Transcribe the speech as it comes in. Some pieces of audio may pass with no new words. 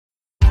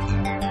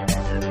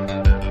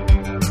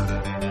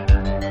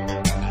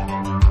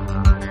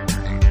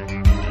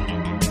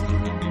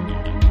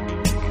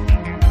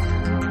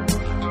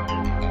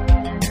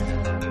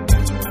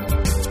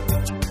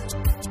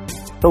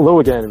Hello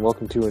again, and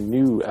welcome to a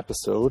new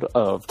episode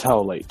of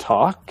Towelite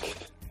Talk.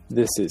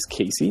 This is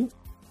Casey.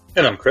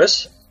 And I'm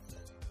Chris.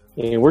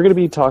 And we're going to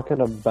be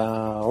talking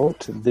about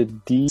the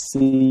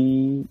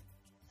DCEU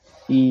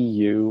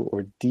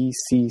or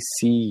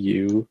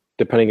DCCU,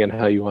 depending on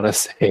how you want to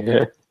say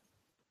it.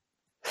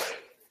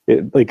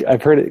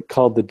 I've heard it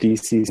called the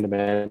DC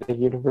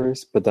Cinematic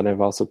Universe, but then I've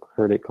also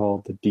heard it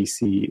called the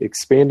DC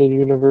Expanded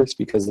Universe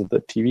because of the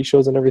TV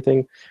shows and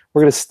everything.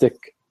 We're going to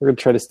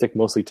try to stick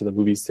mostly to the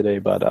movies today,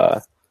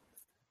 but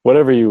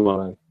whatever you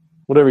want,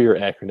 whatever your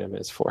acronym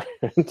is for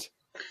it.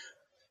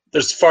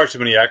 There's far too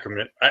many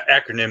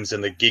acronyms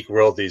in the geek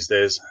world these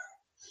days.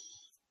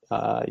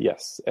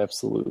 Yes,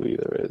 absolutely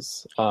there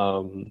is.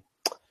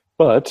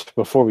 But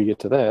before we get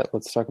to that,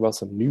 let's talk about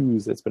some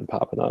news that's been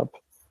popping up.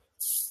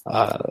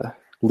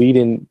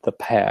 Leading the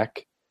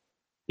pack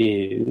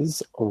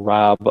is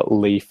Rob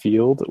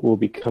Liefeld will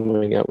be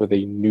coming out with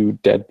a new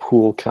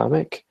Deadpool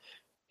comic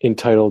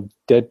entitled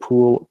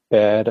Deadpool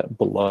Bad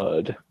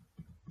Blood.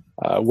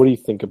 What do you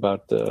think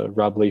about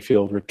Rob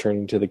Liefeld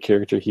returning to the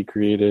character he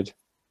created?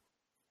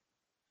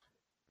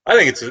 I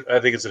think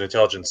it's an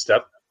intelligent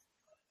step.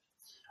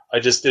 I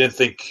just didn't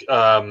think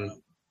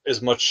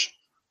as much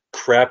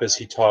crap as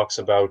he talks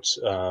about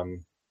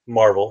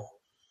Marvel,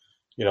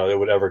 it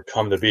would ever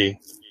come to be.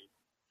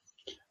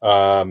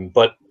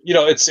 But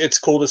it's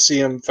cool to see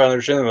him finally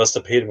return. They must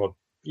have paid him a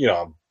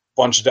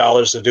bunch of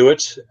dollars to do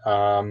it.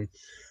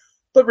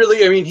 But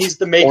really, I mean, he's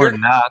the maker.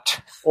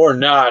 Or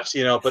not,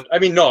 But I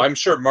mean, no, I'm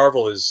sure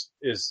Marvel is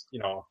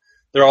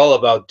they're all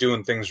about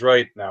doing things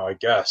right now, I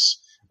guess,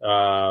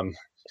 more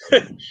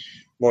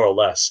or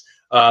less.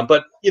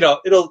 But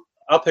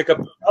I'll pick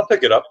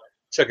it up,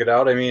 check it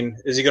out. I mean,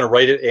 is he going to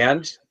write it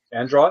and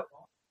draw it?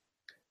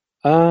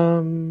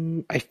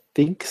 I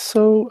think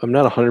so. I'm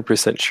not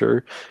 100%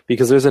 sure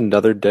because there's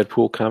another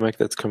Deadpool comic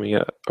that's coming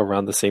out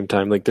around the same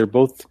time. Like they're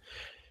both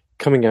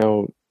coming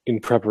out in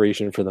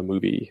preparation for the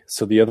movie.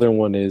 So the other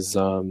one is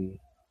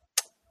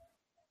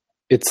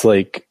it's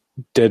like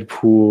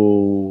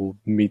Deadpool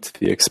meets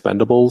the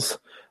Expendables.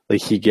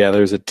 Like he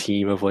gathers a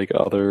team of like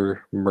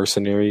other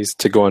mercenaries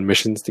to go on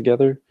missions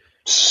together.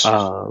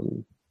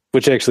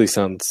 Which actually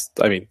sounds,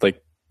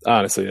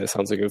 honestly, that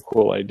sounds like a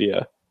cool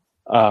idea.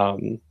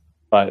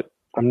 But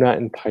I'm not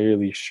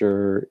entirely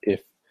sure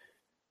if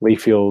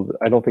Liefeld,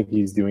 I don't think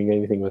he's doing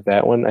anything with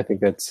that one. I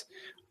think that's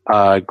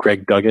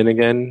Greg Duggan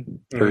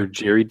again, or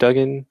Jerry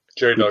Duggan.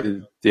 Jerry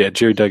Duggan.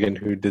 Jerry Duggan,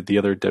 who did the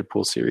other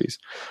Deadpool series.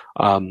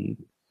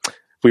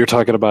 We were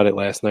talking about it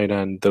last night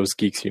on Those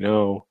Geeks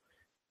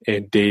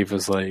and Dave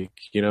was like,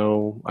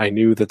 I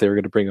knew that they were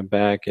going to bring him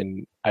back,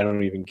 and I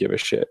don't even give a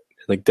shit.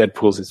 Like,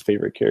 Deadpool's his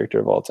favorite character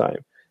of all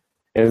time.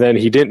 And then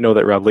he didn't know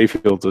that Rob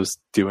Liefeld was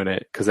doing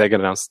it because that got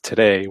announced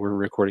today. We're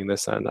recording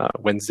this on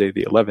Wednesday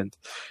the 11th.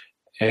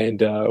 And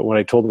when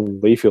I told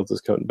him Liefeld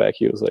was coming back,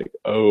 he was like,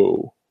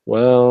 oh,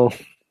 well,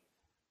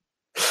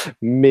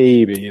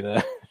 maybe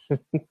that.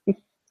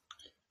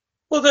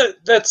 Well,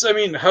 that's. I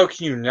mean, how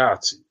can you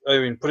not? I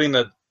mean, putting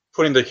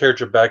the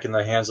character back in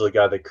the hands of the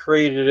guy that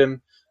created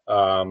him.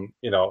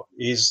 Liefeld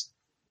is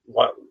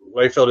a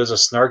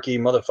snarky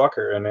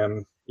motherfucker, and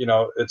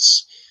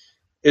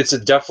it's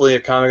definitely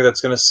a comic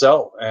that's going to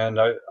sell. And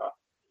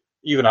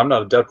I'm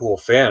not a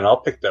Deadpool fan, and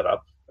I'll pick that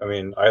up. I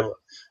mean,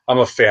 I'm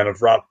a fan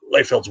of Rob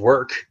Liefeld's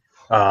work,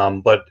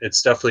 but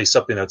it's definitely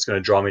something that's going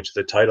to draw me to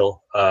the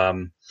title.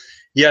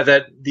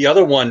 That the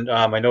other one,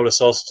 I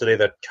noticed also today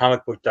that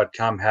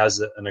comicbook.com has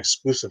an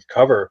exclusive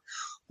cover,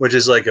 which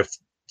is like a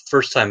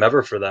first time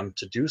ever for them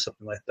to do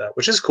something like that,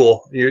 which is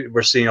cool.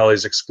 We're seeing all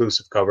these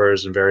exclusive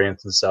covers and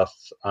variants and stuff,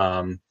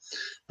 but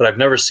I've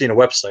never seen a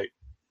website.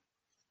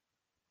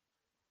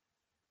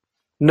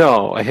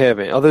 No, I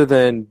haven't. Other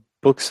than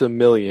Books A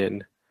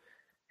Million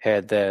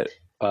had that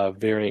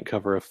variant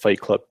cover of Fight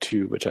Club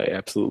 2, which I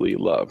absolutely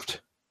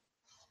loved.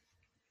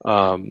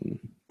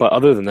 But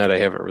other than that, I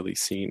haven't really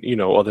seen,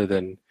 other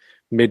than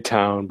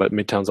Midtown, but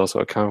Midtown's also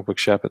a comic book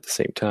shop at the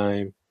same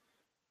time.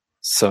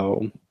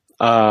 So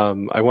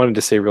I wanted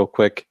to say real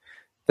quick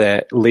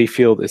that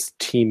Liefeld is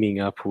teaming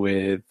up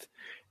with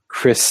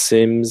Chris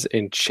Sims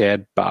and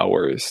Chad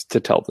Bowers to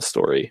tell the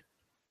story.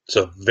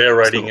 So they're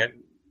writing it?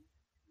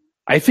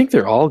 I think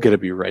they're all going to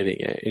be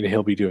writing it, and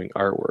he'll be doing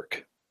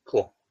artwork.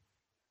 Cool.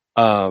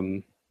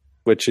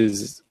 Which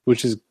is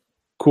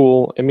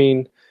cool. I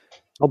mean,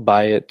 I'll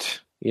buy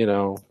it.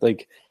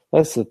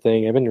 That's the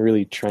thing. I've been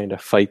really trying to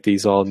fight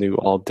these all new,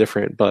 all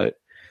different, but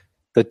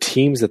the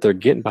teams that they're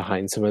getting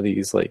behind some of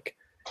these, like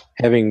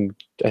having,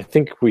 I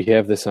think we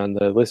have this on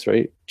the list,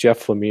 right?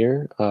 Jeff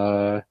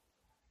Lemire,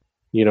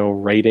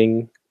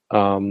 writing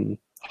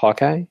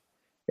Hawkeye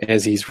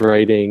as he's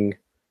writing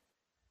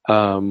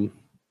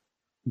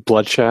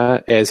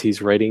Bloodshot, as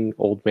he's writing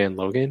Old Man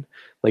Logan.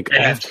 Like,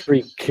 all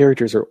three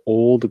characters are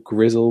old,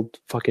 grizzled,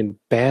 fucking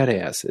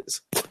badasses.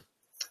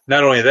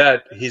 Not only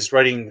that, he's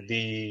writing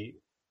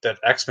that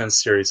X-Men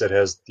series that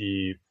has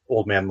the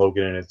Old Man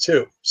Logan in it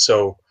too.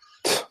 So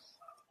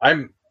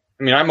I'm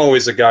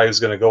always a guy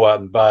who's going to go out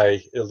and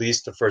buy at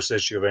least the first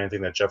issue of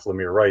anything that Jeff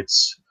Lemire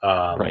writes.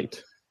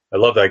 Right. I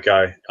love that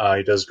guy.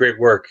 He does great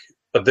work.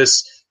 But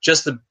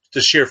just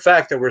the sheer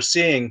fact that we're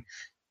seeing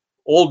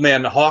Old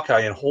Man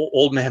Hawkeye and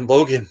Old Man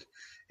Logan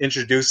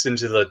introduced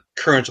into the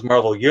current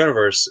Marvel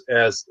universe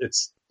as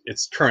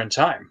its current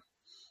time.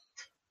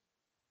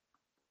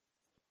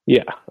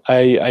 Yeah,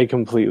 I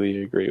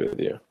completely agree with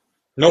you.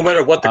 No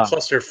matter what the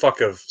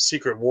clusterfuck of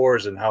Secret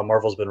Wars and how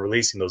Marvel's been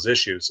releasing those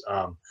issues.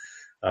 I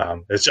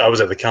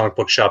was at the comic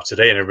book shop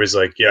today, and everybody's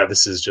like, "Yeah,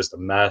 this is just a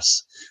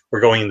mess.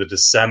 We're going into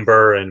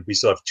December, and we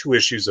still have 2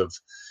 issues of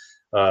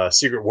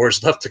Secret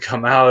Wars left to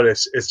come out."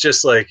 It's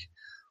just like,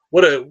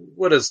 what a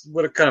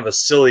kind of a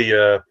silly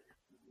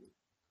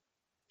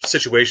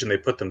situation they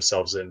put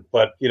themselves in.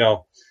 But it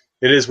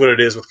is what it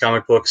is with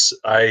comic books.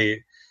 I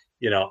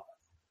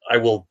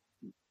will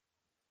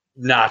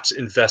not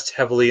invest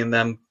heavily in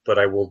them, but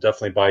I will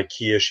definitely buy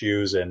key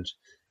issues and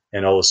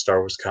all the Star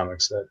Wars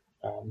comics that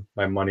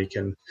my money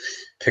can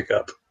pick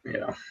up.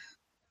 Yeah,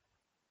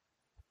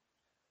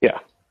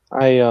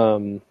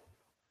 I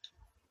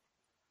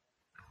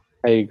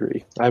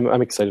agree.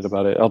 I'm excited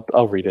about it.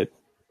 I'll read it.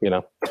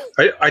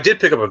 I did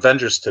pick up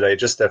Avengers today,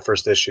 just that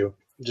first issue,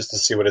 just to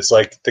see what it's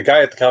like. The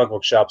guy at the comic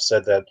book shop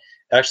said that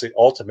actually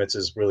Ultimates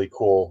is really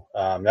cool.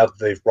 Now that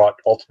they've brought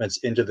Ultimates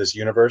into this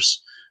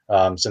universe,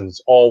 since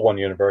it's all one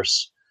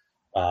universe,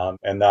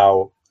 and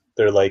now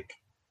they're like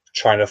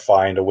trying to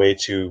find a way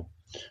to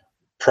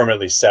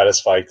permanently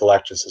satisfy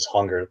Galactus's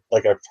hunger.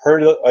 Like I've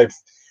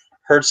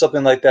heard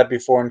something like that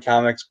before in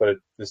comics, but it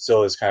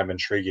still is kind of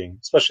intriguing,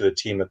 especially the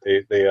team that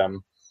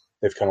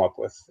they've come up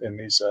with in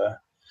these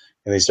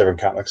different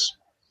comics.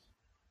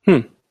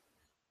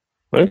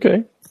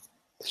 Okay.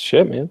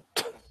 Shit, man.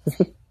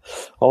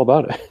 All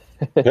about it.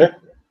 Yeah.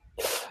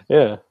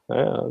 Yeah.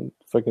 I'm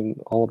fucking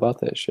all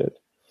about that shit.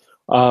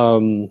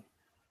 All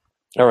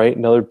right,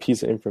 another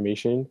piece of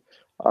information.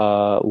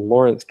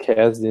 Lawrence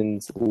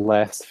Kasdan's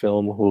last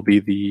film will be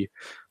the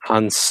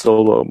Han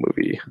Solo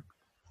movie.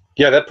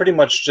 Yeah, that pretty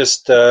much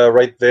just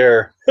right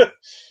there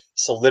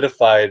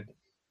solidified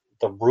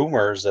the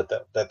rumors that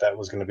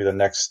was going to be the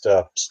next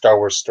Star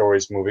Wars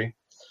Stories movie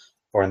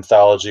or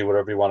anthology,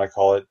 whatever you want to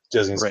call it.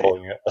 Disney's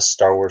calling it a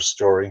Star Wars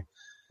story.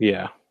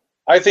 Yeah,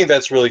 I think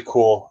that's really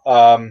cool.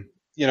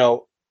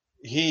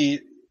 He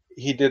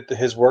did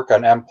his work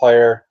on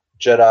Empire,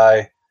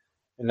 Jedi,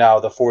 and now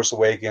The Force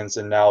Awakens,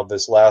 and now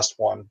this last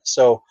one.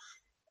 So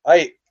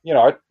I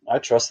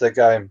trust that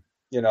guy,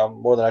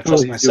 more than I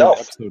trust myself.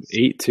 Episode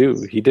 8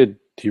 too.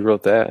 He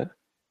wrote that.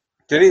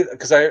 Did he?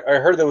 Because I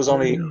heard there was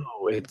only. No,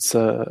 it's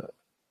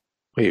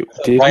wait.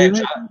 I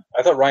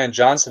thought Rian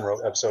Johnson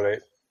wrote episode 8.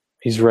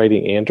 He's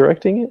writing and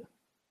directing it.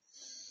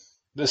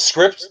 The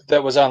script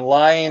that was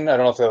online, I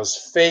don't know if that was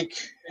fake,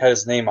 had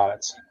his name on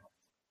it.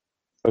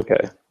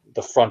 Okay.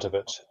 The front of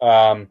it.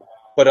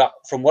 But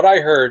from what I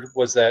heard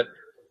was that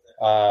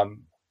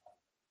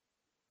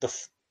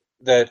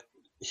that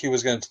he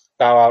was going to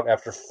bow out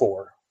after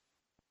 4.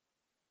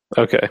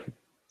 Okay.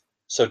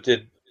 So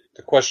the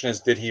question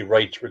is, did he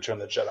write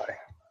Return of the Jedi?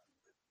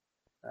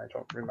 I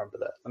don't remember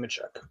that. Let me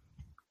check.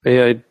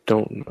 Yeah, I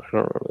don't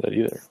remember that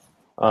either.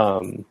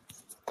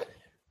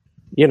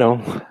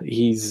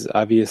 He's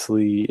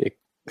obviously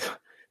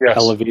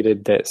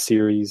elevated that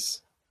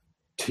series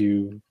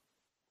to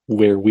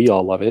where we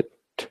all love it.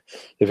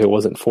 If it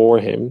wasn't for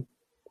him,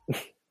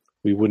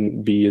 we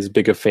wouldn't be as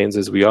big of fans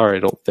as we are, I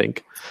don't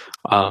think.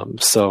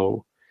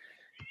 So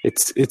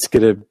it's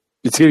gonna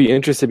be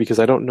interesting because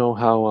I don't know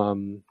how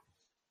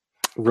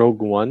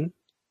Rogue One,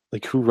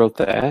 like who wrote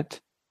that?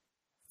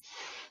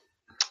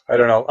 I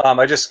don't know.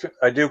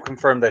 I do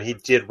confirm that he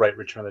did write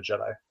Return of the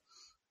Jedi.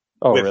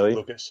 Oh, with really?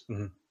 Lucas.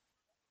 Mm-hmm.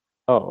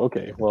 Oh,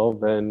 okay. Well,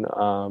 then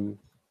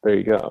there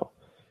you go.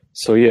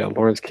 So yeah,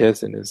 Lawrence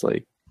Kasdan is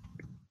like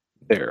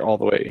there all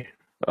the way.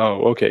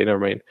 Oh, okay. Never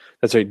mind.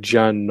 That's right.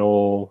 John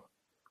Knoll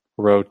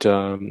wrote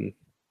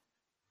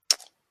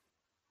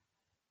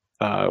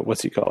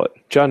what's he call it?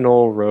 John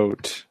Knoll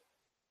wrote,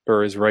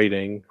 or is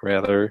writing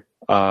rather,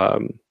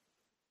 Rogue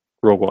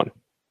One.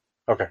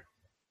 Okay.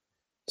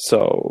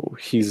 So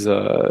he's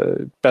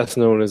best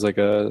known as like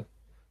a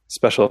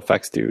special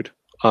effects dude.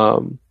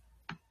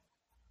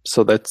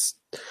 So that's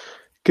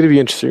going to be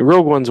interesting.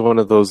 Rogue One's one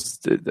of those.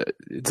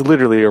 It's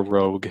literally a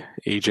rogue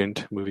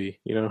agent movie.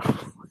 I'm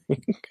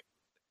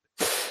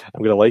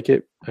going to like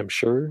it, I'm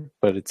sure,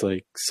 but it's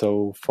like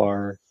so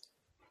far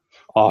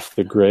off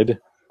the grid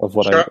of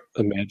what I'm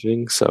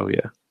imagining. So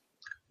yeah.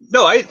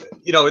 No,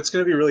 it's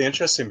going to be really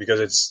interesting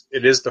because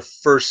it is the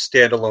first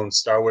standalone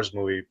Star Wars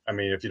movie. I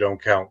mean, if you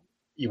don't count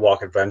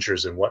Ewok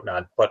Adventures and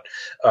whatnot, but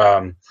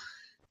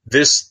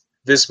this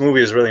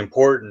movie is really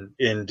important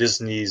in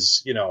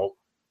Disney's.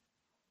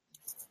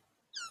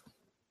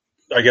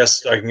 I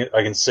guess I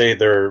can say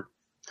their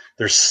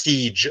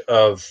siege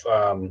of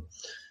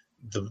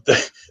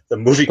the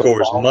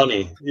moviegoers'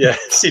 money. Yeah,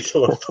 siege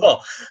of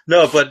LaFall.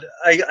 No, but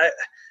I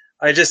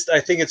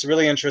think it's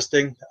really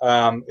interesting.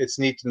 It's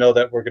neat to know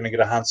that we're going to get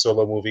a Han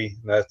Solo movie.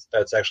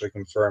 That's actually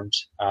confirmed.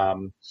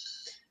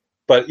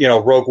 But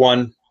Rogue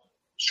One,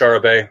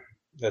 Charabanc.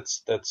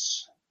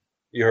 That's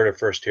you heard it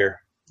first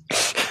here.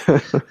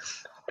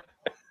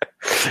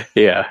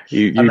 Yeah,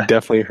 you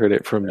definitely heard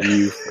it from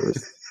you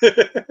first.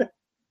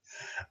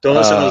 Don't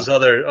listen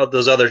to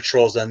those other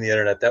trolls on the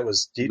internet. That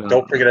was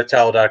don't forget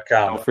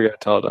Towel.com. Don't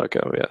forget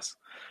Towel.com. Yes.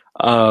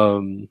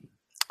 All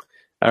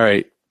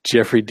right,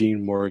 Jeffrey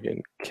Dean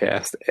Morgan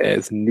cast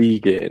as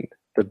Negan,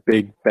 the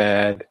big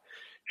bad,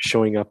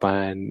 showing up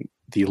on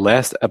the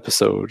last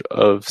episode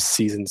of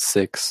season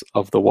 6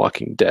 of The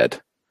Walking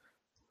Dead.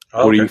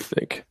 Okay. What do you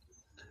think?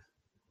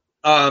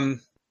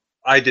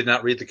 I did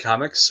not read the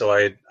comics, so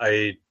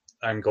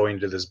I'm going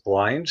to this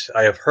blind.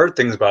 I have heard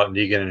things about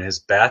Negan and his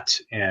bat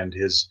and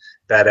his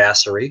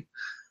badassery.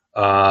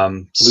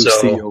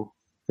 Lucio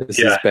is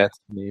his bat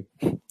name.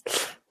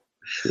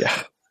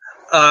 Yeah.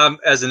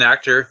 As an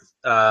actor,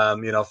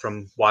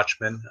 from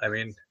Watchmen, I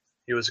mean,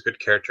 he was a good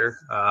character.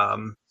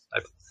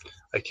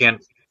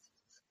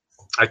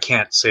 I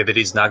can't say that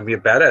he's not going to be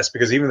a badass,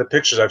 because even the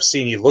pictures I've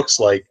seen, he looks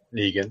like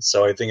Negan,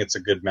 so I think it's a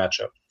good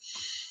matchup.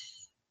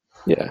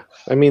 Yeah.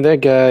 I mean,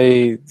 that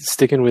guy,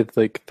 sticking with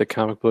like the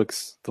comic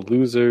books, The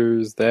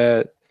Losers,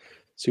 that,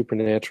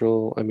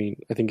 Supernatural, I mean,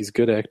 I think he's a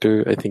good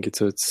actor. I think it's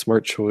a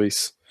smart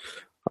choice.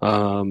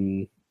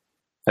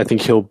 I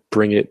think he'll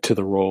bring it to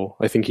the role.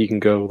 I think he can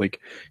go, like,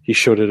 he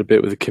showed it a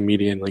bit with a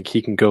comedian, like,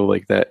 he can go,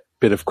 like, that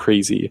bit of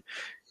crazy.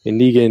 And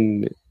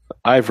Negan,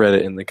 I've read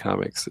it in the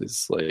comics,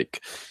 is,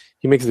 like,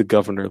 he makes the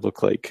governor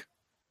look like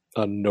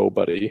a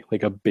nobody,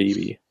 like a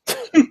baby,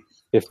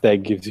 if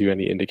that gives you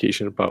any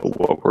indication about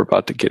what we're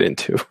about to get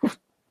into.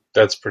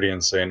 That's pretty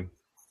insane.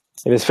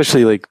 And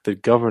especially, like, the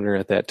governor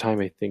at that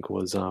time, I think,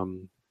 was,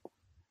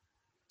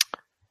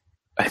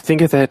 I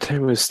think at that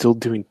time it was still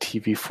doing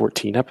TV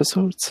 14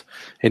 episodes,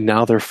 and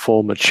now they're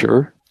full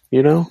mature,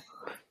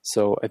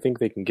 So I think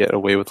they can get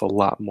away with a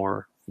lot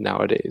more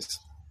nowadays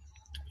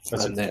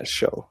on that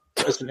show.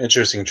 That's an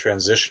interesting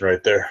transition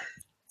right there.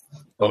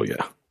 Oh,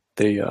 yeah.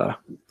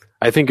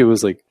 I think it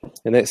was like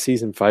in that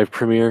season 5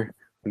 premiere,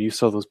 when you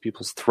saw those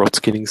people's throats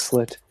getting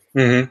slit,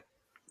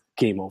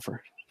 game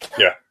over.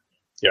 Yeah.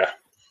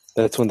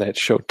 That's when that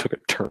show took a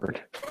turn.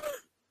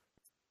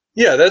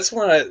 Yeah, that's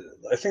when I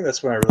think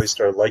that's when I really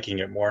started liking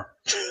it more.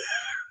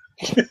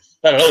 I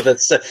don't know what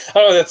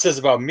that says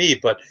about me,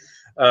 but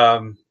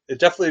it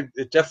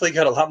definitely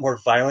got a lot more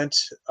violent,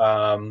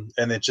 and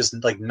it's just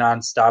like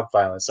nonstop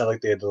violence. It's not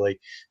like they had to like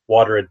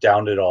water it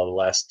down at all the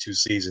last 2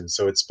 seasons.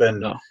 So it's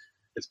been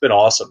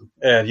awesome.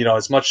 And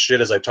as much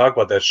shit as I talk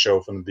about that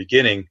show from the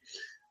beginning,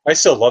 I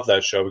still love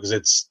that show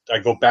because I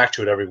go back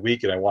to it every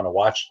week and I want to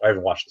watch. I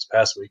haven't watched this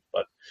past week,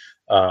 but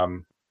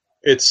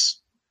it's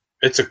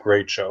a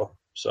great show.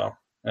 So,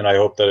 and I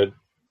hope that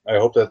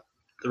the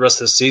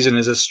rest of the season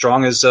is as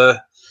strong as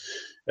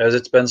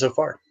it's been so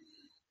far.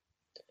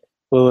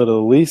 Will it at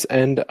least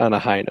end on a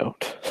high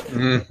note?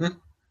 Mm-hmm.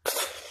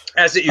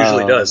 As it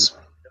usually does.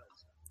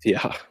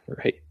 Yeah,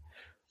 right.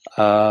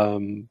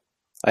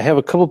 I have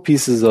a couple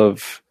pieces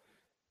of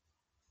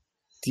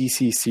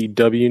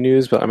DCCW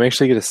news, but I'm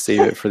actually going to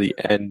save it for the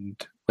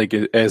end, like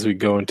as we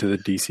go into the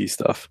DC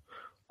stuff.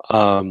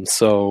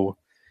 So,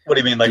 what do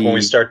you mean, like when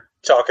we start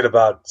talking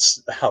about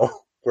how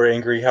we're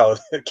angry how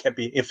it can't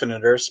be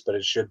Infinite Earths, but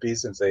it should be,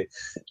 since they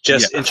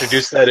just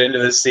introduced that into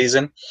this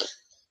season?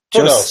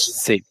 Who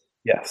knows?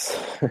 Yes.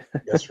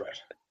 That's right.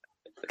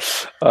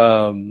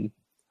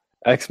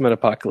 X-Men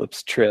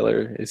Apocalypse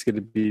trailer is going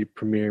to be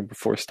premiering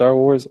before Star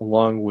Wars,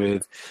 along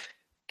with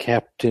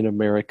Captain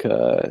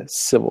America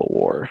Civil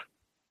War.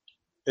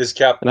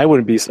 And I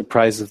wouldn't be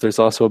surprised if there's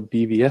also a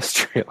BVS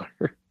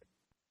trailer.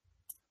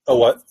 A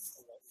what?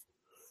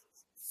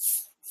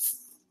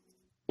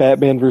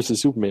 Batman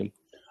versus Superman.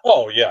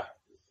 Oh yeah,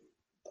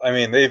 I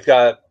mean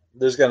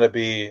there's gonna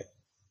be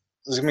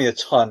a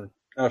ton.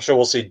 I'm sure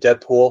we'll see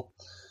Deadpool.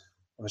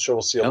 I'm sure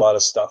we'll see a lot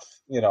of stuff.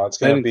 It's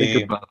gonna be.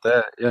 Think about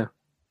that. Yeah.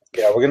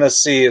 Yeah, we're gonna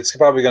see. It's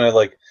probably gonna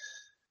like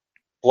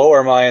blow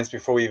our minds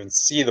before we even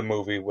see the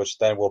movie, which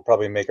then will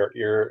probably make our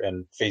ear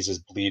and faces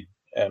bleed.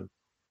 And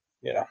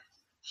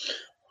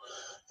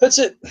that's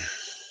it.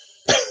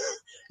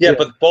 Yeah,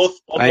 but both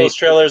those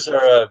trailers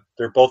are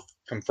they're both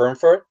confirmed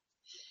for it.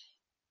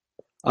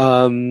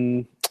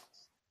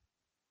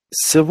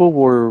 Civil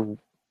War,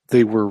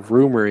 they were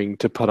rumoring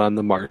to put on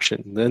The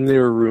Martian. Then they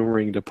were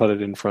rumoring to put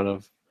it in front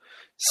of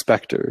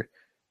Spectre.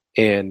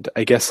 And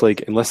I guess,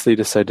 like, unless they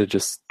decide to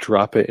just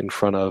drop it in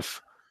front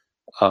of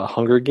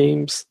Hunger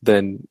Games,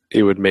 then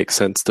it would make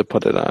sense to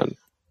put it on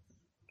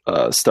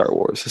Star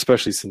Wars,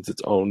 especially since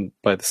it's owned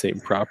by the same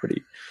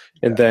property.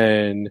 And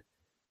then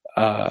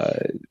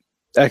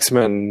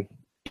X-Men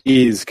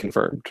is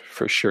confirmed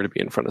for sure to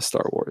be in front of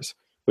Star Wars,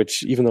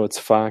 which, even though it's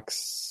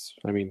Fox,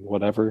 I mean,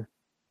 whatever,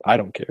 I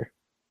don't care.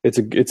 It's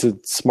a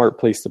smart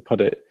place to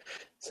put it,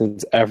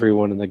 since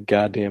everyone in the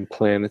goddamn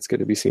planet's going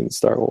to be seeing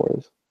Star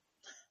Wars.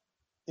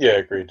 Yeah,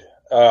 agreed.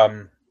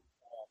 My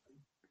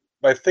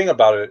thing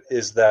about it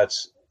is that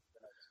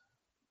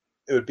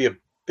it would be a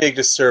big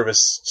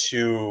disservice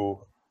to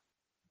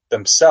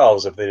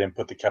themselves if they didn't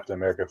put the Captain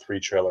America 3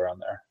 trailer on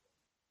there.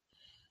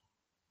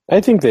 I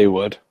think they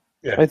would.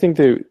 Yeah. I think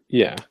they,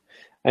 yeah.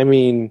 I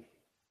mean,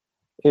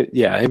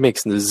 it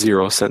makes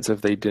zero sense if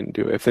they didn't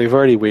do it. If they've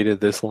already waited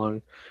this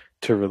long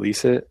to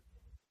release it,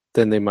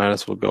 then they might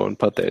as well go and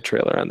put that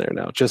trailer on there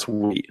now. Just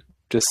wait.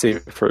 Just save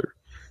it for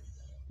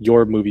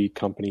your movie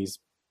company's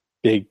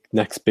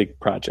next big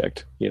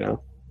project, you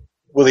know?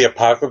 Will the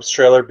Apocalypse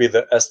trailer be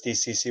the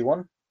SDCC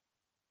one?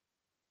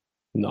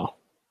 No.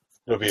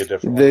 It'll be a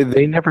different one.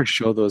 They never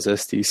show those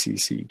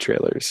SDCC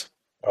trailers.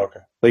 Okay.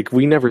 Like,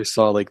 we never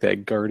saw, like,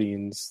 that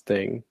Guardians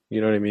thing.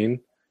 You know what I mean?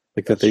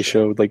 Like, that they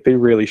showed. Like, they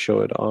rarely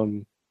show it.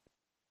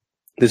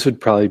 This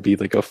would probably be,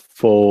 like, a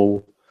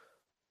full,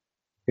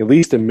 at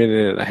least a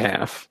minute and a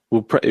half.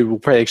 It will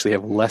probably actually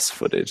have less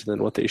footage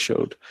than what they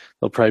showed.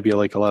 There'll probably be,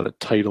 like, a lot of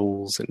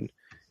titles and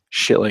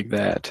shit like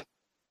that.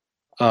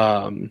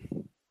 So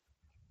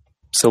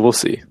we'll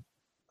see.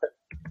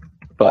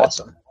 But,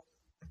 awesome.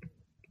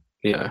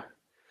 Yeah.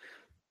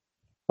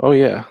 Oh,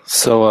 yeah.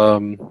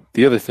 So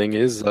the other thing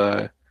is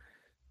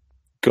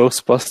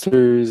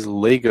Ghostbusters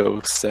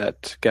Lego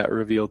set got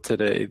revealed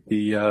today.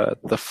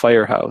 The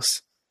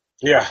Firehouse.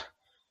 Yeah.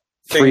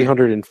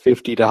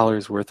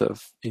 $350 worth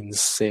of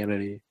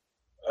insanity.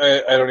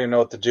 I don't even know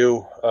what to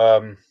do.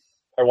 I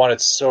want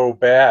it so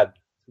bad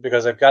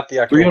because I've got the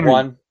Ecto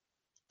one.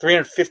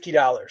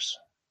 $350.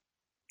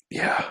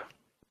 Yeah.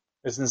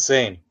 It's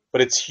insane,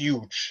 but it's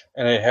huge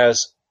and it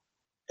has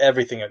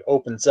everything. It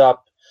opens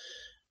up.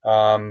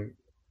 I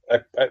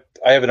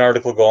have an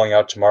article going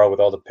out tomorrow with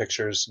all the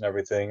pictures and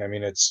everything. I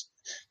mean, it's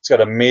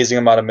got an amazing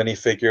amount of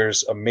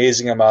minifigures,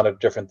 amazing amount of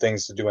different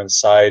things to do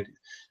inside,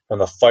 from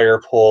the fire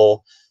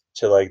pole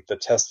to like the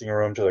testing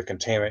room to the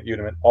containment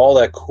unit, all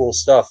that cool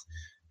stuff,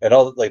 and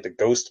all like the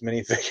ghost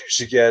minifigures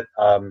you get.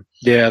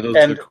 Yeah, those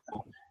are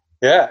cool.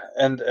 Yeah,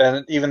 and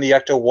even the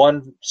Ecto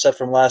one set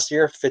from last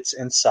year fits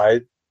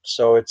inside,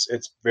 so it's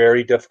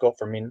very difficult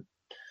for me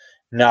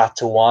not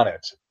to want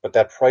it. But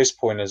that price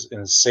point is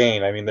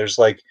insane. I mean, there's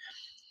like,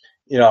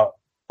 you know,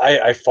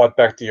 I fought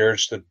back the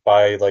urge to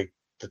buy like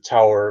the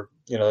tower,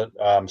 you know,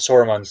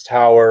 Saruman's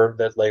tower,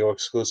 that Lego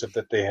exclusive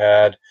that they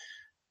had.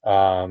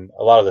 A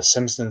lot of the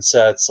Simpsons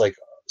sets, like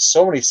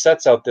so many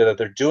sets out there that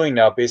they're doing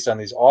now based on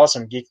these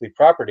awesome geekly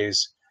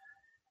properties,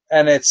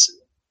 and it's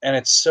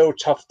so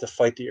tough to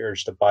fight the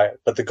urge to buy it.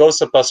 But the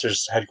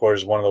Ghostbusters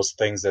headquarters is one of those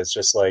things that's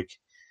just like,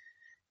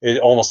 it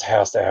almost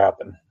has to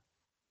happen.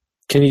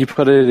 Can you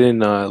put it in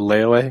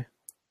layaway?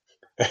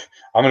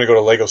 I'm going to go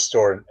to Lego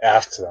store and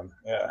ask them.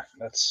 Yeah,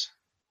 that's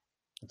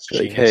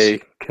like, genius. Hey,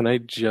 can I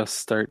just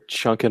start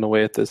chunking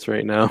away at this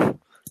right now?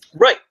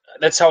 Right.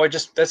 That's how I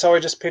just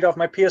paid off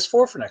my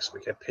PS4 for next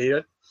week. I paid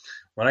it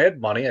when I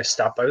had money. I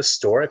stopped by the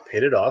store. I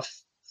paid it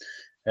off,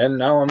 and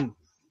now I'm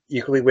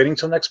eagerly waiting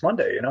till next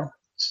Monday. You know,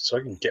 so I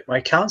can get my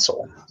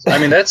console. I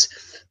mean,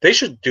 they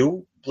should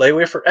do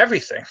layaway for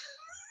everything.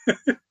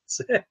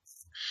 That's it.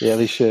 Yeah,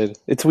 they should.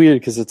 It's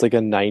weird because it's like a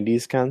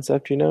 90s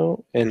concept, you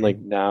know? And like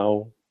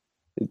now,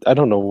 I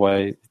don't know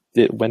why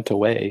it went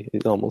away.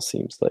 It almost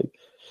seems like.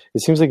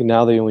 It seems like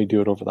now they only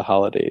do it over the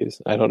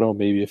holidays. I don't know,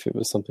 maybe if it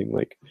was something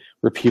like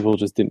where people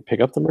just didn't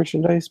pick up the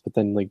merchandise, but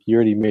then like you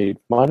already made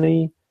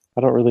money.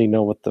 I don't really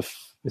know what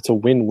it's a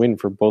win-win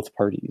for both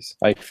parties,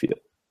 I feel.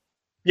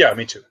 Yeah,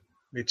 me too.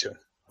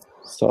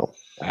 So,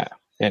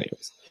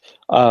 anyways.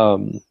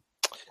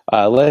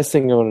 Last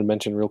thing I wanted to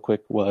mention real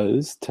quick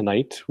was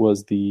tonight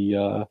was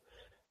the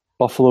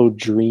Buffalo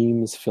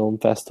Dreams Film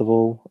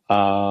Festival.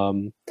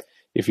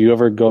 If you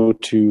ever go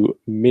to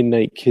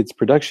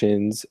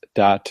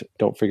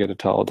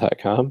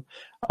midnightkidsproductions.don'tforgetatall.com,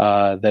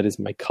 that is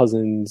my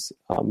cousin's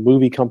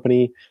movie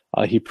company.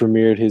 He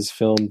premiered his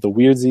film The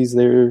Weirdsies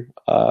there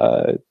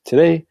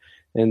today,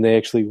 and they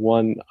actually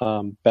won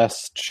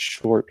Best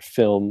Short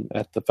Film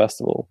at the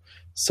festival.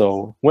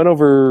 So went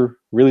over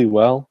really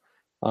well.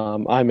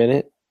 I'm in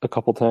it a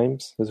couple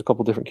times. There's a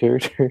couple different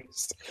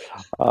characters.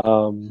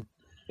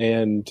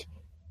 And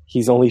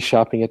he's only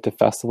shopping at the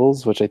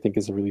festivals, which I think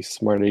is a really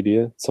smart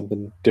idea,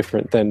 something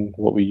different than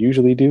what we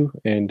usually do.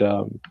 And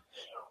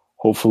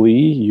hopefully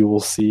you will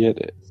see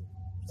it,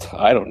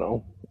 I don't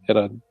know, at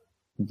a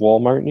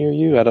Walmart near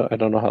you. I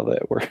don't know how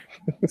that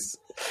works.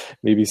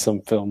 Maybe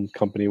some film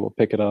company will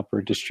pick it up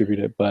or distribute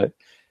it, but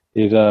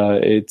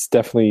it's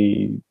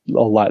definitely a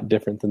lot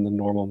different than the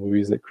normal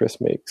movies that Chris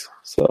makes.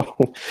 So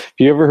if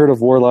you ever heard of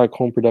Warlock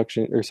Home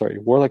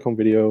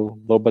Video,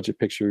 Low Budget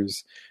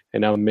Pictures, and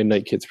now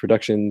Midnight Kids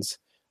Productions,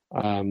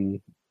 you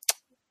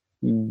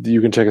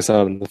can check us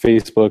out on the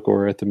Facebook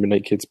or at the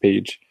Midnight Kids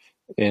page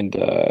and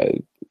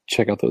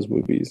check out those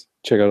movies.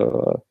 Check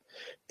out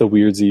The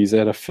Weirdsies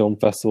at a film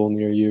festival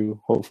near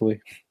you,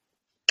 hopefully.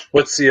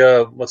 What's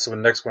the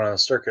next one on the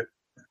circuit?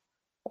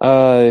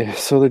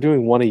 So they're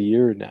doing one a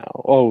year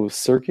now. Oh,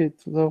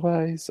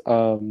 circuit-wise?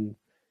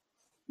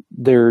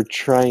 They're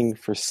trying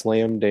for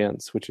Slam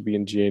Dance, which would be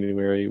in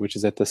January, which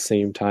is at the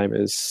same time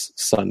as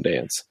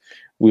Sundance.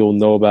 We will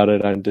know about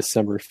it on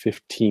December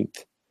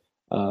 15th.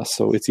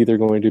 So it's either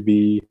going to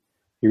be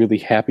a really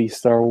happy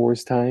Star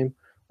Wars time,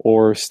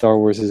 or Star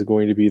Wars is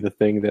going to be the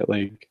thing that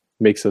like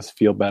makes us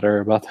feel better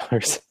about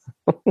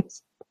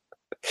ourselves.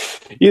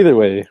 Either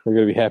way, we're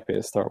going to be happy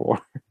at Star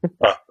Wars.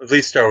 At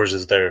least Star Wars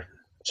is there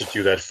to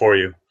do that for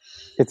you.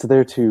 It's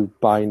there to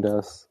bind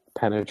us,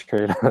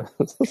 penetrate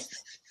us.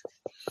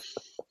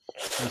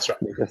 That's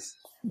right. Make us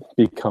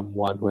become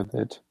one with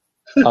it.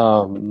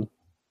 All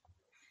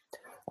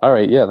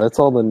right, yeah, that's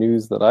all the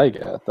news that I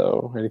got,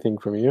 though. Anything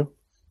from you?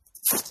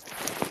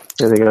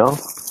 Anything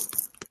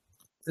else?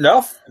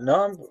 No,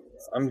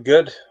 I'm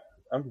good.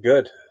 I'm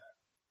good.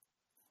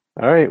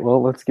 All right,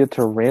 well, let's get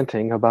to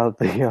ranting about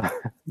the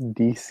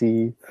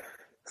DC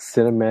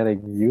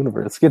cinematic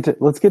universe.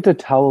 Let's get to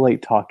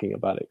Towelite talking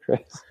about it,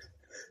 Chris.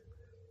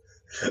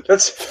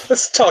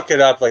 Let's talk it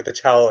up like the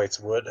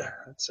Towelites would.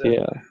 That's it.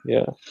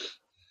 Yeah.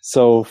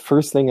 So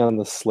first thing on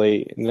the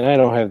slate, and I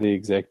don't have the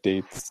exact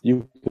dates.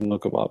 You can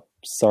look them up.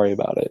 Sorry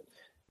about it.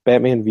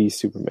 Batman v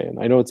Superman.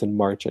 I know it's in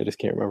March. I just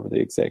can't remember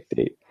the exact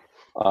date.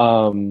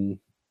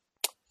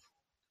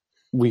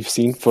 We've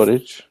seen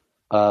footage.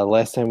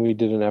 Last time we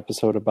did an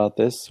episode about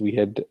this, we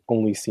had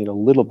only seen a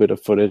little bit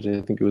of footage.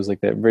 I think it was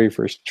like that very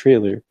first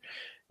trailer.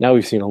 Now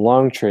we've seen a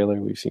long trailer.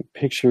 We've seen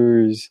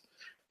pictures.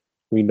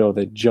 We know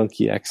that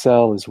Junkie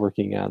XL is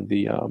working on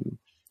the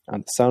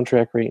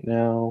soundtrack right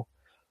now.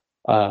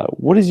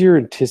 What is your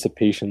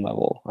anticipation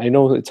level? I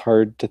know it's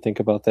hard to think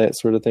about that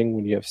sort of thing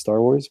when you have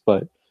Star Wars,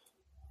 but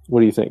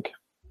what do you think?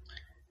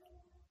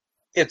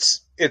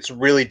 It's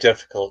really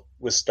difficult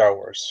with Star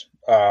Wars.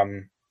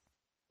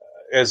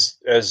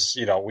 As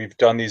you know, we've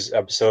done these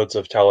episodes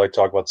of Towelite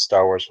talk about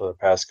Star Wars for the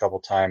past couple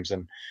times,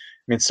 and I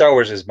mean, Star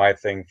Wars is my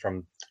thing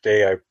from the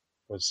day I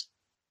was,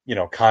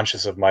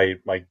 conscious of my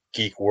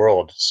geek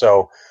world.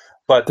 So,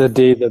 but the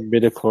day the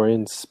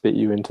midichlorians spit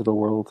you into the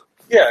world.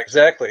 Yeah,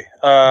 exactly.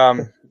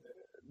 One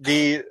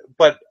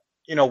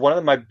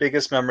of my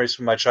biggest memories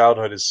from my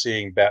childhood is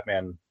seeing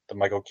Batman, the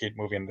Michael Keaton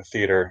movie, in the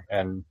theater,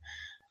 and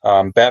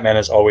Batman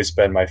has always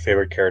been my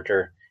favorite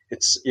character.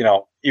 It's,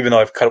 even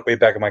though I've cut it way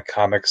back in my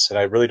comics, and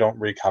I really don't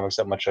read comics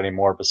that much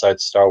anymore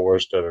besides Star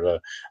Wars,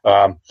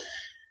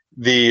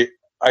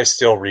 I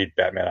still read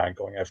Batman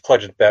Ongoing. I've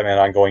collected Batman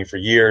Ongoing for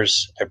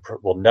years. I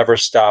will never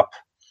stop.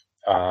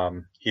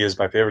 He is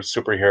my favorite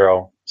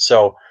superhero.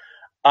 So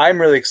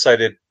I'm really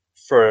excited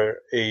for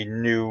a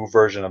new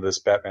version of this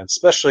Batman,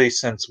 especially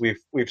since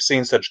we've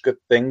seen such good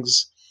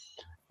things,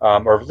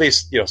 or at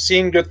least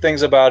seen good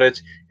things about it.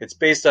 It's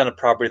based on a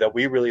property that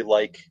we really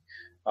like.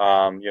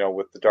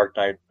 With the Dark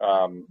Knight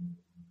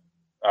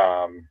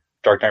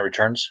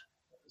Returns.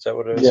 Is that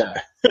what it is? Yeah.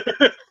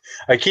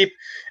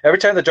 Every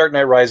time the Dark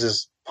Knight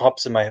Rises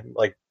pops in my head,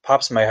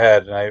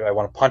 and I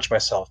want to punch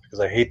myself because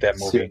I hate that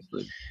movie.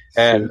 Seriously.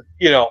 And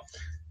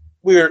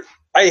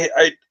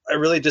I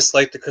really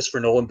dislike the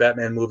Christopher Nolan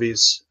Batman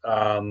movies.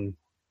 I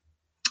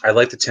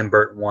like the Tim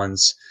Burton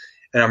ones,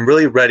 and I'm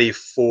really ready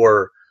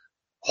for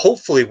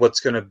hopefully what's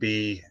going to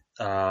be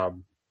a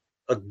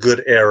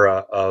good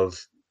era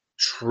of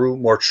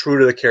more true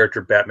to the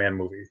character Batman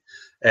movie.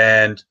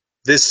 And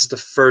this is the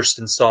first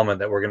installment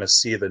that we're going to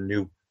see the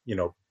new,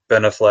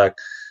 Ben Affleck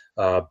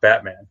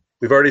Batman.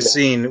 We've already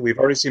seen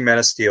Man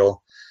of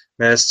Steel.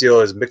 Man of Steel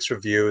has mixed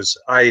reviews.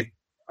 I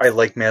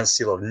like Man of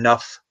Steel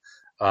enough,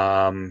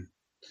 and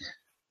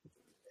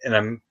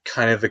I'm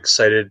kind of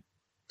excited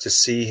to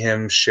see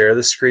him share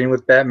the screen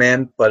with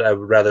Batman. But I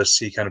would rather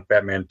see kind of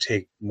Batman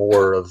take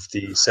more of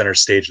the center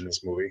stage in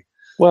this movie.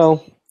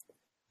 Well,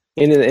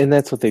 and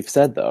that's what they've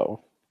said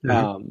though.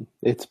 Mm-hmm.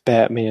 It's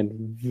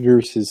Batman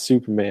versus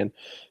Superman.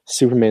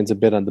 Superman's a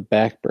bit on the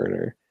back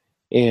burner.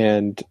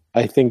 And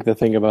I think the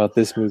thing about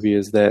this movie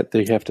is that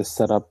they have to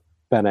set up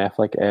Ben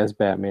Affleck as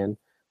Batman.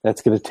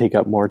 That's going to take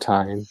up more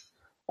time.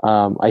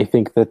 I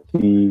think that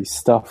the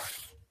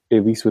stuff,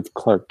 at least with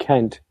Clark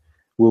Kent,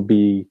 will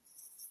be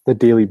the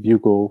Daily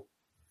Bugle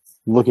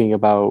looking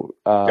about...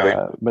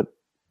 but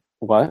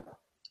what?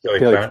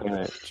 Daily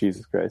Planet.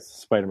 Jesus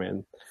Christ.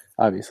 Spider-Man,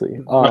 obviously.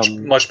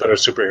 Much better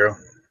superhero.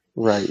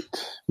 Right.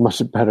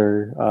 Much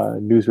better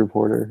news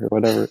reporter or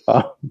whatever.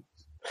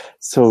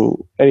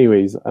 So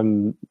anyways,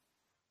 I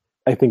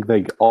think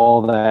like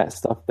all that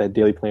stuff, that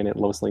Daily Planet,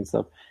 Lois Lane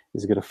stuff,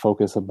 is going to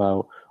focus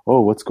about,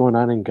 what's going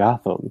on in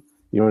Gotham?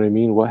 You know what I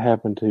mean? What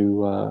happened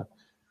to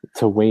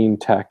Wayne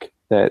Tech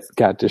that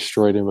got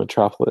destroyed in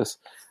Metropolis?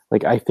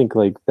 Like, I think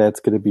like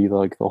that's going to be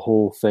like the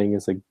whole thing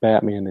is like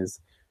Batman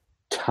is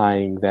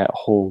tying that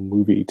whole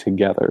movie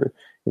together,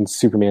 and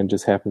Superman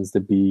just happens to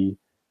be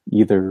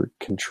either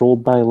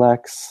controlled by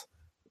Lex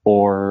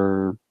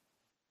or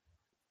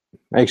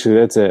actually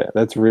that's it.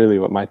 That's really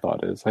what my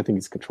thought is. I think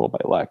he's controlled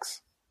by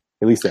Lex,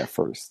 at least at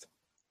first.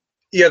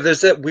 Yeah,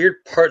 there's that weird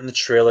part in the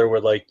trailer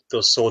where like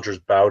those soldiers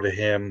bow to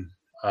him.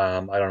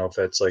 I don't know if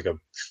that's like a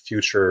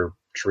future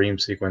dream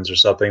sequence or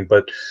something,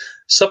 but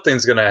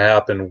something's going to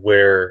happen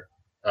where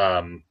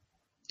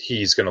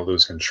he's going to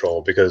lose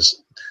control,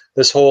 because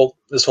this whole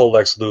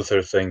Lex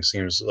Luthor thing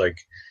seems like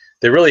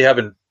they really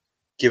haven't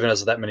given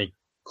us that many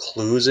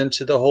clues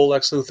into the whole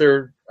Lex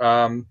Luthor,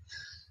 I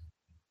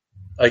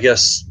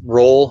guess,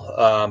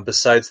 role.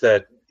 Besides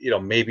that,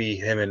 maybe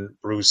him and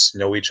Bruce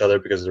know each other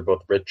because they're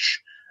both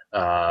rich.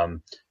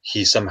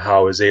 He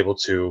somehow is able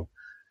to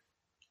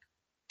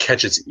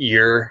catch its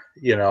ear,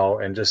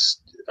 and just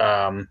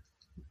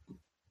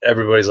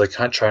everybody's like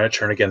trying to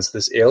turn against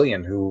this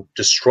alien who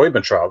destroyed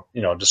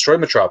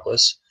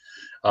Metropolis.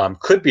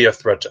 could be a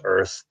threat to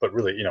Earth, but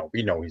really,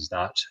 we know he's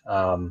not.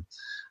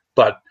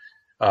 But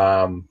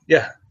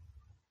yeah,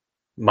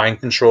 mind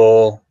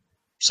control,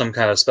 some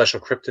kind of special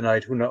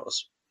kryptonite, who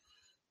knows?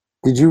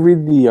 Did you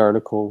read the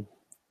article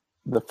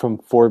from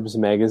Forbes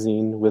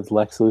magazine with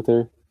Lex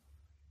Luthor?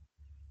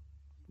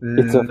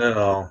 It's a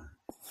No.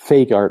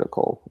 fake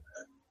article.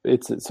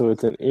 It's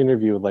an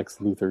interview with Lex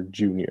Luthor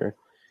Jr. And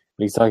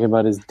he's talking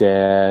about his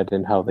dad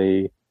and how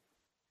they,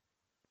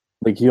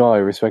 like, I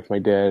respect my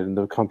dad and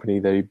the company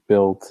that he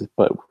built,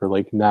 but we're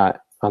like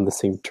not on the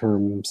same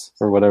terms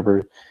or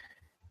whatever.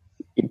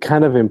 It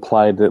kind of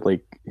implied that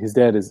like his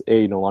dad is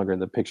no longer in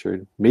the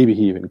picture. Maybe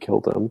he even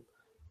killed him.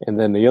 And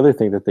then the other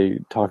thing that they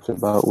talked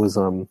about was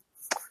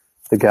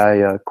the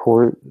guy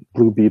Cord,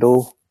 Blue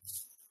Beetle,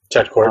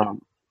 Ted Cord.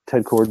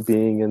 Ted Cord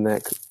being in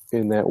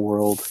that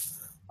world.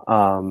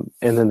 And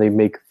then they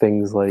make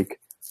things like,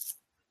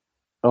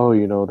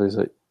 there's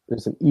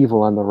an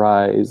evil on the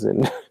rise,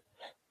 and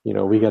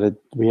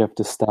we have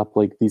to stop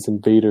like these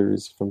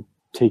invaders from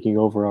taking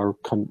over our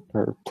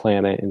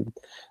planet, and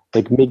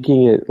like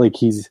making it like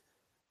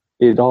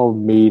it all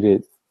made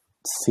it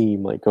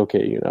seem like,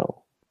 okay,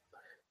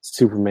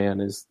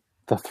 Superman is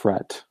the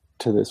threat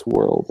to this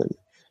world,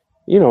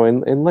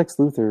 and Lex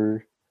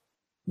Luthor,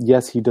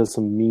 yes, he does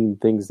some mean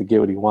things to get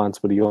what he wants,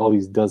 but he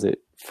always does it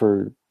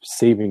for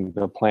saving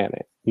the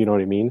planet. You know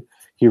what I mean?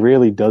 He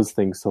rarely does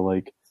things to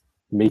like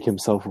make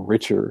himself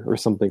richer or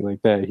something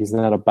like that. He's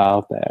not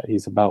about that.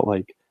 He's about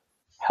like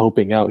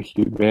helping out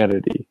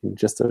humanity in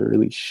just a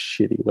really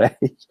shitty way.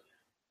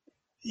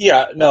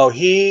 Yeah, no,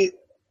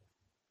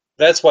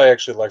 that's why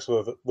actually Lex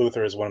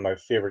Luthor is one of my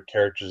favorite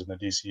characters in the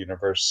DC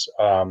universe.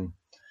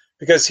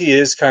 Because he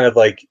is kind of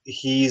like,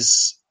 I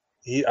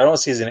don't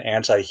see he's an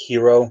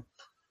anti-hero.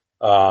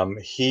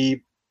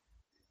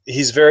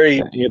 He's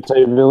very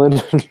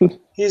anti-villain.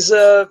 He's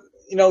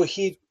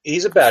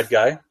he's a bad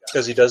guy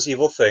because he does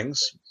evil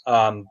things.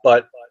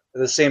 But at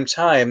the same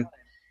time,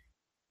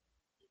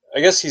 I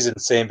guess he's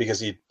insane because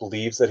he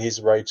believes that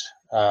he's right,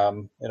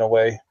 in a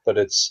way, but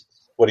it's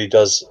what he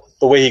does,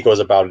 the way he goes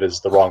about it is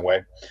the wrong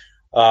way.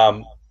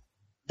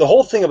 The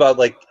whole thing about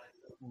like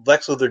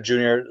Lex Luthor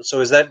Jr.,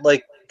 so is that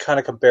like kind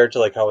of compared to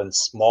like how in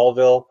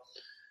Smallville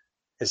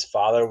his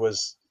father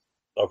was,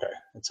 okay,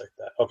 it's like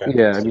that. Okay.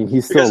 Yeah, I mean,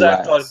 he's still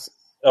Lex.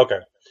 Okay.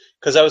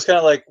 Because I was kind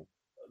of like,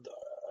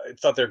 I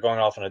thought they were going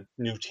off on a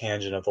new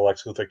tangent of the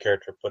Lex Luthor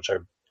character, which I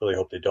really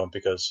hope they don't,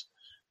 because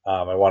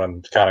I want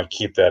them to kind of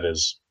keep that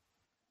as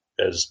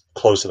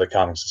close to the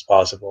comics as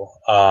possible.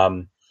 I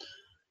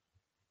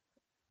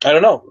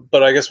don't know,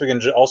 but I guess we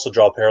can also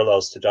draw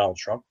parallels to Donald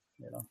Trump,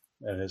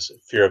 and his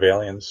fear of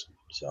aliens.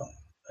 So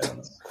I don't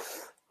know.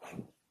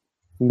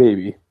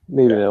 Maybe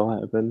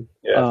that'll happen.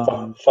 Yeah,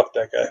 fuck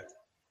that guy.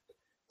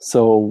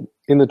 So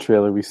in the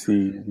trailer, we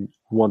see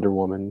Wonder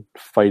Woman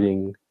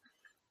fighting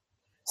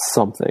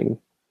something.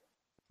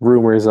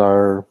 Rumors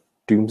are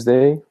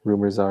Doomsday.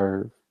 Rumors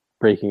are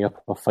breaking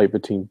up a fight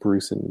between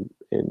Bruce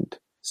and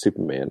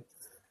Superman.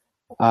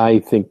 I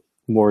think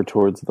more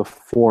towards the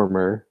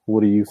former.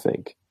 What do you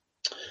think?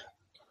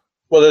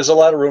 Well, there's a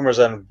lot of rumors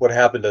on what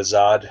happened to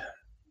Zod.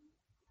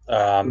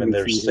 And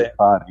they're saying,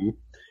 body.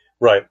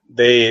 Right.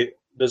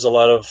 There's a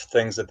lot of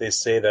things that they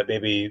say that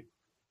maybe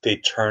they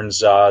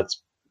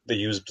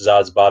use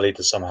Zod's body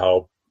to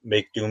somehow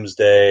make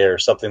Doomsday or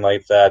something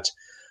like that.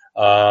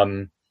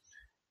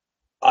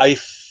 I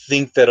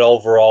think that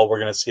overall we're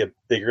going to see a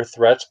bigger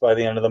threat by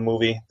the end of the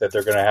movie, that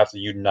they're going to have to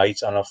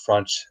unite on a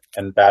front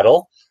and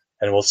battle,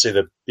 and we'll see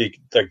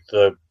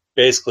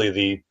basically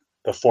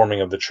the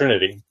forming of the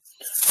Trinity.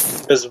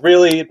 Because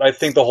really, I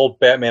think the whole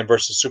Batman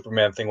versus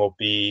Superman thing will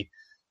be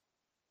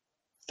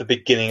the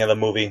beginning of the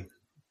movie.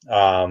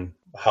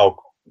 How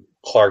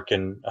Clark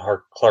and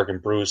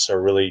Bruce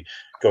are really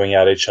going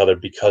at each other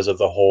because of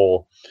the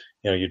whole,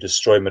 you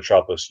destroyed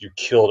Metropolis, you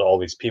killed all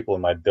these people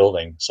in my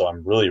building, so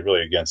I'm really,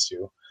 really against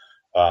you.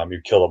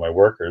 You killed all my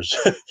workers.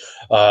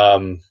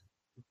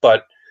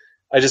 But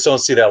I just don't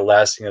see that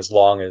lasting as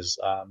long as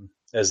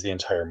the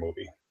entire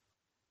movie.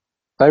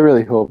 I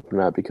really hope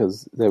not,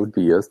 because that would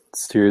be a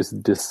serious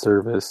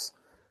disservice,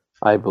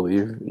 I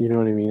believe. You know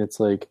what I mean? It's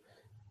like,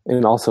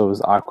 and also is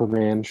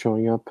Aquaman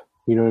showing up?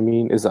 You know what I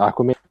mean? Is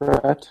Aquaman the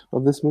threat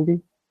of this movie?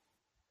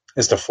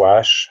 Is the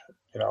Flash?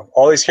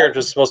 All these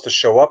characters are supposed to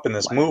show up in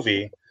this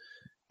movie,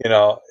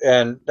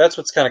 and that's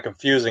what's kind of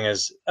confusing and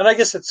I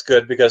guess it's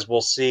good because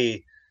we'll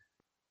see.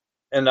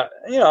 And,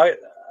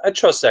 I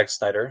trust Zack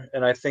Snyder,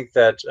 and I think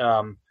that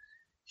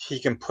he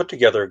can put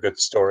together a good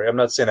story. I'm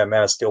not saying that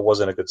Man of Steel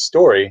wasn't a good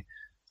story.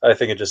 I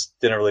think it just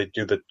didn't really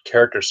do the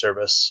character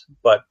service.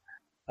 But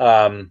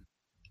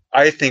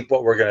I think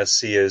what we're going to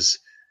see is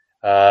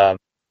a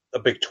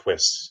big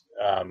twist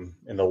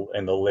in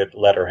the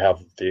latter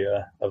half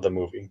of the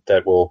movie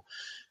that will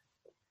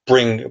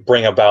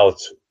bring about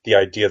the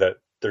idea that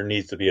there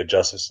needs to be a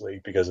Justice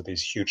League because of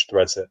these huge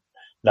threats that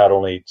not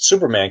only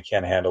Superman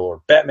can't handle,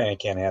 or Batman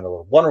can't handle,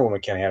 or Wonder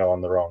Woman can't handle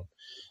on their own.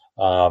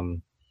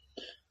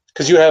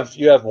 Because you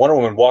have Wonder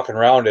Woman walking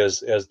around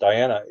as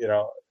Diana,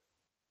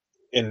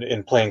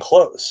 in plain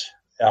clothes.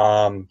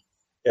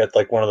 at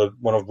like one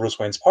of Bruce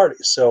Wayne's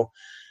parties. So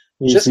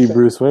You see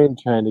Bruce Wayne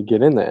trying to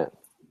get in that.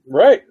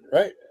 Right.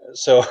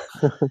 So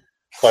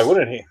why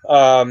wouldn't he?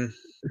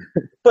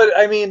 But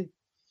I mean,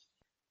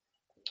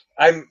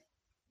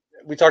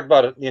 we talked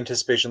about the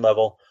anticipation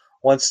level.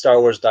 Once Star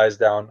Wars dies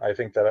down, I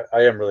think that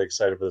I am really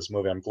excited for this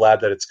movie. I'm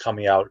glad that it's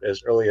coming out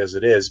as early as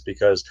it is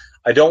because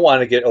I don't want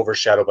to get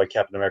overshadowed by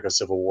Captain America: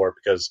 Civil War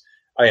because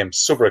I am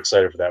super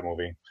excited for that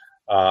movie,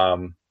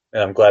 and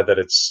I'm glad that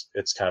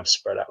it's kind of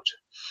spread out.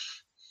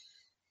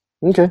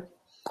 Okay,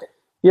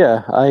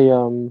 yeah,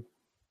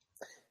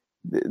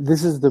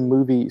 this is the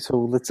movie. So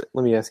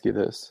let me ask you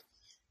this: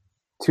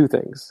 two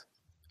things.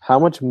 How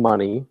much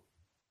money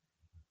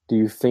do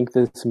you think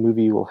this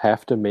movie will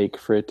have to make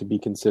for it to be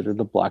considered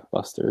a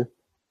blockbuster?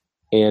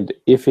 And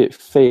if it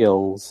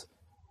fails,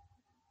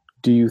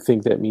 do you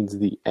think that means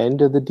the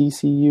end of the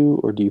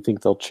DCU, or do you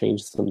think they'll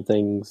change some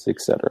things,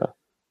 etc.?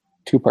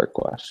 Two-part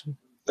question.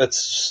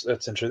 That's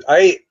interesting.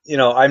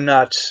 I'm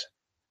not.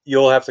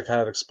 You'll have to kind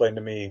of explain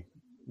to me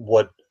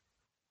what.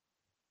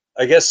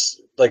 I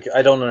guess like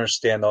I don't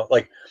understand though.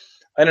 Like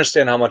I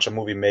understand how much a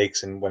movie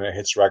makes and when it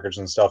hits records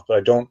and stuff, but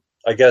I don't.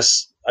 I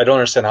guess I don't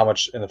understand how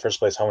much in the first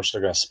place how much they're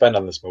going to spend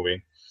on this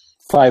movie.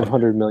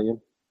 $500 million.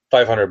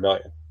 $500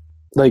 million.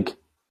 Like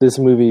this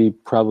movie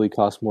probably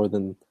cost more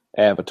than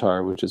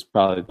Avatar, which is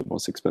probably the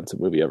most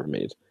expensive movie ever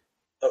made.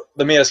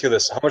 Let me ask you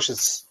this: how much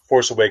does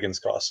Force Awakens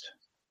cost?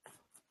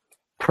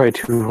 Probably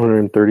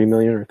 $230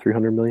 million or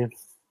 $300 million.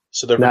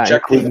 So they're not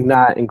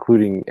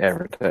including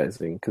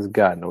advertising, because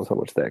God knows how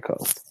much that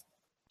costs.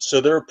 So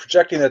they're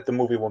projecting that the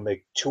movie will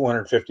make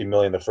 $250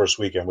 million the first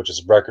weekend, which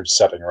is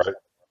record-setting, right?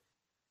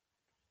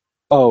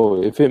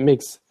 Oh, if it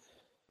makes,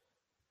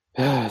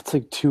 it's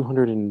like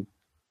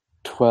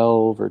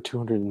 212 or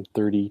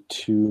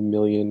 232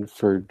 million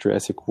for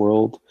Jurassic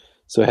World,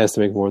 so it has to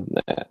make more than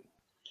that.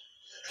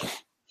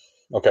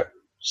 Okay,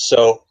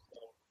 so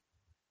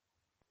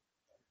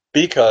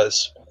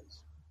because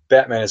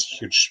Batman is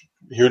a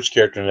huge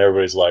character in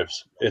everybody's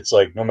lives, it's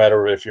like no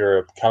matter if you're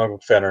a comic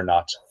book fan or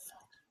not.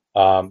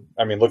 I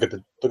mean, look at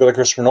the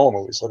Christopher Nolan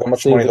movies. Look how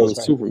much money those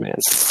made.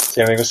 Superman.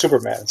 Same thing with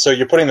Superman. So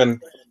you're putting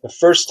them the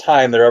first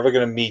time they're ever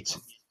going to meet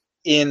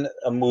in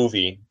a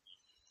movie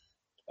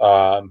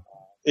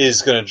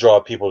is going to draw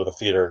people to the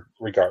theater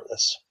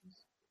regardless.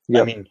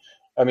 Yep.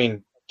 I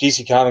mean,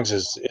 DC Comics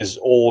is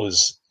old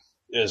as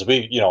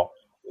we,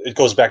 it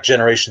goes back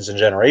generations and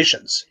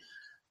generations.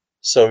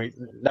 So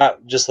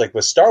not just like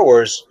with Star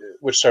Wars,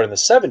 which started in the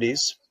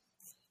 70s,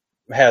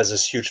 has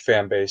this huge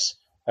fan base.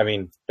 I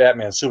mean,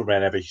 Batman and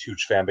Superman have a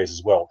huge fan base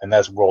as well, and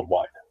that's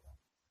worldwide.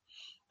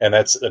 And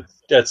that's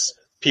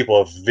people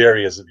of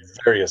various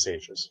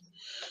ages.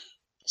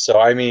 So,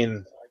 I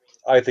mean,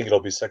 I think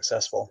it'll be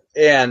successful.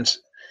 And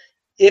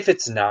if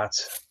it's not,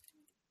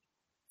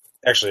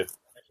 actually,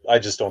 I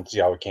just don't see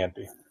how it can't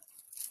be.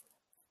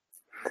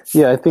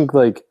 Yeah, I think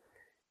like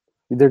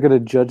they're going to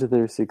judge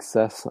their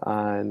success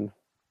on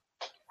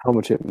how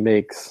much it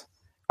makes.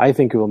 I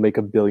think it will make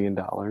 $1 billion.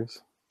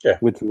 Yeah.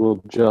 Which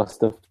will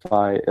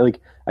justify, like,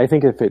 I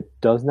think if it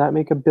does not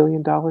make $1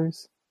 billion,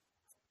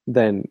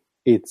 then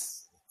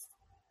it's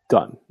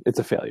done. It's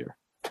a failure.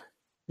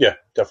 Yeah,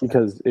 definitely.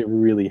 Because it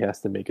really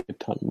has to make a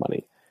ton of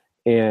money.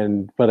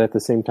 But at the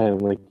same time,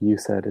 like you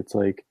said, it's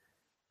like,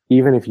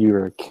 even if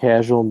you're a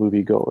casual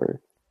moviegoer,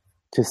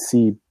 to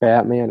see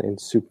Batman and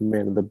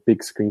Superman on the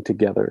big screen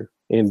together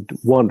and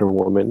Wonder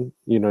Woman,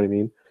 you know what I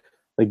mean?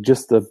 Like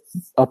just a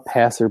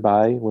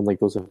passerby when like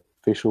those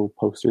official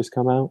posters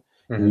come out,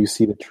 and you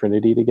see the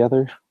Trinity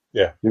together,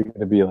 yeah, you're going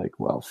to be like,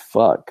 well,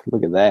 fuck,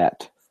 look at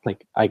that.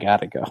 Like, I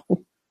got to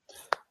go.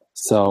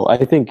 So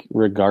I think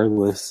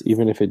regardless,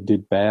 even if it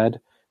did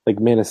bad, like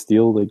Man of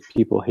Steel, like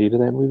people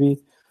hated that movie,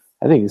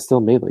 I think it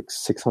still made like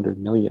 $600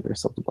 million or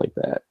something like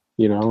that,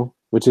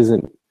 which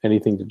isn't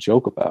anything to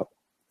joke about.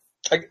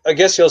 I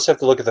guess you also have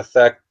to look at the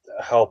fact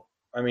how,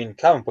 I mean,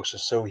 comic books are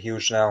so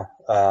huge now,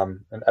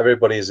 and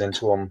everybody's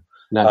into them.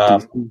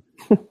 Not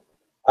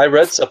I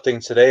read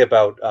something today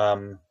about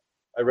how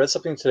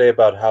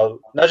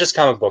not just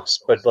comic books,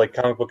 but like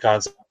comic book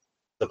concepts,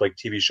 like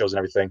TV shows and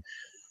everything.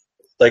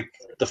 Like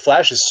The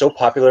Flash is so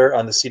popular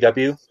on the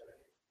CW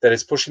that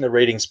it's pushing the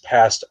ratings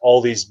past all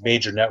these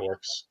major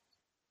networks.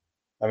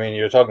 I mean,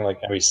 you're talking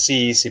like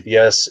NBC,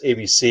 CBS,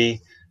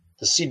 ABC.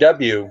 The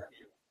CW,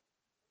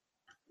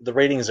 the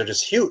ratings are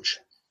just huge,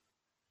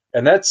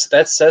 and that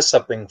says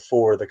something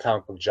for the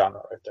comic book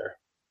genre right there.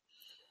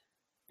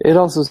 It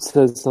also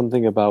says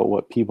something about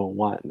what people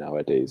want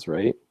nowadays,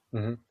 right?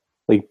 Mm-hmm.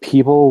 Like,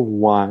 people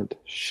want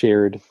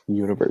shared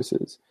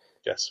universes.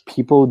 Yes.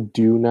 People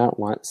do not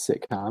want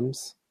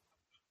sitcoms.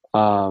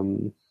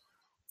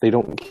 They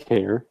don't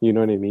care. You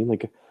know what I mean?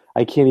 Like,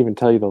 I can't even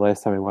tell you the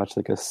last time I watched,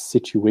 like, a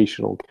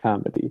situational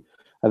comedy.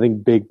 I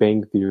think Big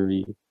Bang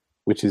Theory,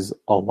 which is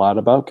a lot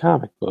about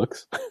comic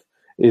books,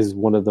 is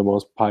one of the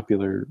most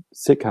popular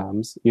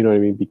sitcoms, you know what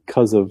I mean?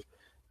 Because of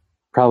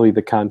probably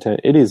the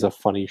content. It is a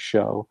funny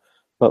show,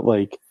 but,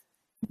 like,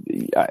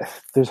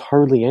 there's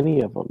hardly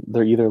any of them.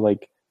 They're either,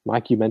 like,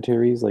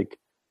 mockumentaries, like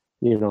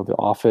The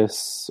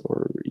Office,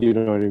 or you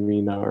know what I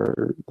mean,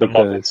 or The like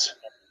Muppets.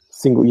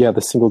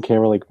 the single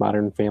camera, like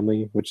Modern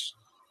Family, which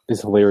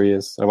is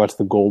hilarious. I watched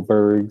the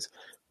Goldbergs,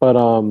 but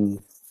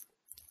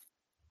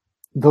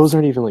those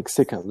aren't even like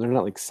sitcoms. They're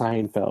not like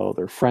Seinfeld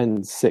or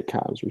Friends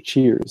sitcoms or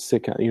Cheers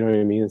sitcom. You know what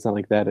I mean? It's not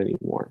like that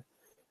anymore.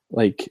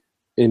 Like,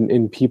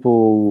 and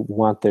people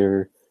want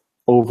their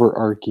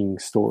overarching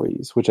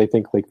stories, which I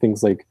think like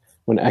things like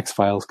when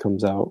X-Files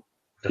comes out,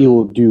 it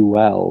will do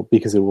well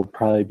because it will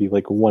probably be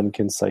like one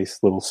concise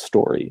little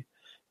story.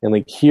 And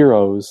like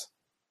Heroes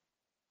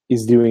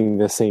is doing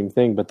the same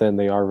thing, but then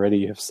they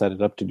already have set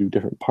it up to do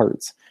different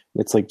parts.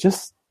 And it's like,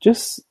 just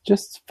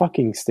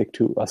fucking stick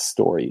to a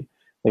story.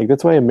 Like,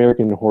 that's why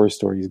American Horror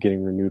Story is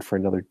getting renewed for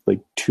another like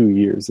 2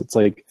 years. It's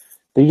like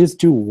they just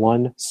do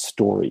one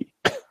story,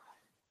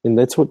 and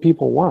that's what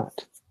people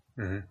want.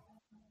 Mm-hmm.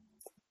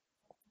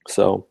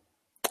 So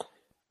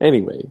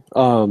anyway,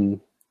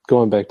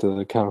 going back to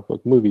the comic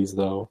book movies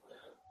though,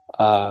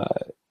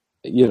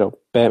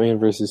 Batman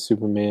versus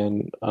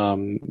Superman,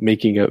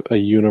 making a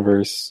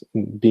universe,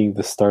 being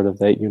the start of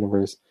that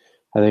universe,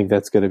 I think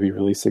that's going to be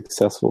really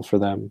successful for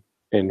them,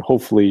 and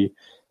hopefully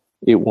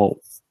it won't,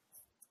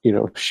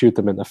 shoot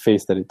them in the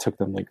face that it took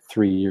them like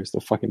 3 years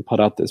to fucking put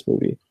out this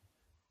movie.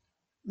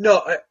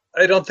 No,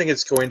 I don't think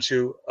it's going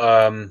to,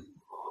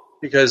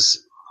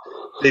 because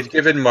they've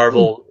given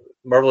Marvel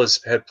has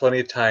had plenty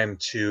of time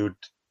to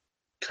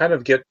kind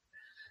of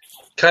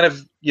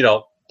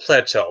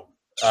plateau,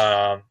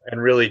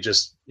 and really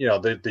just,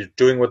 they're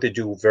doing what they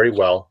do very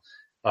well.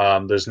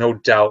 There's no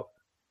doubt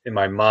in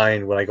my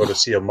mind when I go to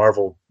see a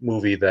Marvel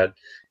movie that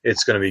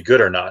it's going to be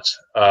good or not.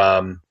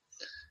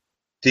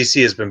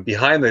 DC has been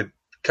behind the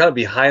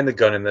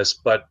gun in this,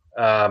 but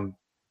I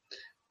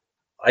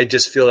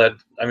just feel that,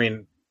 I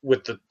mean,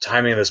 with the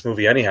timing of this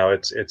movie anyhow,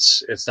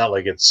 it's not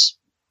like it's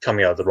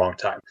coming out at the wrong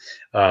time.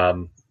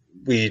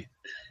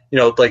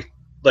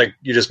 Like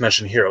you just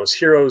mentioned, Heroes.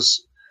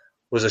 Heroes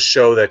was a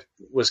show that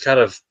was kind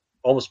of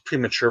almost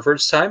premature for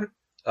its time.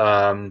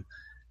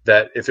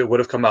 That if it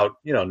would have come out,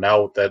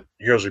 now that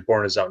Heroes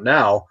Reborn is out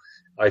now,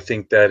 I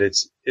think that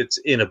it's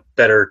in a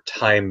better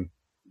time,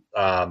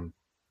 I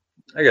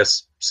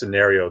guess,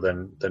 scenario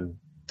than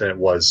it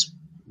was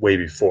way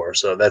before.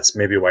 So that's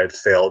maybe why it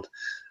failed,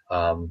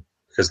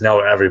 because now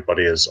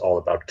everybody is all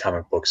about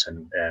comic books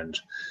and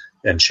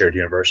shared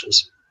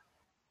universes.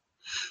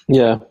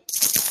 Yeah.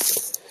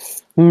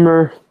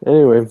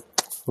 Anyway,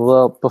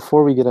 well,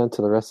 before we get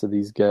into the rest of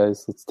these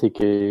guys, let's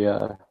take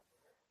a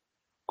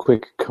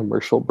quick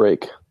commercial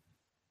break.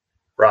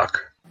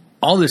 Rock.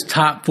 All this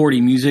top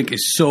 40 music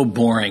is so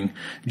boring.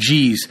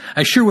 Geez,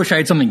 I sure wish I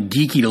had something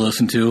geeky to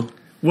listen to.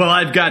 Well,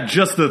 I've got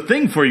just the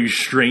thing for you,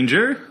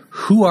 stranger.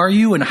 Who are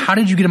you and how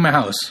did you get in my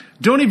house?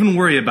 Don't even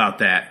worry about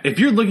that. If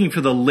you're looking for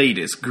the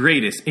latest,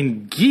 greatest,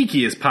 and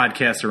geekiest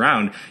podcasts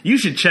around, you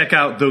should check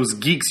out Those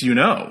Geeks You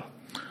Know.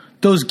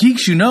 Those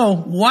Geeks You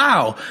Know?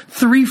 Wow.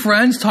 3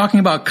 friends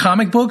talking about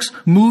comic books,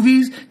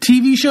 movies,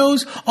 TV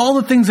shows, all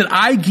the things that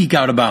I geek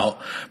out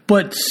about.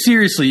 But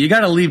seriously, you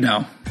gotta leave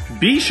now.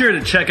 Be sure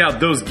to check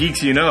out Those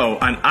Geeks You Know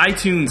on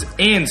iTunes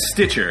and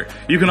Stitcher.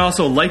 You can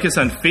also like us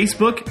on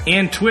Facebook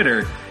and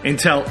Twitter and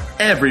tell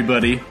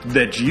everybody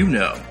that you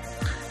know.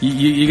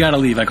 You gotta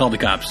leave. I called the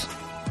cops.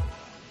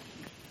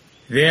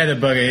 There the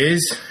bugger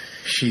is.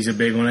 She's a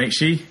big one, ain't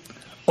she?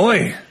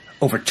 Oi!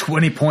 Over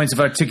 20 points of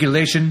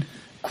articulation,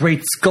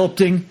 great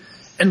sculpting,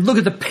 and look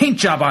at the paint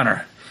job on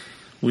her.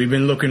 We've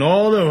been looking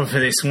all over for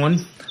this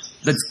one.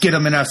 Let's get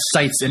them in our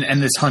sights and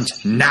end this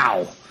hunt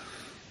now.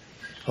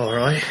 All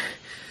right.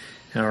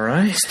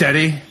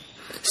 Steady.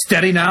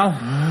 Steady now.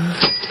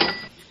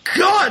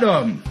 Got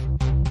him!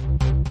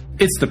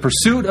 It's the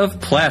pursuit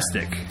of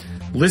plastic.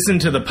 Listen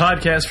to the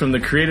podcast from the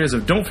creators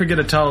of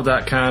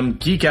Don'tForgetATowel.com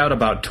geek out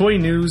about toy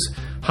news,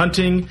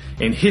 hunting,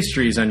 and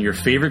histories on your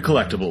favorite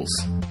collectibles.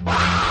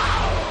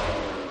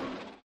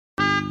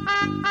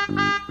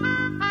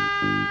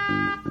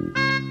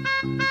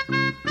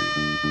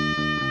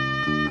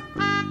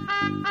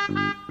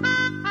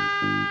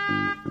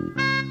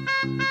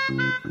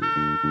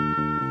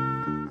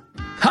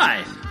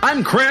 Hi,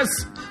 I'm Chris.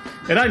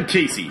 And I'm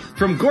Casey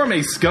from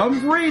Gourmet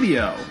Scum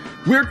Radio.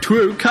 We're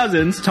 2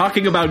 cousins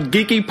talking about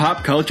geeky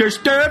pop culture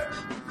stuff.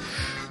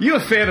 You a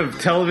fan of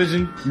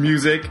television,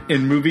 music,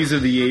 and movies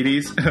of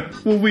the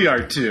 80s? Well, we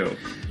are too.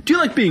 Do you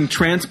like being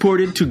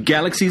transported to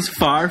galaxies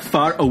far,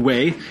 far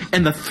away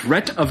and the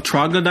threat of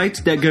troglodytes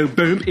that go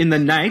boom in the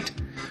night?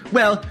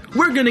 Well,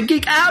 we're gonna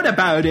geek out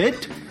about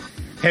it.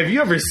 Have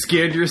you ever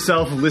scared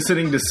yourself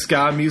listening to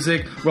ska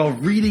music while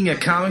reading a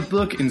comic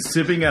book and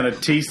sipping on a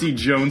tasty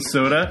Jones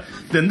soda?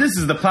 Then this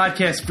is the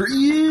podcast for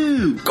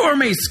you!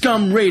 Gourmet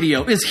Scum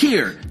Radio is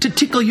here to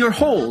tickle your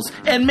holes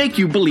and make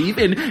you believe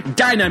in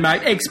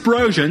dynamite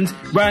explosions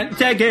once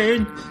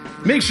again.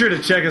 Make sure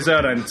to check us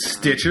out on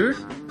Stitcher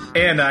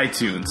and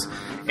iTunes.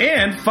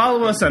 And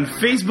follow us on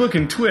Facebook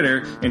and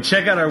Twitter, and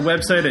check out our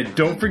website at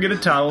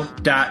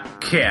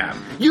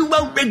don'tforgetatowel.com. You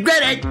won't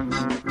regret it!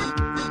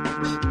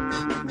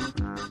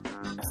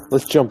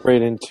 Let's jump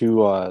right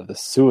into the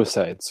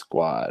Suicide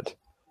Squad.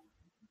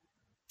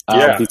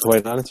 I'll be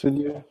quite honest with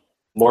you.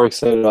 More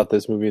excited about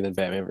this movie than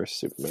Batman vs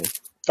Superman.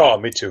 Oh,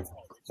 me too.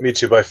 Me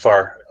too, by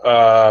far.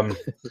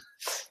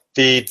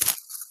 The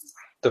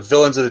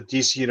villains of the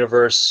DC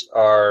universe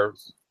are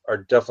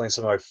definitely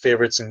some of my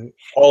favorites in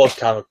all of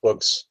comic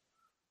books.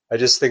 I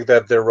just think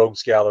that their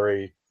rogues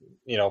gallery,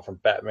 from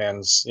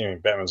Batman's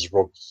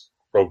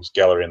rogues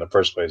gallery in the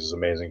first place is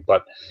amazing.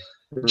 But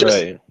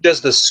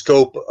just the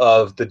scope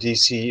of the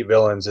DC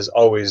villains has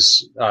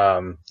always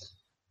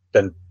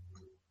been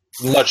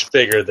much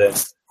bigger than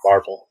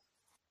Marvel.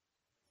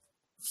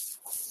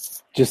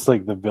 Just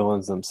like the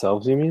villains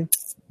themselves, you mean?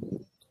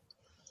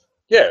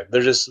 Yeah,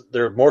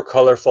 they're more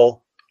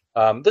colorful.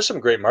 There's some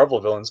great Marvel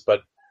villains,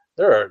 but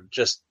there are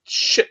just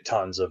shit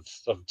tons of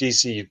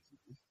DC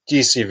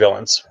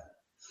villains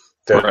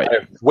that I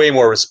have way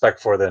more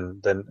respect for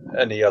than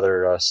any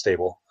other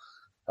stable.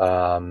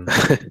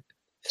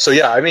 So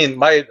yeah, I mean,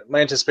 my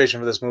anticipation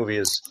for this movie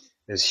is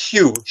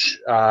huge,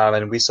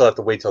 and we still have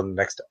to wait till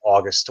next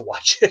August to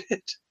watch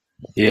it.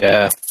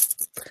 Yeah.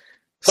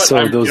 But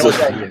so you know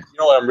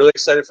what I'm really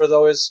excited for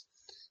though is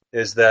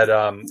that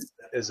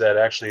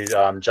actually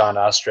John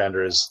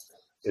Ostrander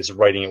is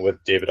writing it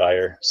with David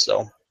Ayer.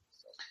 So,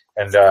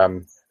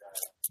 and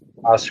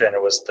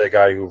Ostrander was the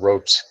guy who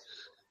wrote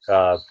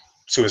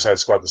Suicide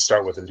Squad to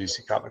start with in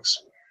DC Comics.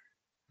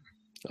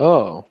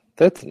 Oh,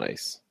 that's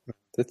nice.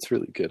 That's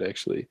really good,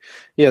 actually.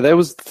 Yeah, that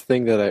was the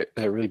thing that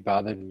really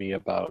bothered me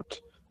about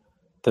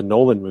the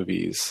Nolan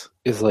movies.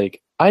 Is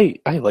like I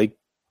like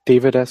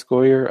David S.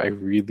 Goyer. I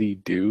really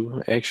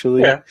do,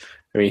 actually. Yeah.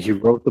 I mean, he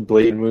wrote the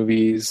Blade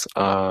movies.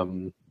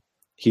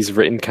 He's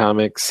written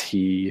comics.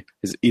 He's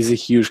a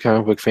huge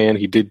comic book fan.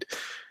 He did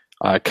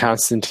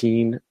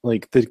Constantine.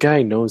 Like, the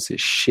guy knows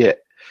his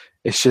shit.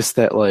 It's just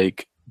that,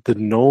 like, the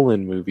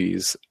Nolan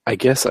movies, I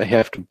guess I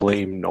have to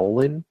blame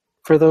Nolan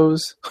for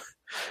those.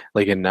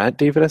 Like, and not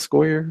David S.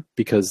 Goyer,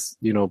 because,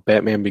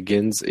 Batman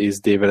Begins is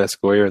David S.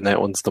 Goyer, and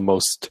that one's the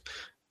most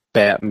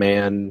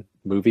Batman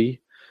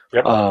movie.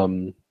 Yep.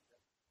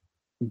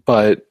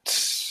 But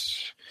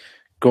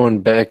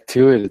going back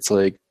to it, it's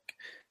like,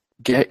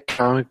 get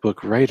comic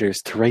book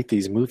writers to write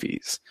these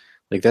movies.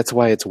 Like, that's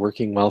why it's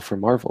working well for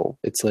Marvel.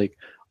 It's like,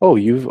 oh,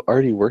 you've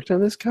already worked on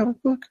this comic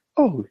book?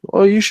 Oh,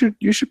 well, you should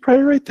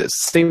probably write this.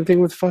 Same thing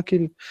with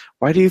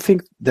why do you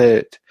think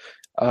that,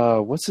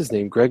 what's his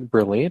name, Greg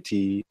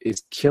Berlanti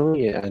is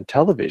killing it on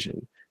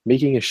television,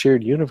 making a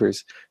shared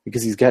universe,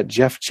 because he's got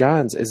Jeff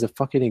Johns as a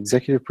fucking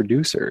executive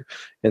producer.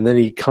 And then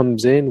he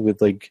comes in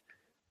with, like,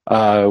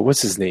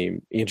 what's his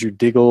name, Andrew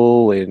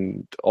Diggle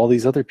and all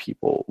these other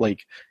people,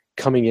 like,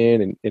 coming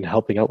in and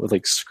helping out with,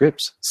 like,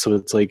 scripts. So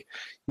it's like,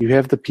 you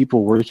have the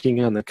people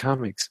working on the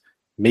comics,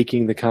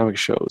 making the comic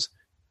shows,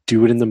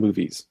 do it in the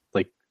movies.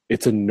 Like,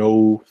 it's a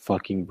no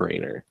fucking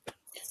brainer.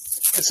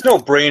 It's no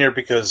brainer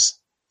because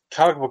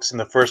comic books in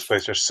the first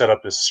place are set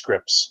up as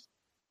scripts.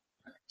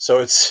 So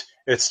it's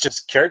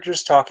just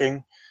characters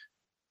talking,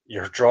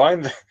 you're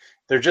drawing,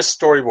 they're just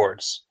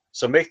storyboards.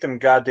 So make them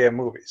goddamn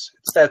movies.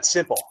 It's that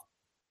simple.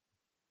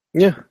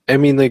 Yeah, I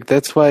mean, like,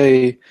 that's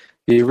why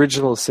the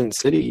original Sin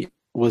City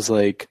was,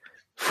 like,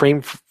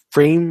 frame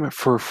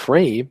for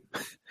frame,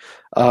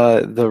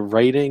 the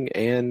writing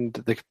and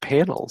the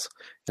panels.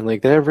 And,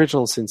 like, that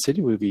original Sin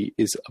City movie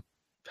is,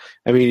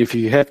 I mean, if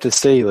you have to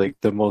say, like,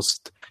 the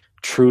most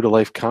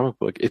true-to-life comic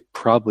book, it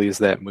probably is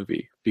that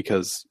movie,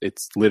 because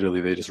it's literally,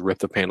 they just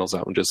ripped the panels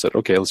out and just said,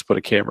 okay, let's put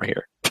a camera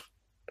here.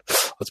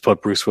 Let's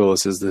put Bruce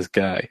Willis as this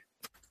guy.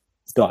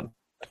 It's done.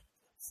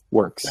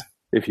 Works.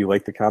 If you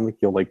like the comic,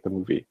 you'll like the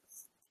movie.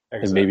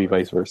 Exactly. And maybe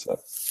vice versa.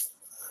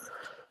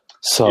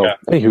 So,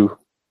 anywho.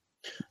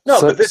 No,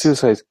 but this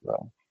Suicide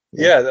Squad.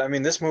 Yeah, I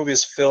mean, this movie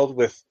is filled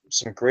with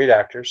some great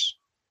actors,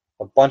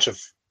 a bunch of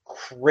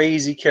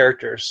crazy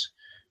characters,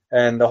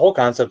 and the whole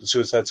concept of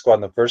Suicide Squad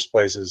in the first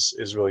place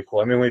is really cool.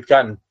 I mean, we've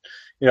gotten,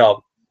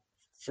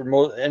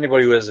 for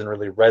anybody who hasn't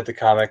really read the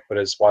comic but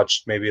has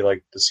watched maybe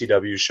like the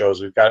CW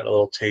shows, we've gotten a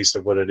little taste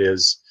of what it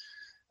is.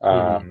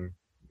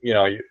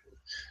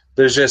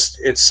 There's just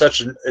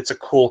it's a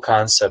cool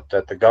concept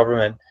that the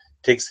government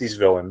takes these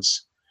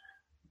villains,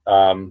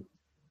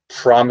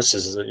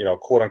 promises,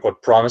 quote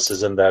unquote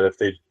promises them that if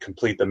they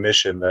complete the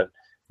mission that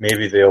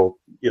maybe they'll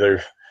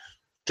either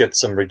get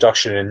some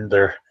reduction in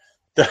their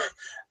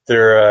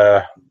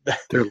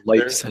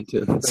life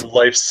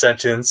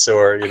sentence,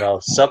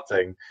 or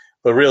something.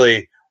 But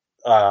really,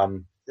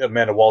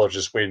 Amanda Waller's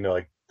just waiting to,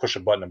 like, push a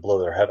button and blow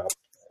their head up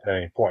at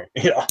any point.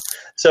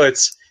 So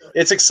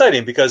it's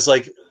exciting because,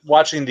 like,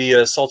 watching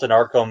the Sultan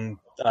Arkham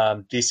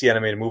DC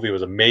animated movie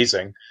was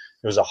amazing.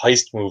 It was a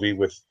heist movie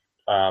with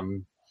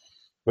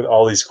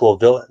all these cool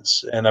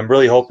villains, and I'm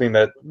really hoping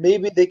that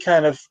maybe they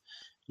kind of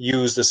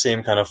use the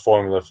same kind of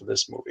formula for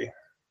this movie.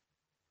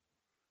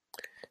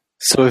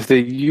 So if they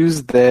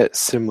use that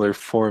similar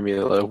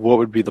formula, what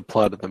would be the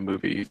plot of the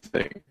movie, you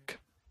think?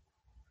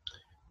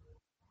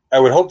 I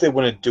would hope they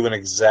wouldn't do an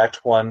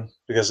exact one,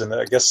 because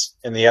I guess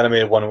in the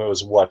animated one it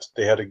was what?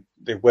 They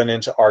went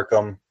into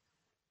Arkham,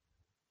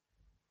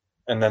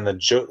 and then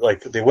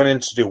they went in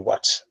to do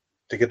what?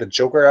 To get the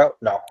Joker out?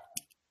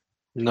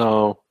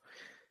 No.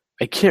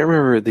 I can't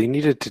remember. They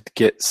needed to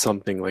get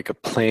something like a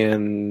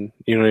plan.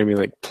 You know what I mean?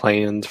 Like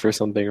plans for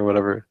something or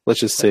whatever. Let's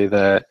just say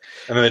that.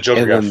 And then the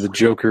Joker And got then the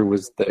Joker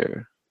was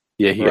there.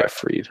 Yeah, he Right. got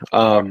freed.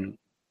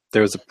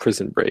 There was a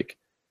prison break.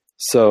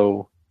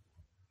 So,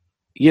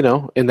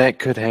 and that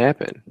could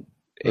happen.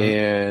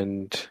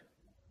 And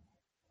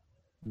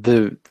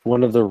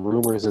one of the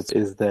rumors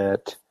is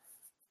that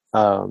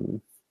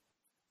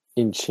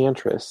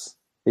Enchantress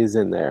is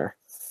in there.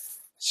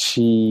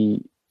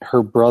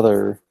 Her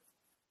brother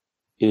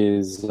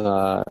is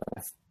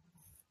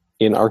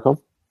in Arkham,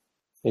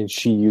 and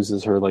she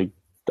uses her, like,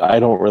 I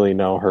don't really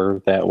know her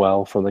that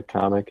well from the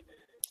comic,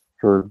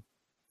 her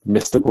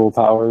mystical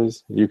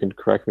powers, you can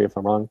correct me if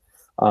I'm wrong,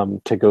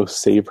 to go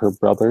save her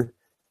brother.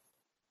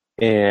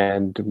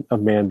 And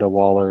Amanda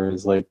Waller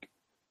is like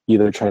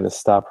either trying to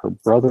stop her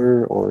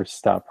brother or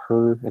stop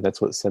her, and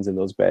that's what sends in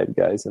those bad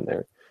guys in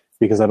there,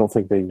 because I don't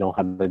think they know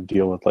how to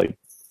deal with like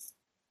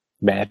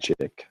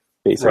magic,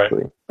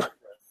 basically. Right.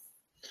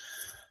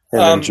 And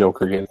then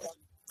Joker gets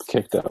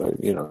kicked out of,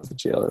 the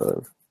jail or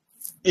whatever.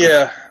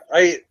 Yeah,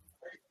 I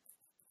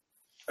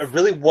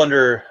really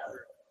wonder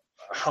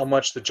how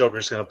much the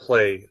Joker's going to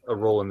play a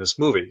role in this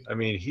movie. I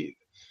mean,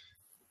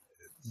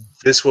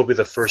 this will be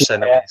the first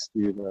time.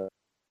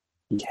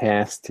 He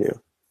has to.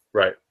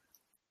 Right.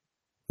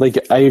 Like,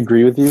 I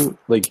agree with you.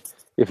 Like,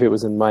 if it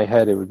was in my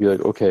head, it would be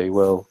like, okay,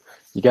 well,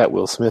 you got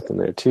Will Smith in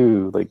there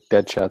too. Like,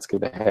 Deadshot's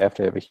going to have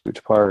a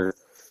huge part.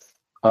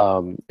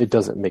 It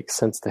doesn't make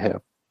sense to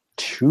have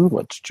too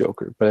much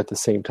Joker, but at the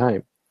same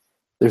time,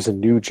 there's a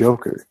new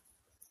Joker.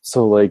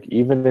 So, like,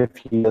 even if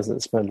he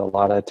doesn't spend a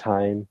lot of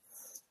time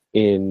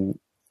in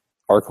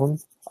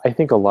Arkham, I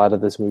think a lot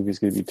of this movie is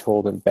going to be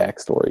told in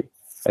backstory.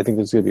 I think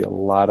there's going to be a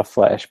lot of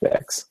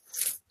flashbacks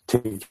to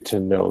get to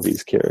know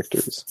these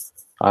characters.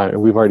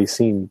 And we've already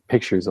seen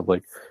pictures of,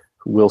 like,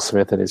 Will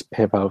Smith in his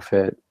pimp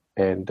outfit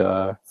and,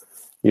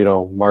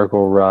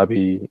 Margot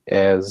Robbie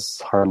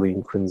as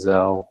Harleen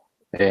Quinzel.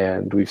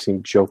 And we've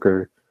seen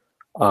Joker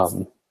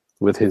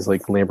with his,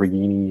 like,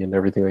 Lamborghini and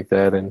everything like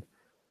that. And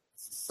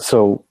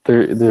so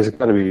there's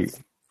got to be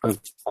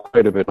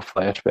quite a bit of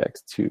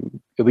flashbacks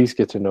to at least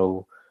get to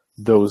know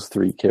those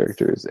three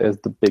characters as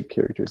the big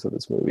characters of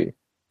this movie.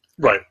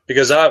 Right,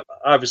 because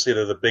obviously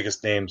they're the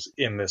biggest names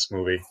in this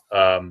movie.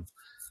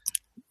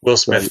 Will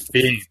Smith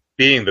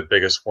being the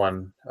biggest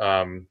one,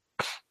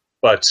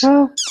 but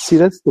see,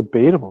 that's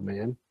debatable,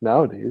 man.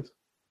 Nowadays,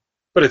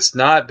 but it's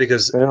not,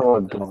 because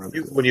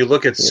when you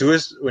look at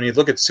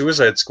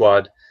Suicide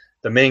Squad,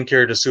 the main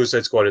character of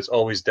Suicide Squad is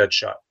always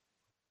Deadshot.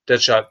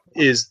 Deadshot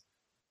is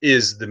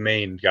the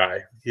main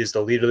guy. He's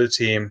the leader of the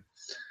team.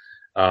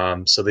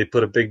 So they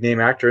put a big name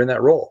actor in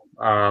that role.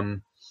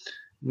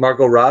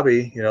 Margot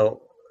Robbie,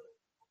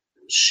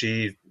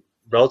 she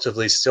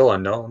relatively still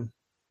unknown.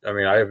 I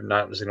mean, I have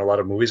not seen a lot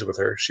of movies with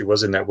her. She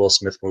was in that Will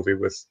Smith movie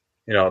with,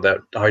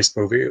 that heist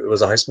movie. It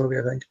was a heist movie,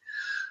 I think,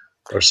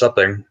 or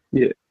something.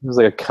 Yeah, it was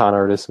like a con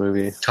artist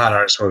movie.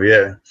 Yeah.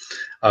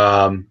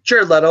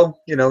 Jared Leto,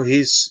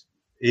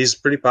 he's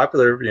pretty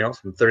popular,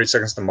 from 30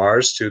 Seconds to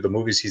Mars to the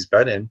movies he's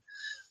been in.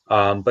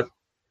 But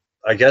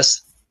I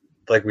guess,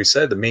 like we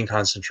said, the main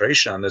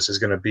concentration on this is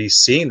going to be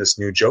seeing this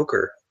new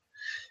Joker,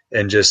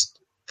 and just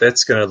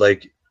that's going to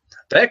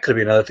that could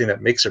be another thing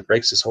that makes or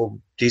breaks this whole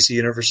DC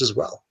universe as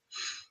well.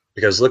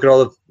 Because look at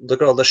all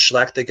the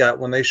schlack they got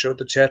when they showed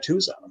the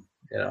tattoos on them,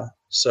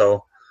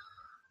 So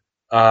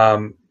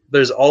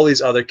there's all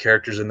these other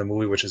characters in the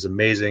movie, which is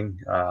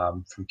amazing.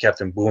 From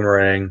Captain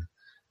Boomerang,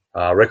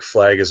 Rick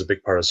Flag is a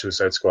big part of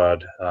Suicide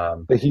Squad.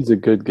 But he's a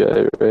good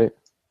guy, right?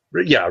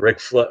 Yeah, Rick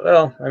Flag.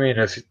 Well, I mean,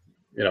 if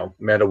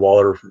Amanda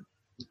Waller,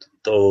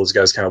 those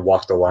guys kind of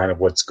walk the line of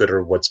what's good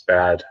or what's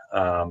bad.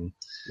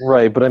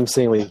 Right, but I'm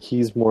saying, like,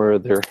 he's more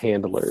their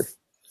handler.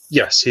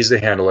 Yes, he's the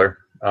handler.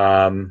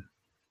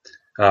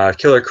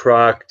 Killer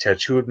Croc,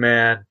 Tattooed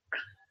Man,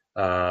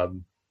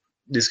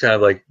 these kind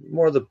of like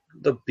more the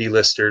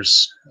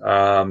B-listers.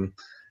 Then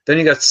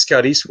you got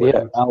Scott Eastwood.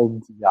 Yeah, El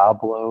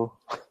Diablo.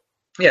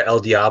 Yeah, El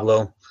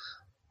Diablo.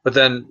 But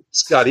then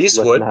Scott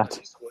Eastwood.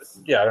 Slipknot.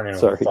 Yeah, I don't even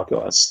Sorry, know.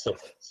 go on.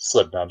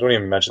 Slipknot. Don't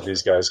even mention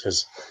these guys,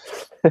 because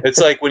it's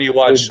like when you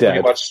watch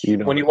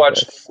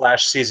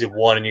Flash season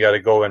 1 and you got to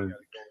go and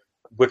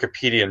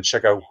Wikipedia and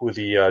check out who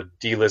the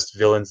D-list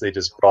villains they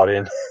just brought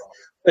in.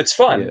 It's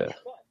fun,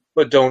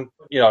 but don't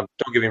get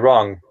me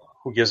wrong.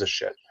 Who gives a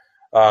shit?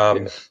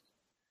 But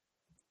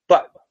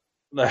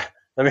let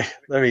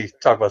me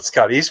talk about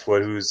Scott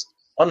Eastwood, who's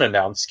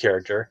unannounced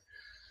character.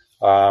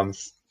 And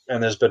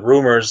there's been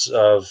rumors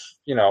of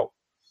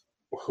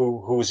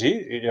who's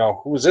he?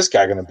 Who's this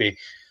guy going to be?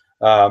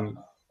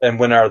 And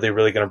when are they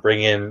really going to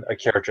bring in a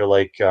character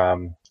like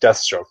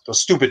Deathstroke? Those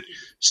stupid.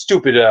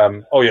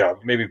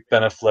 Maybe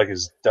Ben Affleck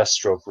is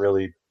Deathstroke.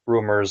 Really,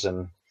 rumors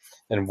and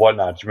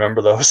whatnot. Do you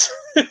remember those?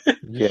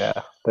 Yeah,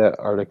 that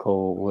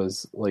article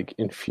was like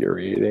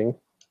infuriating.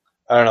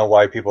 I don't know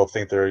why people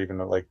think they're even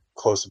like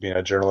close to being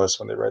a journalist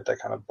when they write that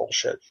kind of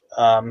bullshit.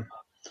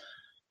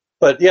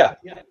 But yeah,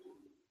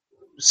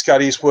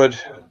 Scott Eastwood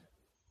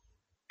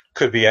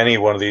could be any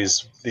one of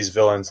these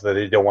villains that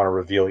they don't want to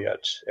reveal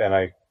yet. And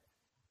I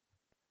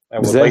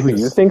would Is that like who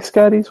you think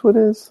Scott Eastwood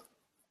is?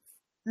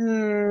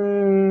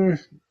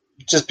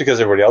 Just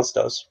because everybody else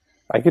does.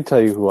 I could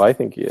tell you who I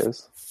think he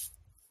is.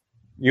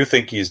 You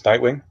think he's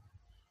Nightwing?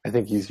 I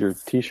think he's your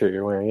T-shirt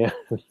you're wearing. Yeah,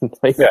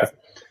 Yeah,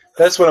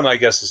 that's one of my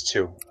guesses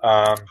too.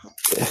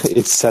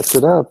 It sets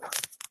it up.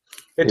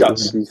 It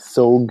does. Would be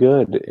so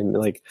good. And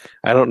like,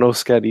 I don't know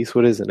Scott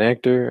Eastwood as an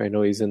actor. I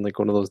know he's in like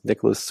one of those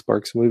Nicholas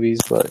Sparks movies,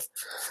 but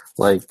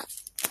like,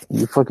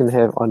 you fucking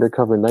have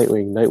undercover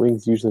Nightwing.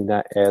 Nightwing's usually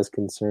not as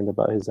concerned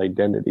about his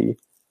identity,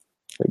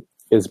 like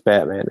as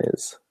Batman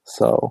is.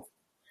 So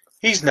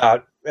He's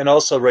not. And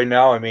also, right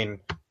now, I mean,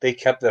 they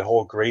kept that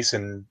whole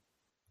Grayson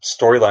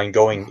storyline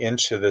going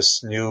into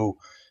this new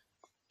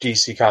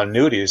DC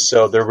continuity,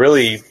 so they're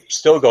really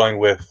still going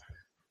with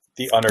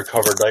the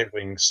undercover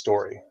Nightwing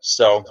story.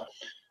 So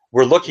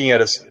we're looking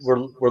at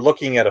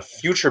a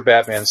future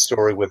Batman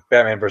story with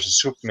Batman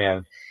versus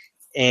Superman,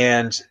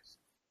 and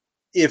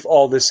if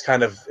all this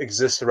kind of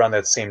exists around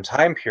that same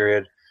time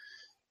period,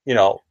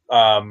 then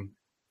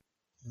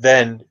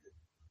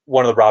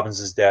one of the Robins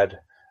is dead.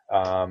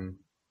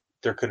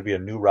 There could be a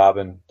new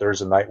Robin.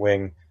 There's a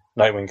Nightwing.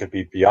 Nightwing could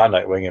be beyond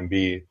Nightwing and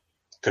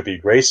could be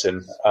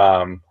Grayson.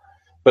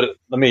 But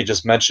let me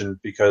just mention,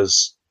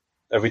 because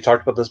have we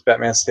talked about this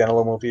Batman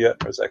standalone movie yet,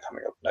 or is that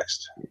coming up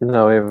next?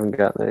 no, we haven't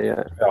gotten there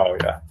yet. Oh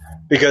yeah,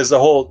 because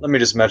let me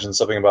just mention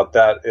something about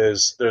that.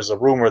 Is there's a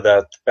rumor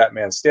that the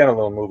Batman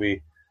standalone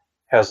movie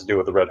has to do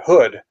with the Red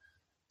Hood.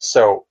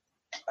 So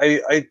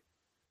it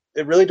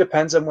really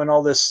depends on when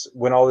all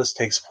this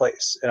takes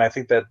place, and I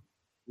think that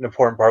an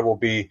important part will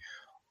be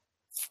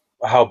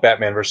how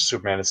Batman versus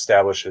Superman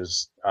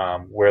establishes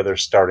where they're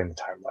starting the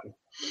timeline.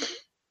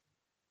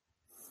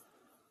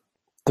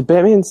 The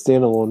Batman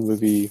standalone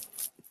movie,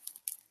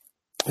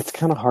 it's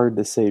kind of hard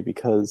to say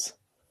because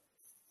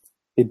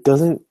it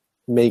doesn't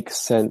make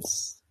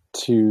sense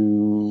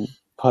to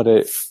put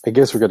it. I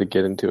guess we're going to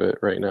get into it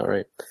right now,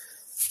 right?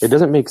 It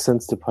doesn't make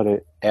sense to put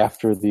it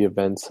after the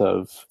events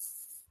of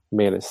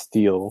Man of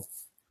Steel,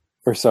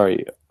 or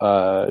sorry,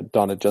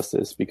 Dawn of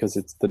Justice, because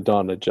it's the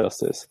Dawn of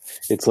Justice.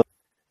 It's like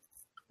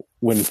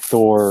when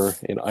Thor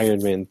and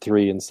Iron Man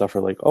 3 and stuff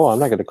are like, oh, I'm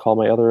not going to call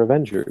my other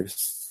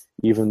Avengers,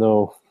 even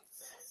though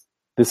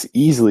this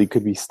easily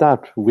could be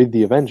stopped with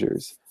the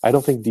Avengers. I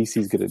don't think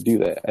DC's going to do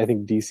that. I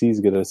think DC's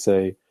going to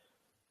say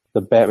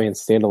the Batman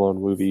standalone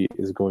movie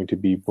is going to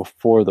be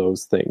before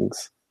those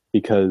things,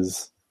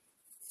 because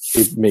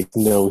it makes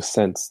no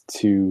sense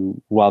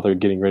to, while they're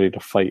getting ready to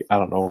fight, I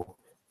don't know,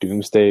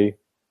 Doomsday,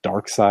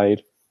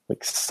 Darkseid,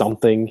 like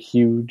something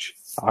huge,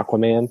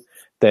 Aquaman,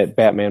 that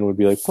Batman would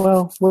be like,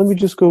 well, let me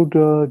go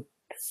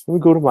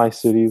to my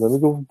city, let me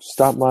go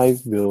stop my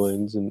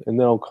villains, and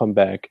then I'll come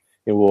back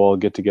and we'll all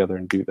get together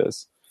and do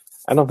this.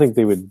 I don't think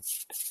they would.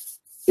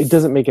 It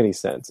doesn't make any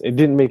sense. It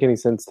didn't make any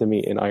sense to me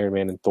in Iron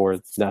Man and Thor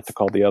not to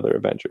call the other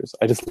Avengers.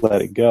 I just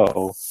let it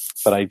go,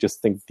 but I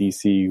just think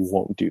DC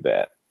won't do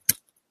that.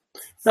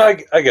 No,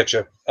 I get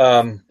you.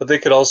 But they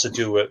could also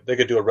do it. They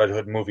could do a Red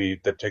Hood movie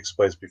that takes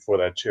place before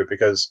that too,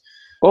 because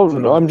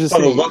I'm just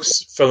saying,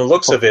 from the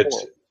looks of it.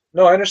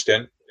 No, I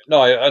understand.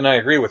 No, I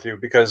agree with you,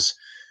 because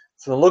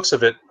from the looks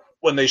of it,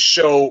 when they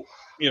show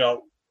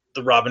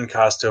the Robin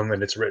costume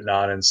and it's written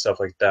on and stuff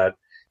like that,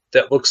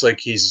 that looks like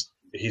he's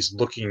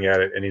looking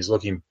at it and he's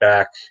looking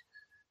back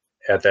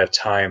at that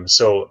time.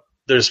 So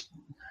there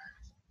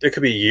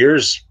could be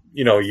years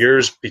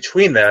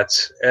between that,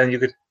 and you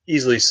could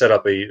easily set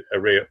up a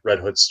Red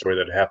Hood story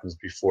that happens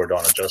before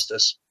Dawn of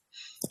Justice.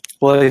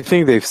 Well, I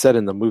think they've said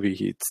in the movie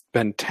it's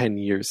been 10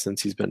 years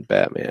since he's been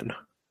Batman.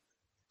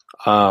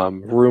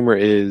 Rumor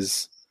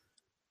is,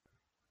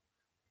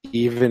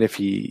 even if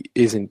he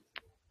isn't,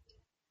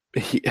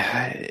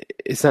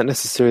 it's not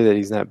necessarily that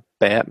he's not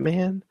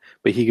Batman,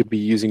 but he could be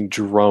using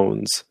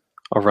drones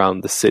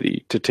around the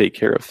city to take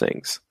care of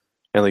things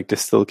and like to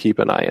still keep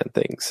an eye on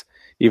things,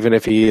 even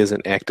if he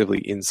isn't actively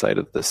inside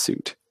of the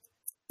suit.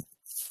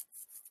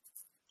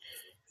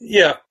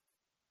 Yeah,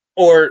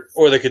 or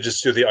they could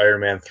just do the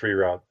Iron Man 3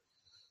 route.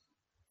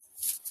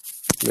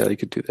 Yeah, they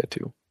could do that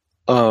too.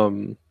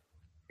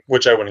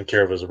 Which I wouldn't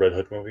care if it was a Red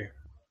Hood movie.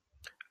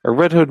 A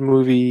Red Hood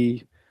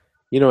movie,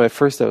 at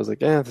first I was like,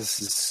 this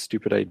is a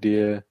stupid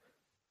idea.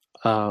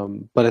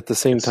 But at the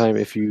same time,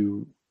 if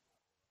you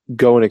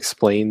go and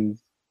explain,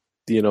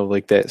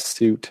 like that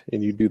suit,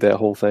 and you do that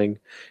whole thing,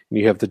 and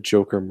you have the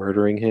Joker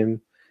murdering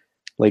him,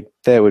 like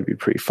that would be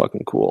pretty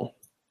fucking cool.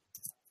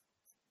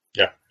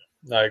 Yeah,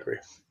 I agree.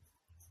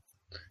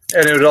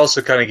 And it would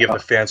also kind of give the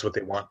fans what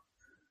they want.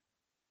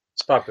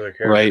 It's a popular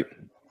character. Right.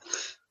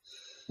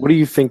 What do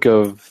you think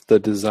of the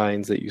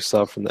designs that you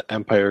saw from the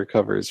Empire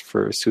covers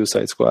for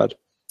Suicide Squad?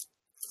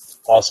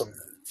 Awesome.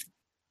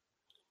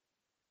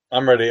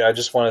 I'm ready. I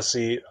just want to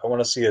see. I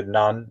want to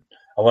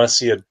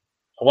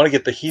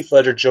get the Heath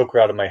Ledger Joker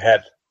out of my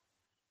head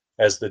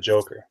as the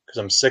Joker, because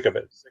I'm sick of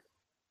it.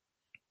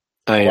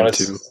 I am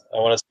too. I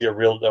want to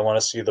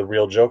see the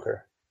real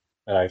Joker,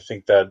 and I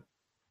think that,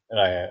 and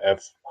I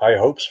have high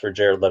hopes for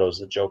Jared Leto as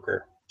the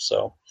Joker.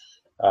 So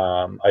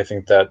I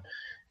think that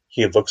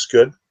he looks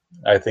good.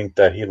 I think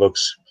that he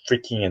looks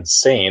freaking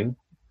insane,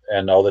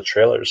 and all the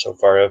trailers so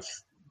far have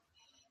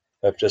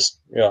just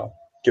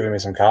given me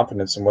some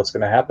confidence in what's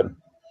going to happen.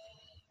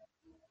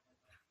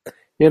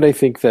 And I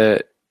think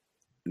that,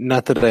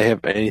 not that I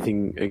have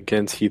anything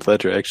against Heath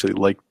Ledger, I actually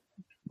like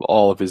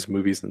all of his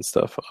movies and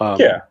stuff.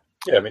 Yeah,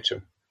 me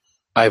too.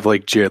 I've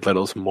liked Jared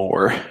Leto's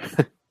more.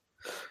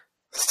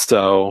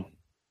 So,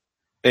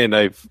 and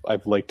I've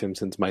liked him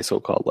since My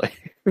So-Called Life.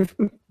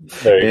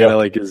 There you and go. I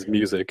like his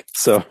music.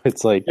 So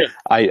it's like,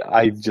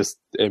 I just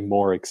am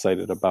more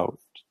excited about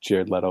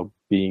Jared Leto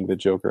being the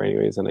Joker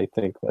anyways, and I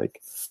think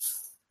like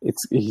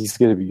he's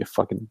gonna be a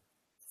fucking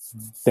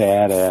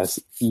badass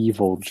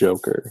evil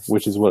Joker,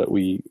 which is what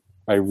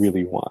I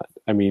really want.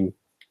 I mean,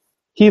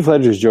 Heath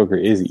Ledger's Joker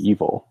is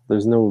evil.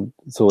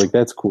 So like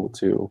that's cool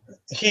too.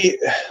 He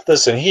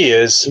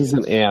is. He's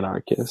an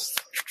anarchist.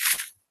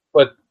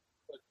 But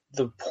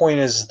the point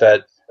is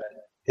that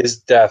his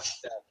death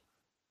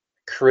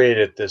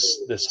created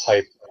this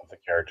hype of the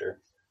character.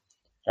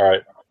 All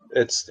right,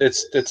 it's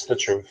the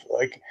truth.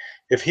 Like,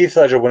 if Heath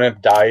Ledger wouldn't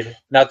have died,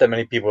 not that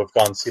many people have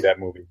gone to see that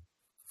movie.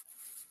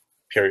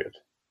 Period.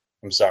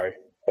 I'm sorry,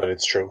 but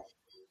it's true.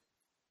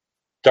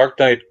 Dark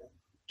Knight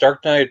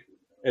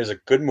is a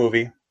good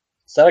movie.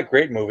 It's not a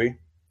great movie.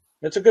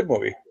 It's a good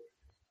movie.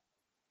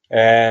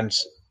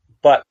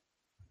 But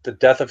the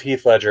death of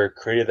Heath Ledger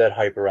created that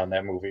hype around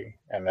that movie,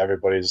 and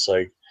everybody's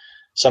like,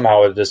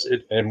 somehow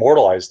it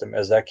immortalized him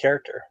as that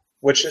character,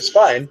 which is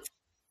fine.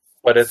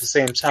 But at the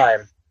same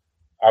time,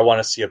 I want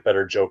to see a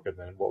better Joker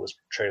than what was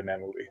portrayed in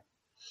that movie.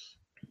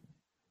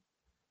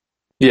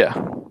 Yeah,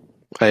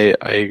 I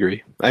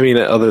agree. I mean,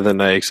 other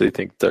than I actually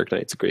think Dark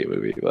Knight's a great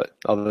movie, but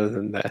other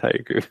than that, I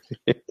agree.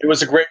 It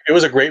was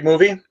a great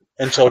movie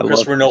until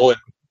Christopher Nolan.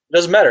 It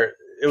doesn't matter.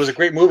 It was a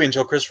great movie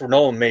until Christopher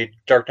Nolan made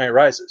Dark Knight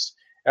Rises.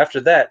 After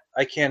that,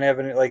 I can't have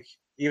any, like,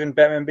 even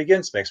Batman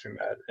Begins makes me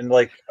mad. And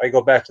like, I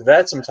go back to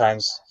that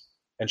sometimes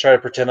and try to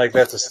pretend like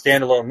that's a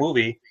standalone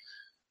movie.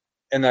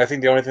 And I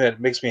think the only thing that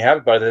makes me happy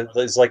about it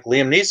is like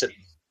Liam Neeson.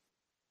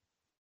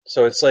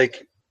 So it's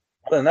like,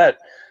 other than that,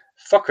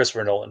 fuck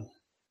Christopher Nolan.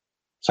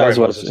 Sorry,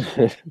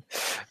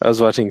 I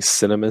was watching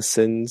Cinema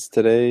Sins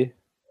today,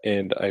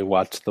 and I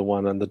watched the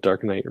one on The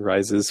Dark Knight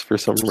Rises for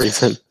some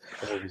reason.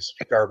 The movie's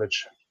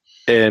garbage.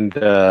 And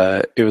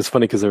it was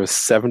funny because there was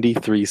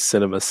 73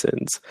 Cinema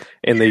Sins,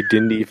 and they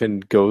didn't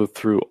even go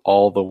through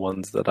all the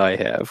ones that I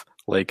have.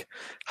 Like,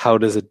 how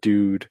does a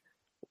dude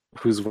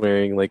who's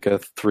wearing like a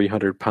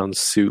 300-pound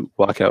suit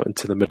walk out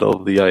into the middle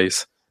of the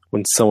ice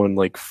when someone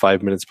like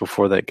 5 minutes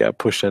before that got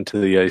pushed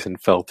onto the ice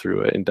and fell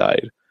through it and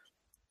died?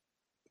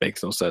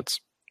 Makes no sense.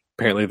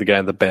 Apparently the guy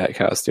in the bat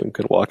costume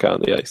could walk out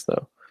on the ice,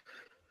 though.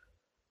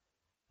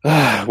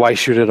 Why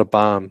shoot at a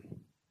bomb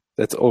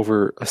that's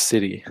over a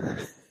city?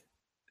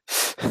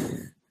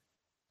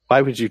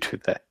 Why would you do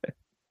that?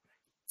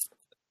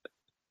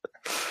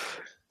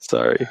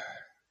 Sorry.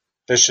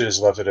 They should have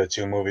left it at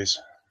 2 movies.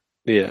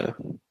 Yeah,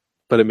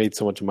 but it made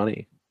so much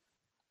money.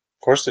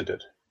 Of course it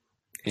did.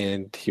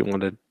 And he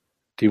wanted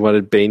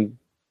Bane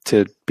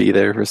to be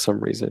there for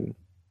some reason.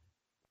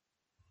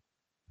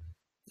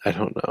 I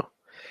don't know.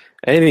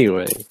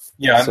 Anyway,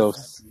 yeah. So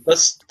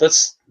let's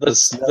touch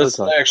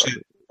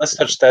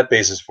that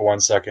basis for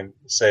 1 second.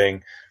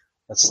 Saying,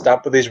 let's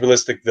stop with these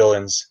realistic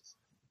villains.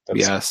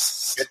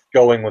 Let's get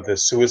going with the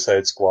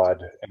Suicide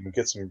Squad and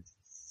get some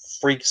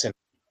freaks and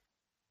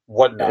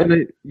whatnot.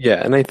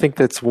 And I think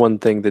that's one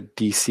thing that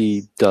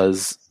DC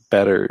does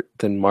better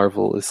than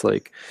Marvel is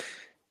like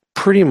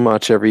pretty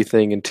much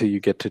everything until you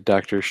get to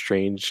Doctor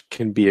Strange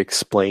can be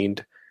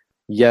explained.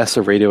 Yes,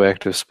 a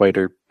radioactive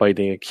spider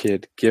biting a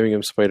kid, giving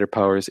him spider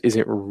powers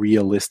isn't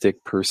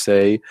realistic per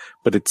se,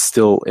 but it's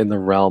still in the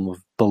realm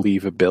of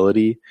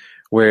believability.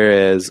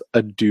 Whereas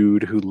a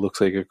dude who looks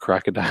like a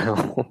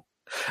crocodile,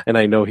 and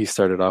I know he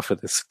started off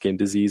with a skin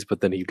disease, but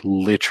then he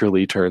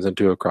literally turns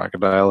into a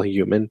crocodile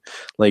human.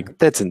 Like,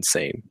 that's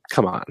insane.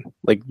 Come on.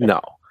 Like,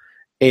 no.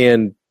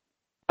 And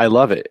I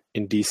love it,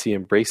 and DC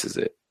embraces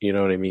it. You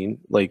know what I mean?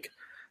 Like,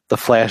 the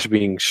Flash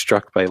being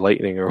struck by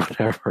lightning or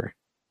whatever.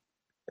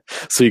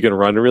 So you can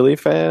run really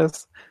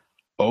fast?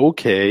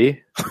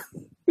 Okay.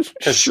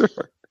 Sure.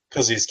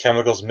 Because these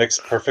chemicals mix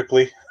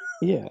perfectly?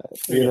 Yeah.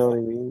 You know what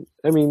I mean?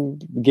 I mean,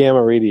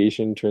 gamma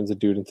radiation turns a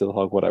dude into the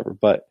Hulk, whatever.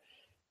 But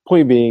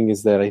point being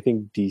is that I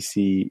think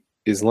DC,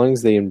 as long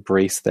as they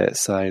embrace that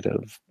side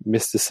of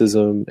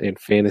mysticism and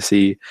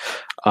fantasy,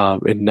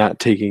 and not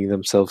taking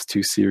themselves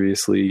too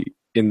seriously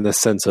in the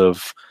sense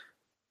of,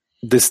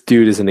 this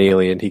dude is an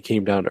alien. He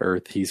came down to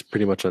Earth. He's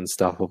pretty much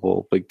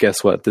unstoppable. But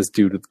guess what? This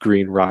dude with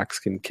green rocks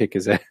can kick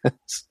his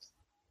ass.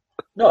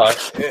 No,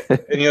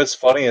 and what's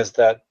funny is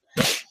that,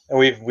 and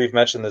we've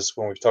mentioned this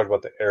when we've talked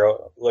about the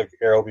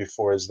Arrow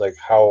before, is like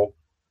how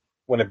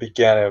when it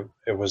began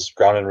it was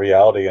grounded in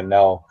reality, and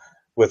now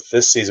with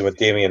this season with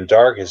Damien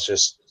Dark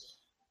is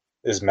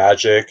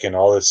magic and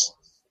all this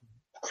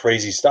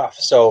crazy stuff.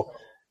 So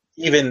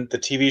even the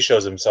TV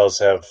shows themselves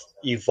have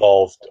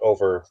evolved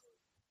over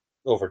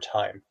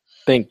time.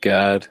 Thank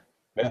God.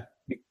 Yeah,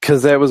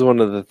 because that was one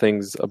of the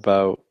things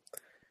about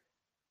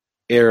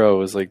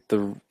Arrow is like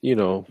the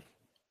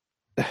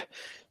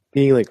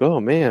being like, oh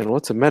man,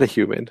 what's a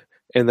metahuman?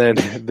 And then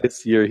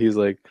this year he's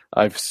like,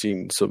 I've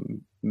seen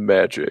some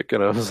magic,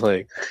 and I was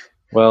like,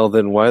 well,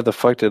 then why the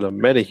fuck did a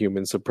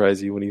metahuman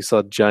surprise you when you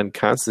saw John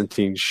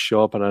Constantine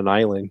show up on an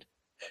island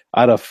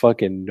out of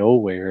fucking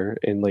nowhere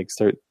and like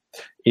start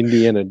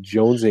Indiana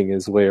Jonesing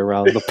his way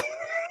around the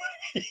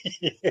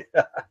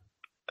Yeah.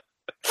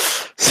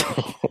 so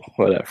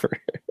whatever.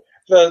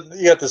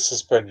 You have to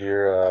suspend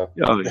your. Oh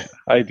yeah,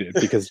 I did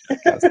because John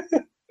Constantine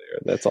was there.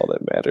 That's all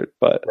that mattered.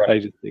 But Right. I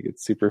just think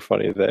it's super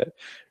funny that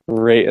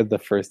right at the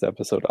first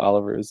episode,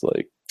 Oliver is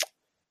like,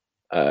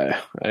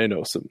 I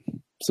know some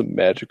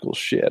magical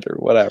shit or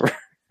whatever.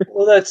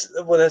 Well, that's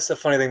the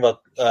funny thing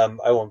about.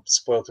 I won't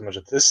spoil too much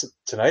of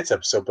tonight's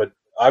episode, but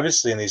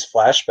obviously in these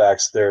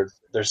flashbacks,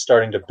 they're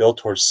starting to build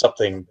towards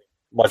something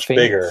much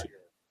bigger Fantasy.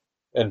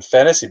 and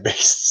fantasy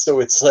based. So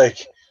it's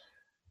like,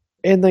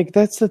 And like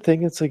that's the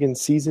thing. It's like in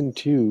season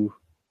 2,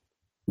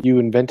 you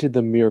invented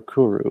the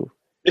Mirakuru,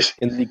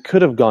 and they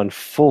could have gone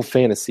full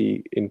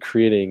fantasy in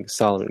creating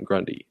Solomon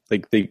Grundy.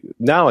 Like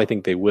now, I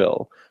think they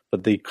will,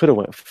 but they could have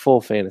went full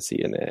fantasy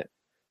in it,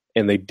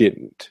 and they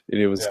didn't. And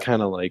it was Yeah.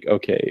 kind of like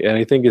okay. And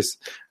I think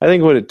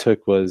what it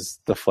took was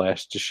the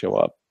Flash to show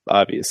up,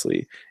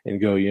 obviously, and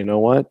go, you know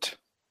what?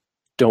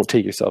 Don't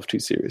take yourself too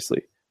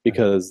seriously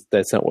because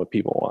that's not what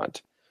people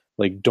want.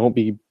 Like, don't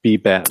be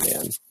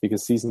Batman,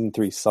 because season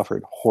 3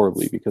 suffered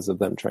horribly because of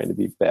them trying to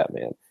be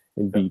Batman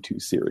and be too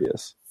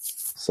serious.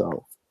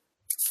 So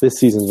this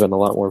season's been a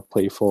lot more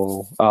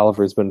playful.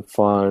 Oliver's been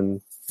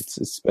fun.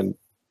 It's been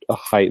a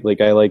height.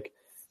 Like, I like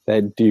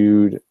that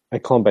dude. I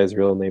call him by his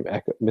real name,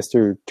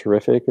 Mr.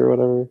 Terrific or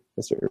whatever.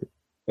 Mr.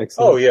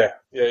 Excellent. oh yeah,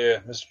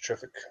 Mr.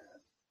 Terrific.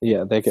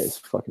 Yeah, that guy's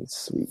fucking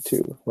sweet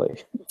too.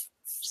 Like,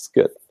 it's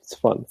good. It's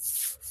fun.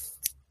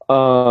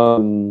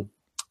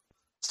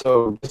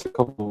 So just a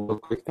couple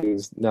of quick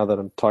things now that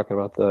I'm talking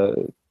about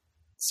the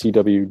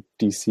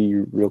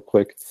CWDC real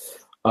quick.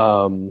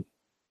 I'll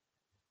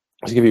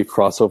just give you a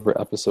crossover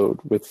episode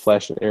with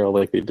Flash and Arrow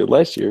like they did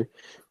last year,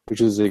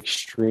 which is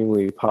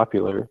extremely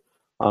popular.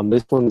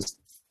 This one's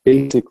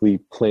basically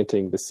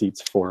planting the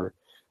seeds for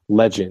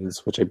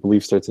Legends, which I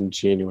believe starts in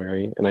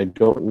January, and I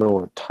don't know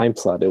what time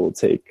slot it will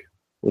take,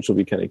 which will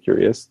be kind of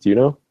curious. Do you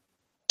know?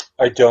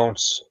 I don't.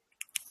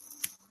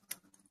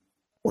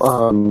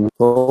 Well,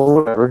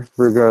 whatever.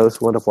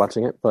 Regardless, we'll end up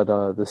watching it. But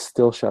the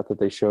still shot that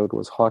they showed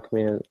was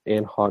Hawkman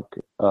and Hawk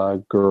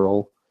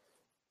Girl,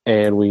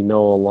 and we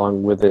know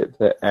along with it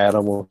that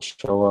Adam will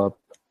show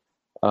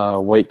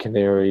up, White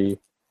Canary,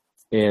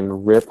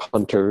 and Rip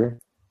Hunter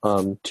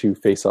to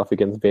face off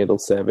against Vandal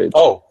Savage.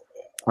 Oh,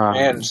 Um,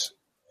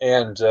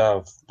 and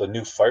the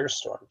new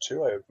Firestorm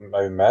too.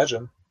 I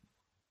imagine.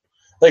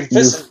 Like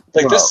this,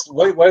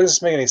 Why does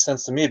this make any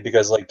sense to me?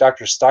 Because like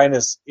Dr. Stein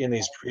is in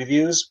these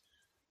previews,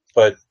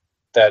 but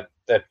that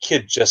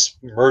kid just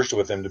merged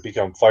with him to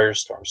become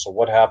Firestorm. So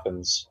what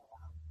happens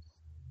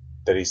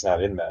that he's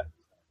not in that?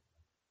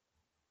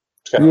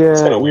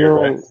 It's kind of weird,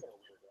 right?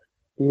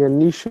 Yeah,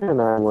 Nisha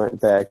and I went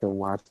back and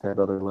watched that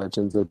other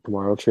Legends of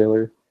Tomorrow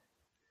trailer,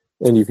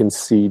 and you can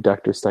see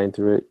Dr. Stein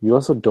through it. You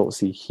also don't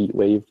see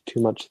Heatwave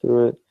too much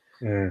through it.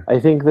 Mm. I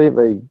think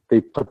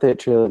they put that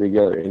trailer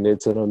together, and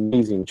it's an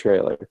amazing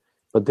trailer,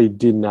 but they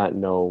did not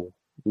know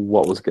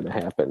what was going to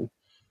happen.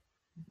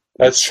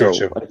 That's true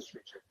too.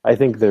 I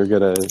think they're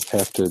going to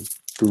have to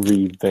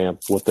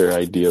revamp what their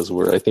ideas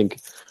were. I think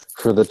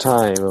for the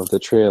time of the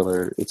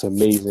trailer, it's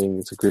amazing.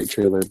 It's a great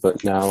trailer,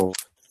 but now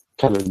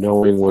kind of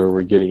knowing where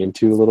we're getting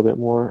into a little bit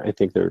more, I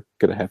think they're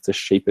going to have to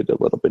shape it a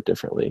little bit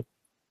differently.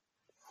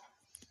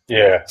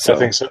 Yeah, So- I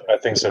think so. I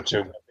think so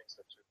too.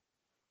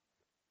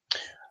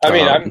 I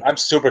mean, I'm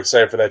super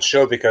excited for that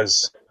show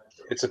because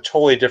it's a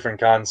totally different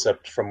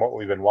concept from what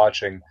we've been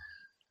watching,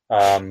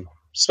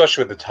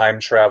 especially with the time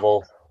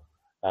travel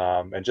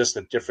and just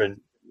the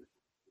different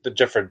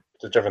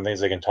things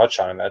they can touch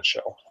on in that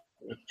show.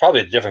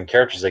 Probably different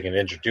characters they can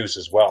introduce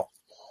as well.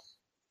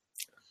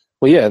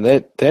 Well, yeah,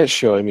 that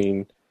show, I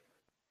mean,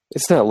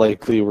 it's not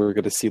likely we're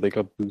going to see like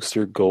a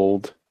Booster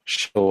Gold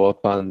show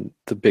up on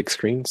the big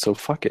screen, so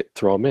fuck it,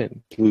 throw him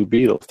in. Blue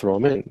Beetle, throw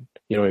him in.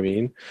 You know what I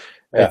mean?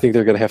 Yeah. I think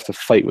they're going to have to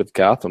fight with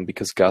Gotham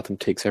because Gotham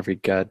takes every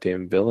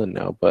goddamn villain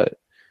now. But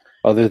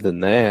other than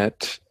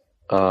that,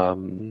 I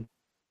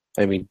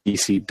mean,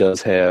 DC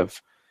does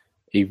have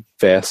a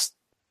vast,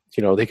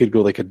 they could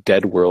go like a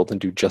Dead World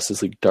and do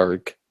Justice League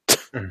Dark,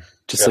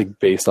 just Yeah. like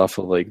based off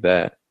of like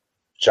that.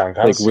 John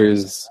Like, Constantine.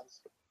 where's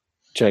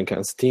John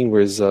Constantine?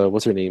 Where's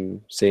what's her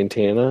name?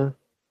 Santana.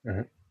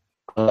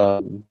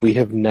 Mhm. We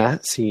have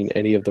not seen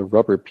any of the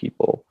Rubber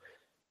People,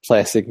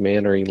 Plastic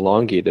Man or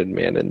Elongated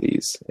Man in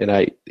these, and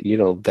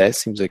that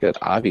seems like an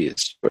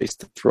obvious choice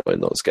to throw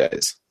in those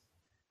guys.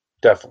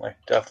 Definitely.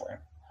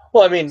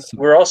 Well, I mean, So-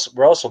 we're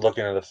also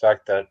looking at the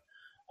fact that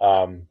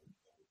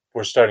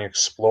we're starting to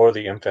explore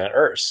the infinite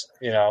Earths.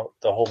 The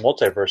whole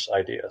multiverse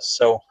idea.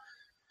 So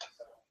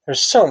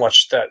there's so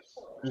much that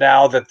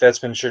now that's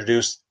been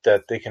introduced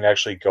that they can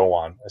actually go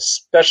on,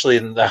 especially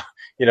in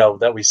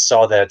that we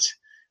saw that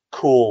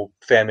cool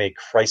fan-made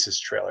Crisis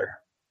trailer.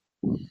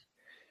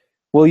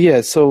 Well,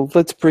 yeah, so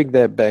let's bring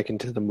that back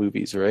into the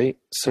movies, right?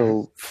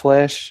 So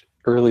Flash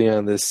early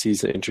on this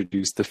season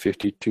introduced the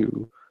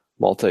 52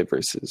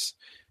 multiverses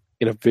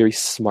in a very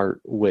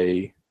smart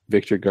way.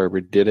 Victor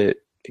Garber did it,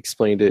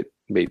 explained it,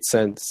 made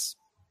sense,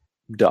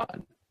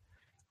 done.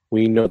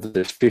 We know that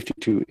there's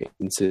 52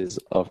 instances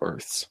of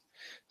Earths.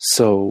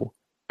 So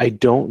I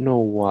don't know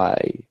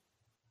why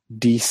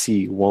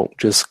DC won't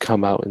just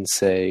come out and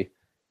say,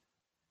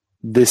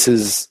 this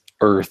is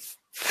Earth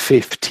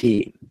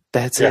 15.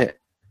 That's it.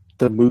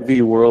 The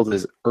movie world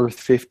is Earth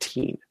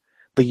 15.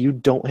 But you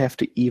don't have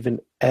to even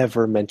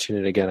ever mention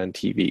it again on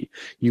TV.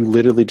 You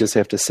literally just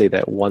have to say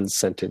that one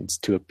sentence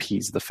to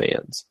appease the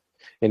fans.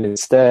 And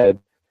instead,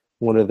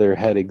 one of their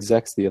head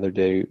execs the other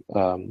day,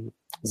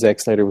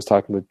 Zack Snyder was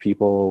talking with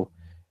people,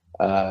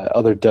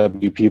 other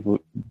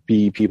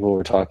WB people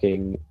were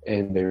talking,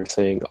 and they were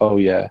saying, oh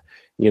yeah,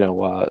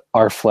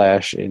 our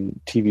Flash and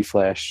TV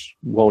Flash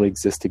won't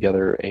exist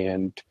together,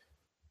 and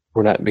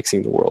we're not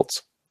mixing the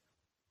worlds.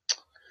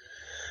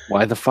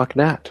 Why the fuck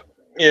not?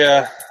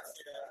 Yeah.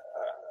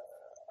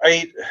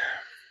 Even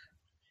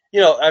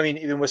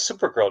with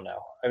Supergirl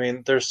now,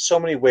 there's so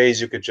many ways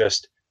you could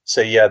just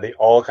say, yeah, they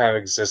all kind of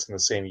exist in the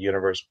same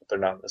universe, but they're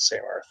not in the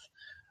same Earth.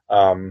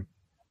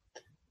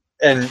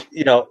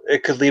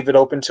 It could leave it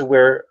open to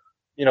where,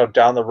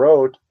 down the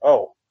road,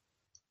 oh,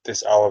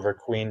 this Oliver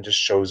Queen just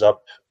shows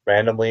up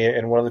randomly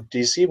in one of the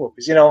DC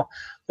movies.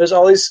 There's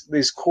all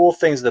these cool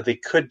things that they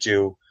could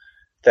do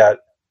that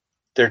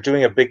they're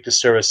doing a big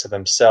disservice to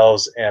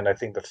themselves and I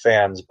think the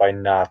fans by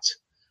not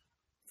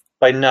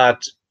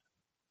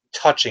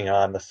touching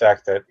on the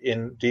fact that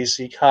in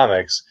DC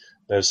Comics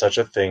there's such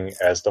a thing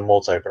as the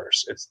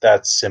multiverse. It's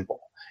that simple.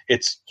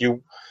 That's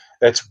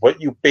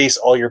what you base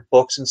all your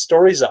books and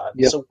stories on.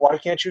 Yep. So why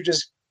can't you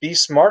just be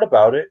smart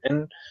about it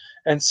and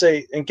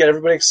say and get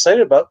everybody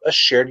excited about a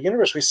shared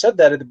universe? We said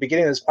that at the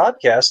beginning of this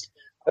podcast.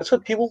 That's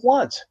what people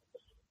want.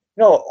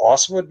 How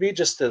awesome would be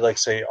just to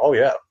say, oh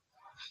yeah,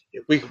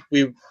 we're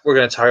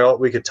going to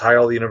we could tie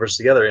all the universe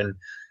together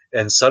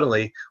and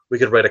suddenly we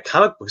could write a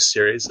comic book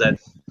series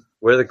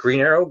where the Green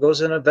Arrow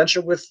goes on an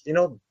adventure with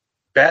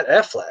Bat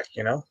Affleck,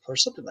 or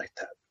something like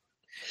that.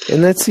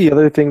 And that's the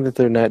other thing that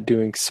they're not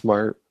doing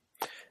smart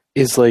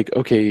is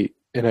okay,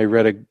 and I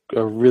read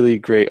a really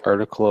great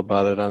article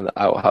about it on the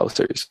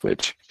Outhousers,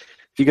 which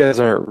if you guys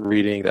aren't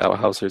reading the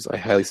Outhousers, I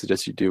highly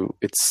suggest you do.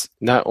 It's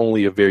not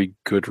only a very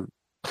good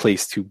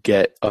place to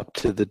get up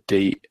to the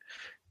date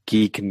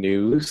geek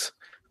news,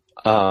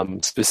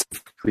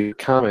 specifically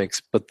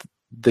comics, but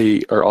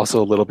they are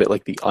also a little bit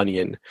like The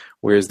Onion,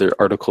 whereas their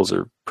articles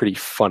are pretty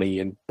funny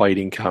and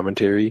biting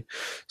commentary.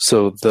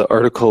 So the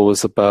article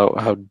was about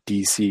how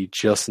DC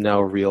just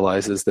now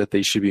realizes that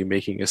they should be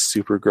making a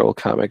Supergirl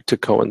comic to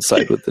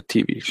coincide with the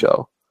TV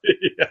show.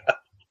 Yeah.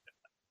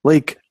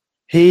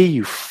 Hey,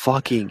 you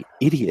fucking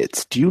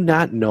idiots. Do you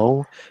not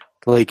know?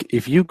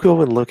 If you go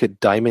and look at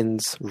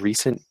Diamond's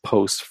recent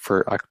post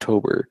for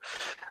October,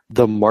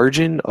 the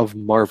margin of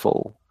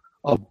Marvel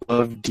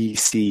above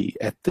DC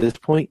at this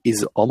point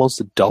is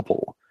almost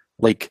double.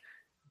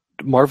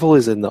 Marvel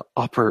is in the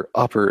upper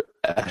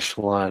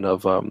echelon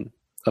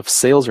of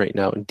sales right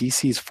now, and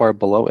DC is far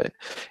below it.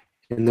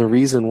 And the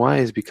reason why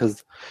is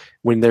because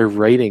when they're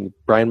writing,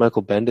 Brian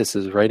Michael Bendis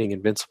is writing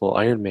Invincible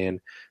Iron Man,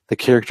 the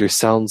character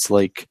sounds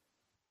like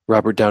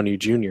Robert Downey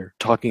Jr.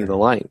 talking the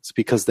lines,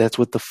 because that's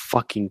what the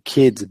fucking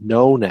kids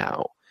know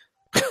now.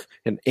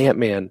 And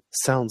Ant-Man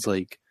sounds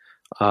like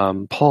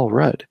Paul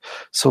Rudd.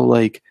 So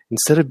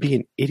instead of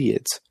being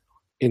idiots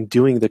in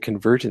doing the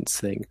convergence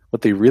thing,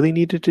 what they really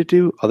needed to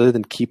do, other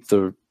than keep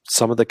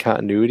some of the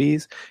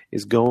continuities,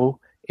 is go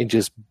and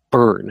just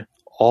burn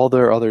all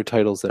their other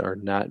titles that are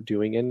not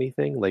doing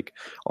anything, like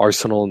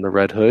Arsenal and the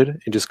Red Hood,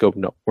 and just go,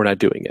 no, we're not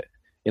doing it.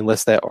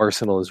 Unless that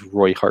Arsenal is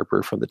Roy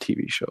Harper from the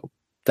TV show.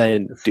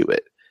 Then do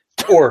it.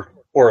 Or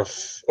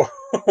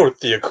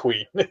Thea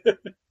Queen.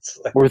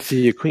 Or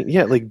Thea Queen.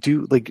 Yeah,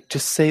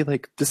 just say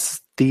this is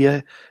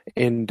Thea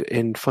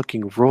and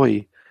fucking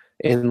Roy,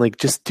 and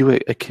just do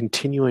a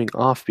continuing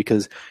off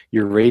because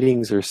your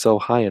ratings are so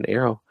high on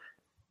Arrow.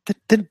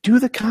 Then do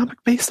the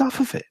comic based off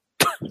of it.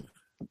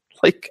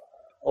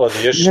 Well,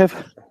 the issue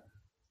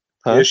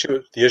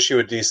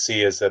with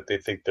DC is that they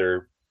think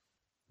they're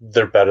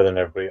better than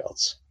everybody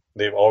else.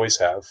 They always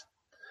have.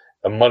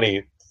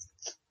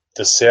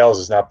 The sales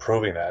is not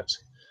proving that.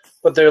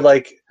 But they've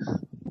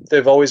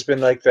always been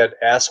that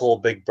asshole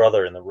big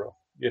brother in the room.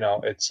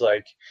 It's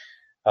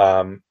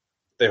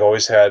they've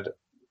always had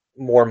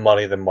more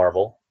money than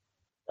Marvel.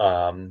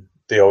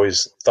 They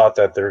always thought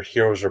that their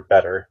heroes were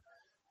better.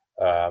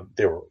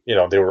 They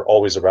were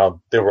always around.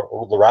 They were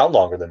around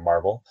longer than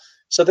Marvel.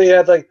 So they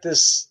had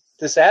this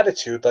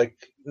attitude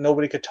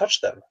nobody could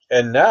touch them.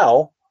 And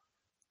now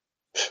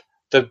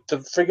the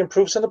freaking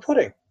proof's in the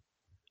pudding.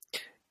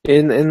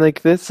 And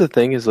that's the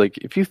thing is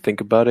if you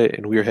think about it,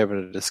 and we were having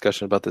a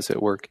discussion about this at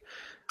work,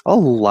 a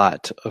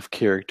lot of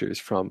characters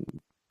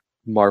from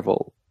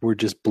Marvel were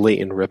just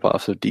blatant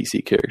ripoffs of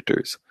DC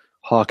characters.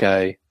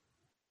 Hawkeye,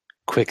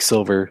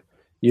 Quicksilver.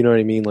 You know what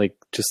I mean? Like,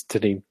 just to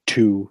name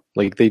two.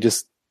 Like, they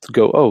just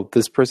go, oh,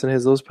 this person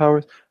has those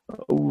powers.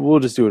 We'll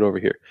just do it over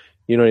here.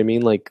 You know what I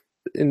mean? Like,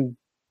 and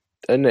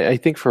I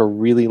think for a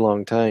really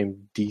long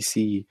time,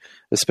 DC,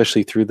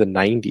 especially through the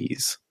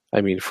 90s,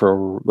 I mean,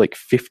 for like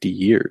 50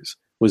 years,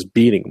 was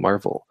beating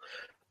Marvel.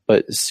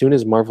 But as soon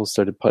as Marvel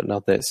started putting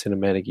out that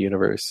cinematic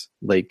universe,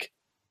 like,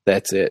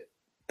 that's it.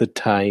 The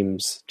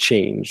times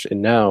changed,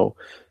 and now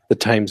the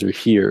times are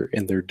here,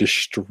 and they're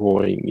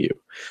destroying you.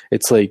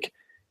 It's like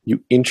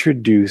you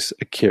introduce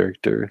a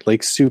character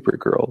like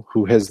Supergirl,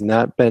 who has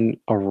not been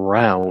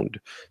around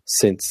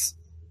since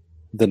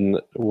an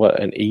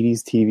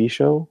 80s TV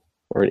show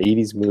or an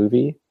 80s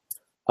movie,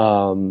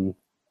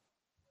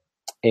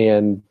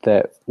 and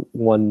that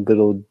one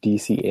little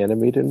DC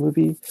animated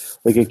movie,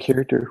 like a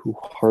character who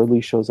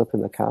hardly shows up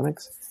in the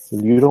comics,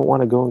 and you don't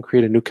want to go and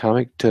create a new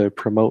comic to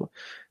promote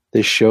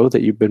this show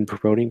that you've been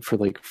promoting for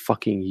like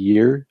fucking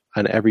year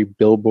on every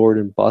billboard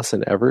and bus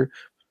and ever.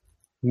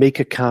 Make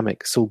a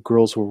comic so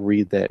girls will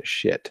read that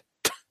shit.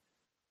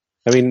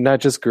 I mean, not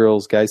just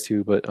girls, guys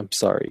too, but I'm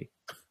sorry.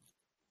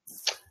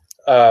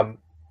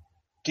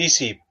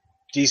 DC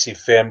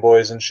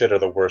fanboys and shit are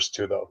the worst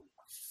too, though.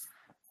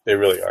 They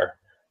really are.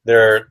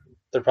 They're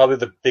probably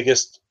the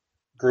biggest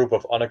group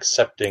of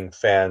unaccepting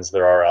fans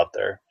there are out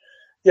there.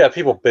 Yeah,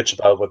 people bitch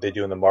about what they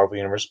do in the Marvel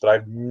universe, but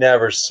I've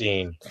never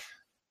seen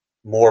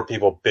more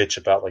people bitch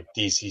about like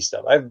DC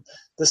stuff.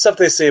 The stuff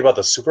they say about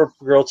the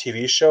Supergirl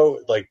TV show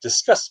like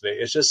disgusts me.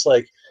 It's just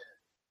like,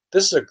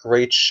 this is a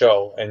great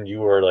show, and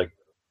you are like,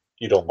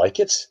 you don't like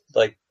it?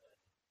 Like,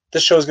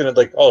 this show is gonna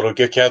like, oh, it'll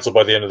get canceled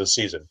by the end of the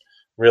season.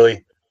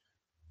 Really?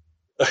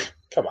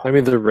 Come on. I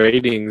mean, the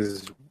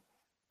ratings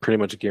pretty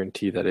much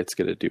guarantee that it's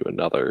going to do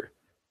another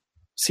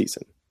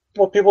season.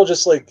 Well, people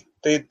just like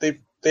they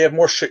have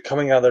more shit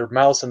coming out of their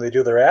mouths than they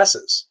do their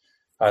asses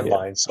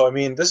online. Yeah. So I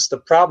mean, this is the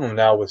problem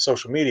now with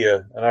social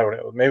media,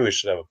 and maybe we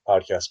should have a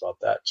podcast about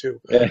that too.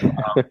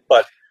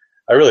 But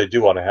I really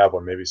do want to have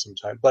one maybe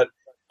sometime. But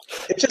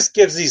it just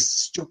gives these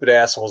stupid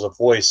assholes a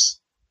voice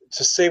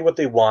to say what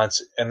they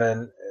want, and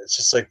then it's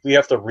just like we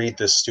have to read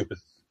this stupid.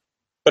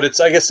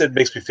 But I guess it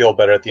makes me feel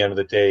better at the end of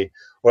the day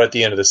or at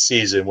the end of the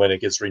season when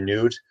it gets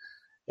renewed,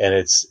 and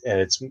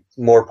it's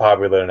more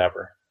popular than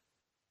ever.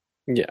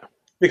 Yeah,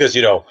 because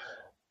you know,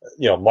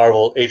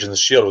 Marvel Agents of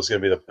S.H.I.E.L.D. was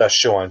going to be the best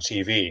show on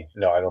TV.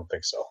 No, I don't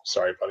think so.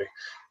 Sorry, buddy.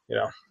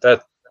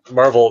 That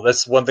Marvel.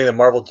 That's one thing that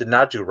Marvel did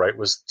not do right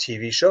was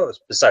TV shows.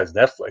 Besides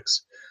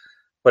Netflix,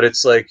 but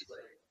it's like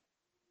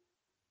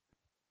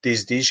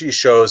these DC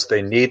shows.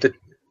 They need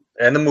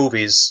and the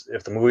movies.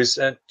 If the movies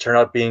turn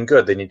out being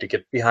good, they need to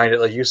get behind it,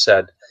 like you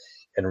said,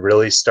 and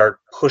really start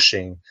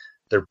pushing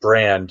their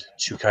brand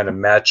to kind of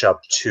match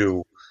up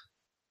to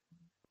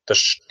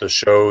the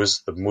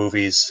shows, the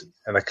movies,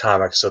 and the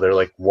comics, so they're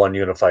like one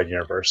unified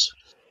universe.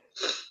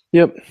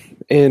 Yep,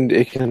 and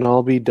it can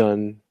all be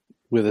done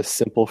with a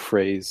simple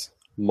phrase: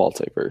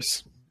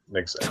 multiverse.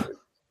 Exactly.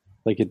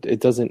 Like it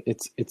doesn't.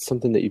 It's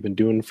something that you've been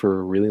doing for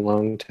a really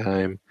long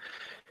time.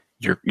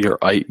 Your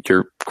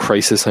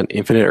Crisis on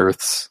Infinite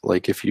Earths.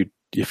 Like if you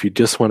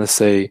just want to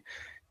say,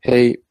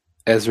 hey,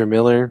 Ezra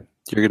Miller,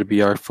 you're going to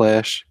be our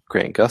Flash.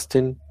 Grant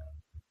Gustin,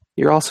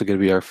 you're also going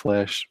to be our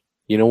Flash.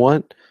 You know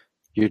what?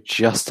 You're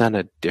just on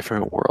a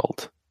different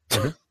world.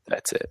 Mm-hmm.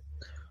 That's it.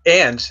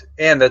 And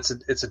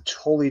it's a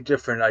totally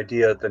different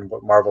idea than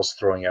what Marvel's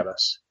throwing at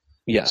us.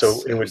 Yes.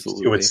 So it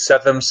would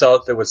set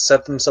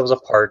themselves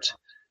apart.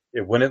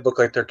 It wouldn't look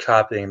like they're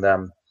copying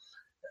them,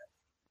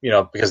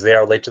 because they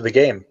are late to the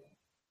game.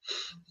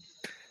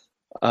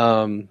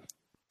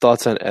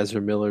 Thoughts on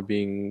Ezra Miller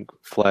being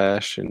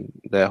Flash and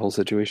that whole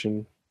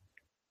situation?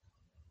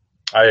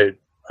 I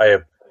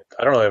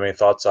don't really have any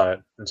thoughts on it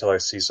until I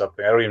see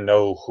something. I don't even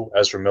know who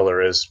Ezra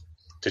Miller is,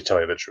 to tell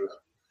you the truth.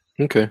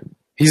 Okay.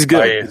 He's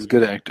good. He's a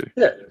good actor.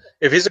 Yeah.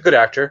 If he's a good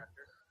actor,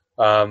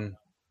 I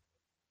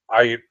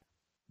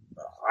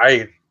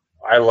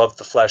love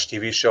the Flash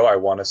TV show. I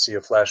want to see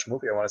a Flash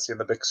movie. I want to see it on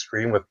the big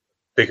screen with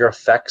bigger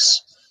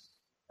effects.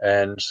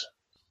 And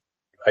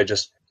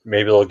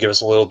maybe it'll give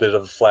us a little bit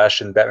of Flash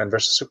in Batman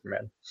vs.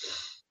 Superman.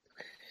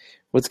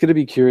 What's going to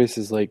be curious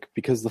is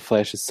because The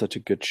Flash is such a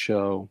good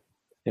show,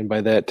 and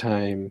by that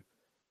time,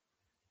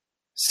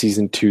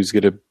 season 2 is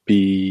going to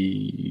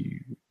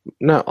be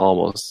not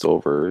almost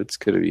over. It's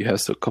going to be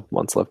has a couple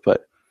months left,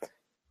 but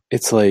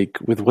it's like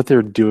with what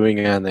they're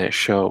doing on that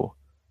show,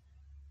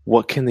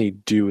 what can they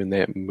do in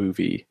that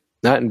movie?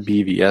 Not in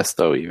BVS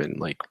though. Even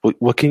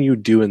what can you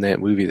do in that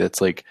movie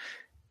that's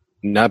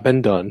not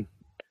been done,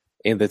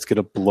 and that's going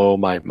to blow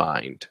my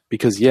mind?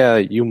 Because yeah,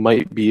 you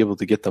might be able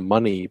to get the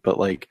money, but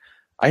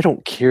I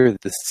don't care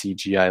that the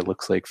CGI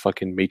looks like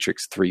fucking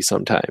Matrix 3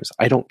 sometimes.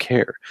 I don't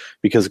care,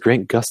 because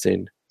Grant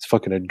Gustin is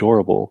fucking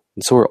adorable,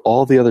 and so are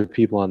all the other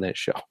people on that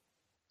show.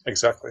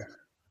 Exactly.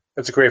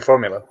 It's a great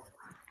formula.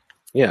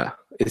 Yeah.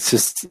 It's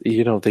just,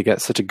 they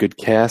got such a good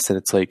cast, and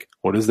it's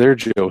what is their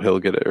Joe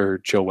Hill or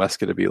Joe West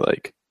going to be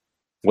like?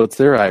 What's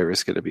their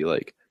Iris going to be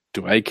like?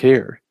 Do I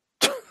care?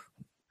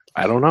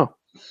 I don't know.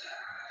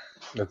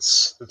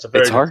 It's a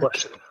very good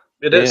question.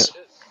 It is.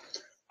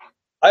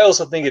 I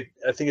also think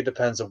it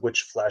depends on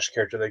which Flash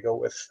character they go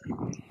with.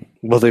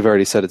 Well, they've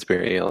already said it's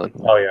Barry Allen.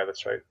 Oh yeah,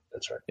 that's right.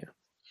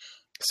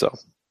 So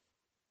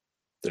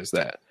there's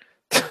that.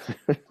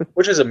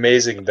 Which is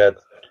amazing that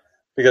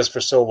because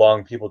for so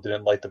long people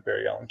didn't like the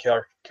Barry Allen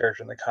character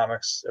in the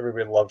comics.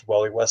 Everybody loved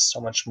Wally West so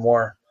much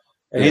more,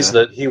 and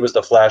he was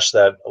the Flash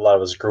that a lot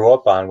of us grew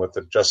up on with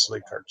the Justice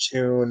League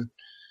cartoon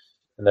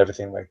and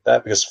everything like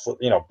that. Because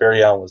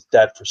Barry Allen was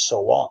dead for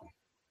so long,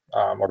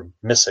 or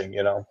missing.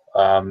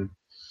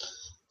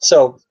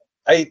 So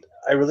I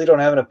really don't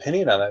have an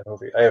opinion on that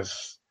movie. I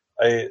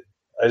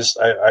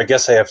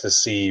guess I have to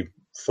see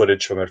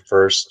footage from it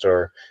first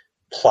or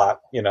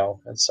plot,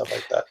 and stuff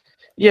like that.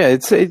 Yeah,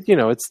 it's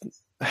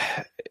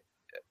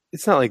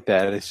not like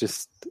that. It's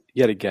just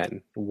yet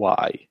again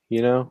why,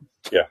 Yeah.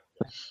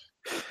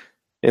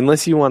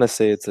 Unless you want to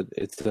say it's a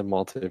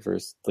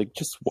multiverse, like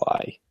just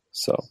why.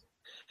 So,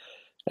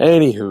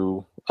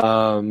 anywho,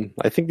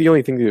 I think the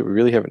only thing that we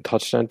really haven't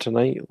touched on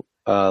tonight,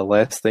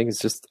 last thing, is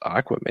just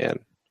Aquaman.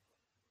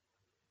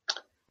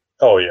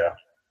 Oh yeah,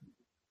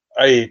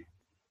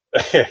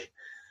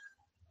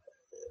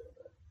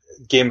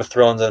 Game of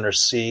Thrones under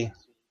sea.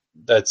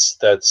 That's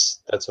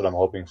what I'm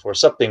hoping for.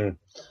 Some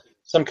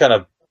kind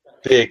of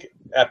big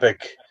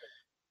epic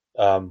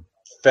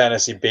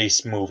fantasy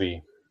based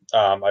movie.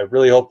 I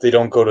really hope they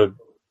don't go to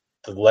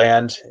the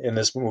land in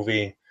this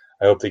movie.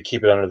 I hope they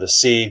keep it under the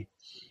sea.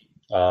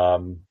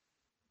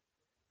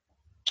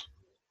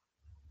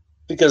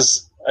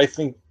 Because I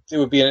think it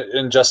would be an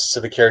injustice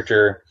to the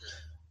character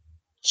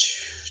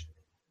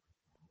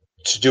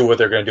to do what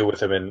they're going to do with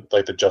him in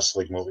like the Justice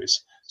League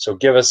movies. So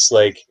give us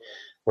like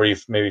where he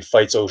maybe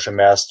fights Ocean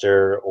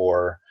Master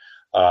or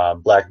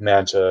Black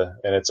Manta,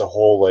 and it's a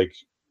whole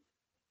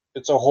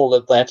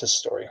Atlantis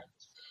story.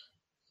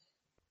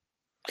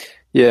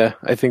 Yeah,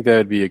 I think that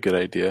would be a good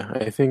idea.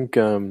 I think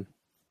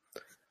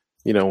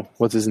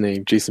what's his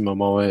name? Jason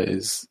Momoa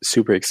is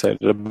super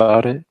excited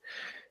about it.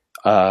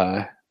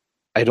 I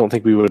don't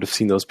think we would have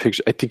seen those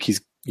pictures. I think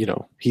he's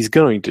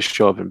going to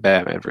show up in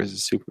Batman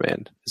versus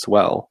Superman as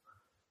well.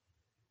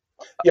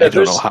 Yeah, I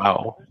don't know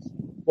how.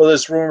 Well,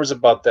 there's rumors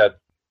about that.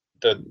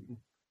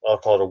 I'll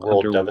call it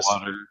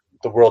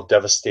a world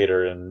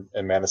devastator in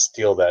Man of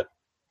Steel that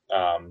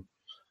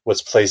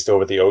was placed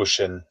over the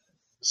ocean,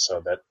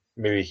 so that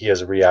maybe he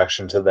has a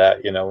reaction to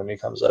that. When he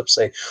comes up,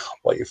 say,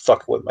 "Well, you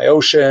fuck with my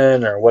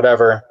ocean" or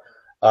whatever.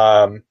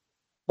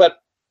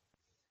 But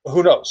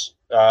who knows?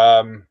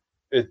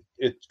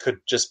 It could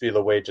just be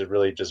the way to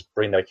really just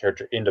bring that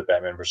character into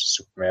Batman versus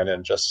Superman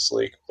and Justice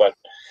League. But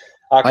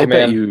Aquaman, I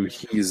bet you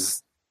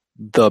he's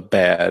the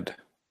bad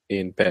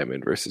in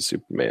Batman versus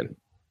Superman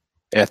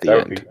at the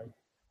end.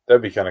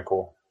 That'd be kind of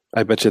cool.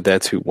 I bet you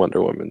that's who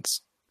Wonder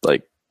Woman's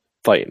like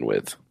fighting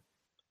with.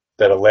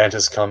 That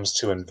Atlantis comes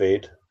to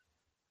invade.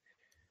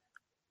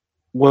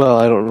 Well,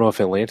 I don't know if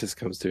Atlantis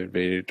comes to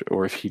invade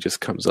or if he just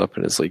comes up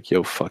and is like,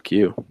 "Yo, fuck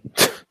you."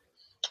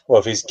 Well,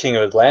 if he's king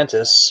of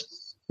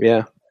Atlantis, yeah,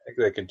 I think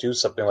they could do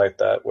something like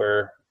that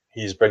where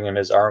he's bringing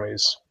his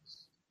armies,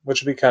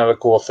 which would be kind of a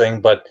cool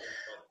thing, but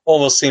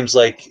almost seems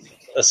like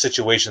a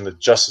situation that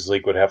Justice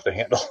League would have to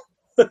handle.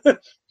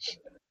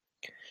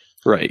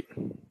 Right.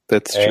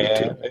 That's true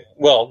too.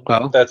 Well,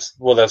 that's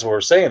what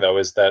we're saying though,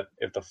 is that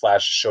if the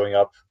Flash is showing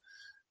up,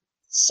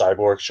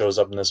 Cyborg shows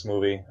up in this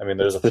movie. I mean,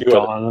 there's a few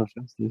Dawn of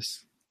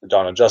Justice. The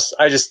Dawn of Justice.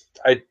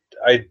 I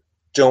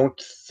don't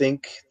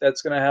think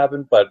that's going to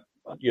happen, but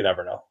you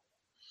never know.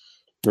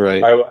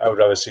 Right. I would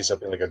rather see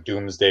something like a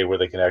Doomsday where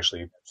they can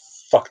actually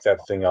fuck that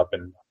thing up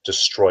and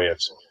destroy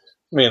it.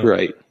 I mean,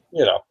 right.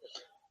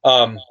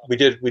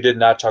 We did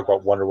not talk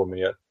about Wonder Woman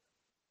yet.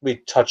 We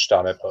touched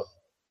on it, but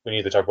we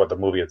need to talk about the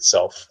movie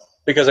itself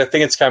because I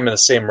think it's kind of in the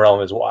same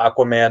realm as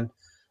Aquaman.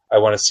 I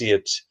want to see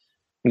it.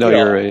 No,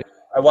 you're right.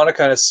 I want to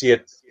kind of see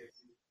it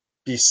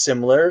be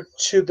similar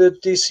to the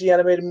DC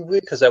animated movie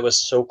because that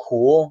was so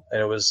cool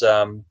and it was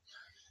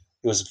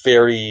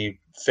very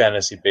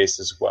fantasy based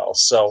as well.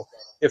 So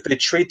if they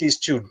treat these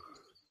two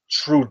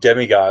true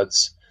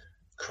demigods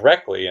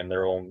correctly in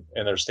their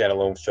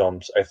standalone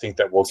films, I think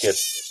that we'll get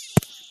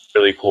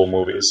really cool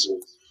movies.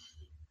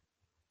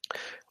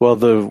 Well,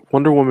 the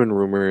Wonder Woman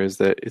rumor is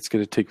that it's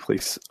going to take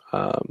place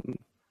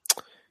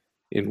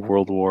in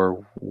World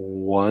War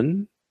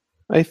I,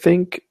 I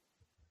think,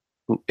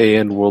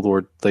 and World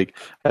War I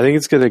think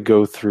it's going to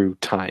go through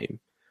time.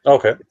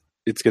 Okay.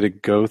 It's going to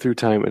go through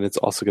time, and it's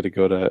also going to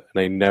go to, and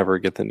I never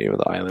get the name of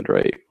the island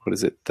right. What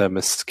is it?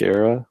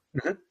 Themyscira?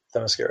 Mm-hmm.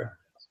 Themyscira.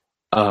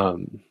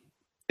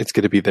 It's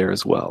going to be there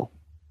as well.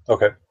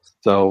 Okay.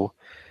 So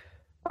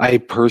I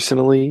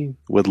personally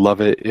would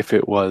love it if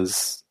it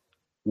was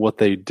what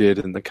they did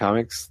in the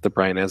comics, the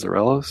Brian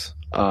Azzarellos.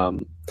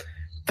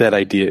 That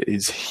idea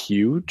is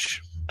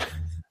huge.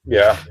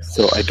 Yeah.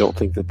 So I don't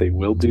think that they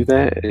will do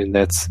that, and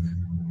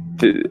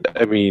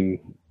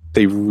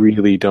they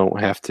really don't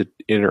have to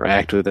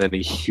interact with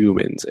any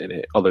humans in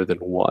it other than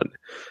one.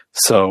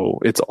 So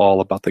it's all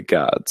about the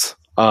gods.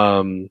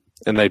 And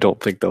I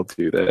don't think they'll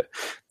do that.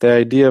 The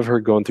idea of her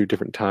going through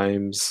different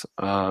times,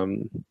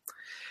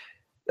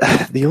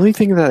 the only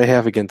thing that I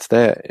have against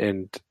that,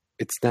 and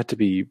it's not to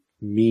be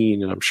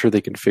mean, and I'm sure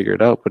they can figure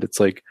it out, but it's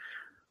like,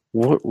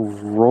 what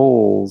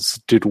roles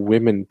did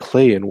women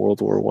play in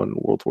World War I and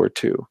World War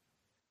II?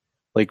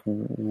 Like,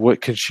 what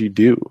can she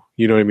do?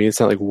 You know what I mean? It's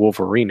not like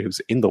Wolverine who's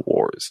in the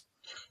wars.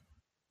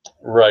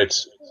 Right.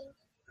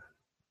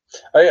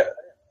 I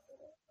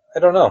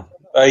don't know.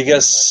 I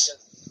guess.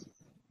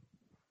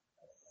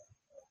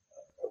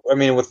 I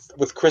mean,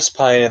 with Chris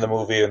Pine in the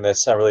movie, and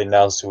that's not really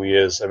announced who he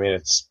is. I mean,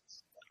 it's.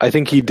 I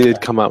think he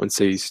did come out and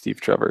say he's Steve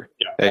Trevor.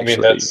 Yeah, actually. I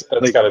mean that's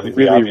like, got to be the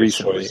really obvious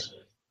recently. choice.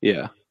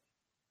 Yeah.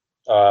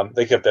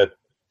 They kept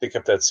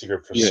that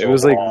secret for so long. It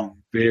was like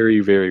very,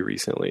 very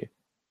recently.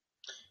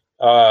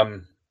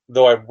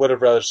 Though I would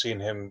have rather seen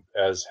him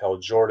as Hal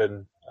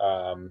Jordan.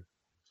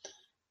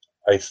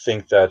 I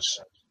think that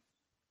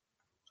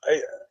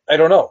I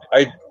don't know.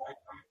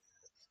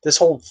 This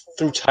whole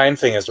through time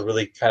thing is a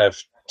really kind of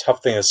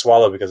tough thing to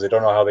swallow because they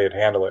don't know how they'd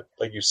handle it.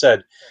 Like you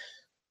said,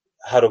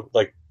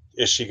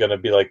 is she going to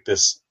be like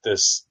this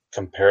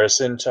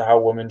comparison to how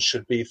women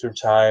should be through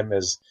time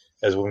as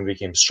women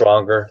became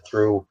stronger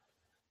through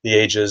the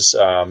ages,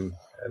 and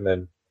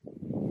then,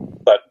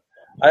 but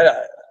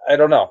I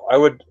don't know. I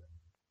want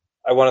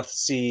to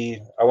see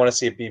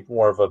it be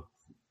more of a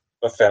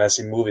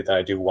fantasy movie than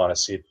I do want to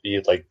see it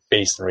be like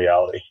based in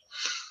reality.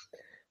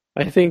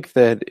 I think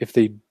that if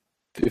they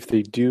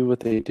do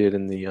what they did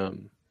in the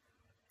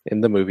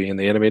movie, in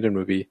the animated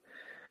movie,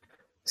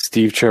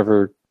 Steve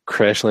Trevor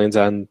crash lands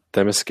on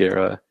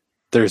Themyscira.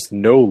 There's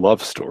no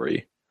love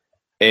story,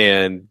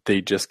 and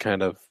they just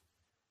kind of,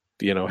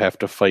 have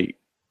to fight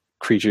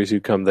creatures who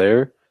come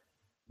there.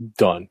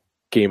 Done.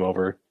 Game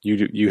over.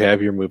 You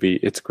have your movie.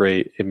 It's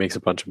great. It makes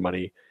a bunch of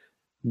money.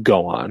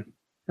 Go on.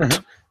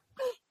 Mm-hmm.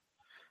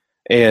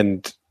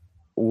 And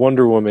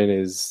Wonder Woman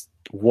is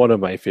one of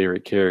my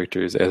favorite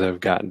characters as I've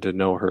gotten to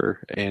know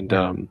her, and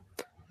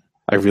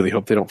I really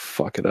hope they don't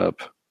fuck it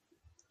up.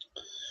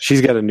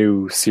 She's got a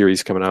new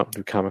series coming out,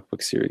 new comic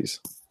book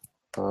series.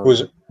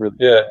 Who's it? Really,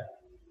 yeah.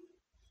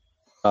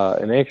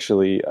 And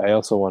actually, I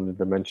also wanted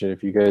to mention,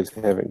 if you guys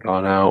haven't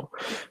gone out,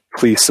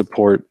 please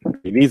support.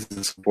 He needs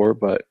the support,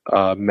 but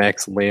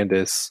Max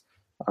Landis,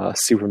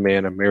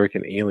 Superman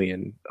American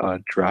Alien,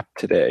 dropped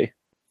today.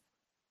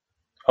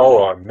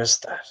 Oh, I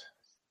missed that.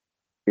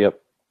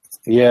 Yep.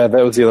 Yeah,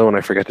 that was the other one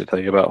I forgot to tell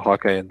you about.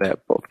 Hawkeye and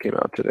that both came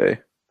out today.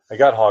 I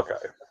got Hawkeye.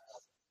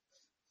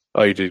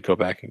 Oh, you did go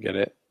back and get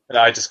it? And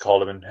I just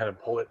called him and had him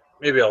pull it.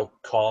 Maybe I'll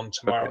call him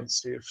tomorrow and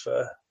see if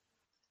I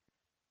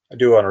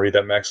do want to read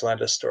that Max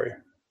Landis story.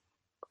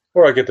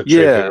 Or I get the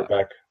trade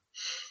paperback.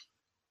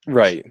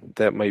 Right.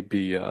 That might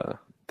be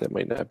that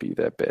might not be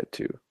that bad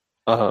too.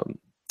 I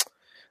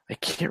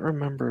can't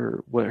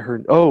remember what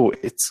her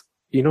it's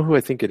who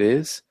I think it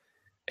is?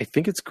 I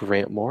think it's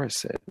Grant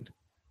Morrison.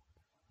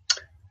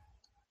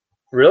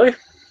 Really?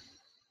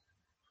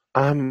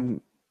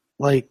 I'm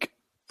like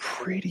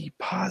pretty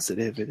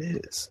positive it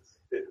is.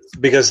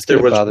 Because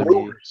there was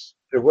rumors.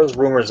 There was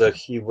rumors that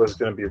he was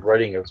going to be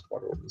writing a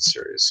Wonder Woman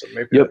series, so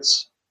maybe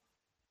that's.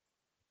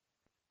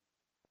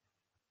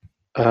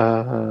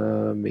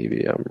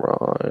 Maybe I'm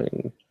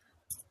wrong.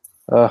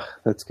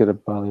 That's gonna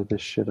bother the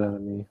shit out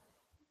of me.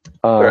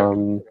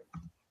 But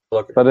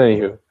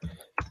anywho,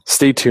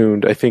 stay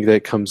tuned. I think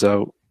that comes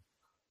out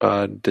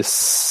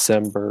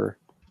December.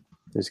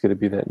 There's gonna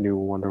be that new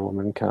Wonder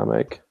Woman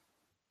comic.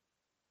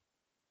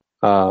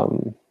 Yeah.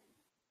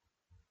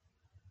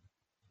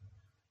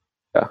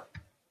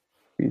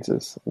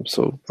 Jesus, I'm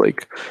so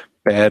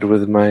bad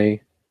with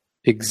my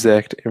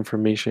exact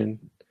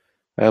information.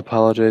 I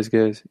apologize,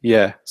 guys.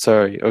 Yeah,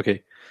 sorry.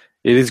 Okay.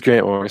 It is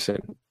Grant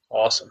Morrison.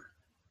 Awesome.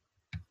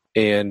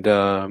 And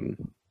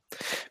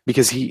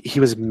because he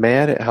was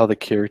mad at how the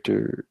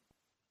character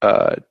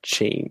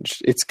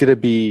changed. It's going to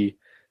be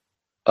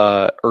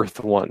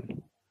Earth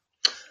 1.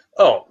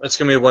 Oh, it's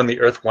going to be one of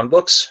the Earth 1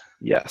 books?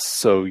 Yes,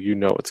 so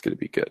it's going to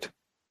be good.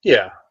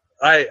 Yeah,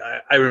 I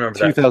remember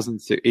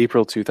 2006,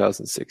 April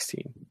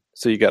 2016.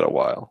 So you got a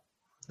while.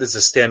 This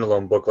is a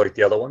standalone book like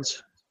the other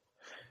ones?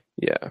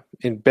 Yeah.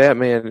 In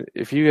Batman,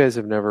 if you guys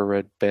have never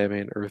read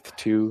Batman Earth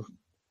 2,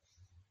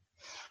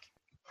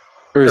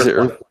 or is it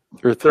Earth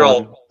they're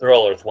 1? They're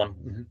all Earth 1.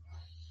 Mm-hmm.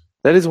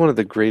 That is one of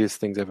the greatest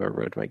things I've ever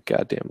read in my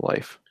goddamn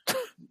life.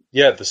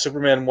 Yeah, the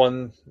Superman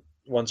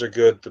ones are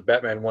good. The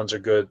Batman ones are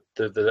good.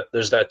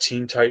 There's that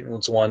Teen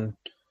Titans one.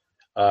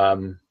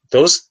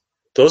 Those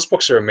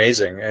books are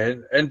amazing.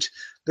 And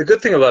the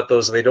good thing about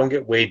those is they don't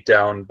get weighed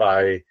down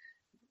by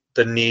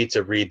the need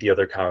to read the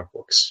other comic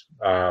books.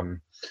 No,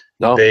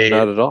 not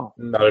at all.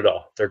 Not at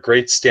all. They're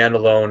great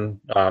standalone,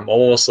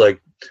 almost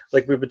like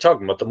we've been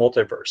talking about the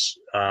multiverse.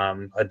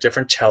 A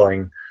different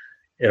telling,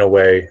 in a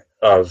way,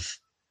 of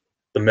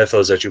the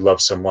mythos that you love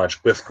so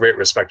much, with great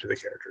respect to the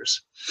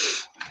characters.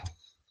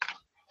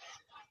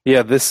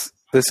 Yeah, this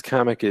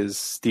comic is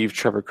Steve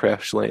Trevor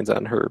crash lands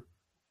on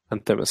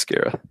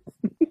Themyscira.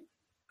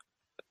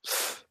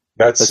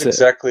 That's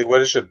exactly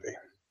what it should be.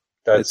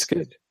 That's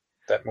good.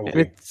 That movie.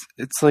 And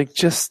it's like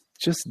just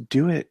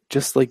do it.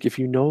 Just like if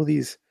you know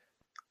these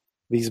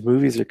these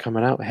movies are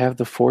coming out, have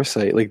the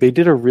foresight. Like they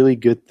did a really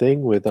good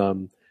thing with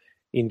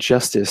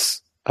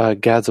Injustice,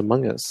 Gods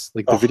Among Us,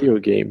 like the video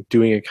game,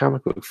 doing a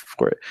comic book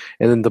for it,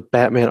 and then the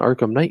Batman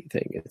Arkham Knight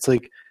thing. It's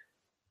like,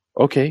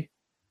 okay,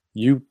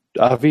 you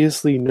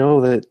obviously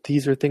know that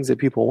these are things that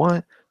people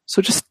want,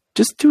 so just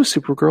do a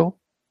Supergirl,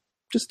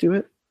 just do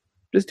it.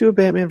 Just do a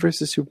Batman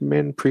versus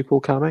Superman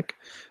prequel comic.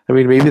 I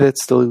mean, maybe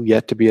that's still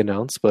yet to be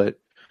announced, but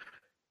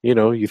you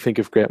know, you think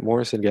if Grant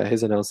Morrison got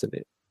his announced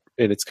and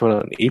it's coming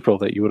out in April,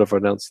 that you would have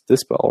announced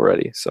this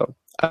already. So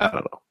I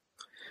don't know.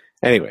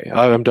 Anyway,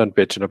 I'm done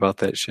bitching about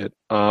that shit.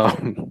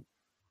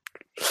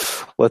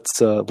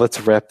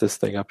 Let's wrap this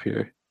thing up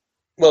here.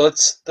 Well,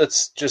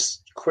 let's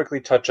just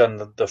quickly touch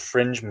on the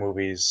fringe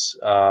movies.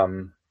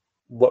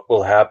 What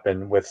will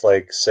happen with,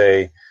 like,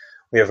 say,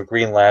 we have a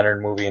Green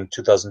Lantern movie in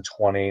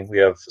 2020. We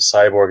have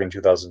Cyborg in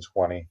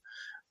 2020.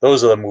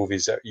 Those are the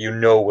movies that you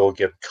know will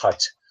get cut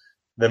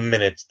the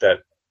minute that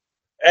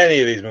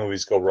any of these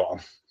movies go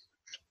wrong.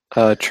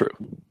 True.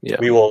 Yeah.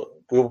 We will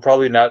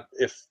probably not,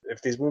 if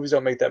these movies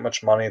don't make that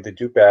much money, if they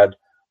do bad,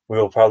 we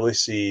will probably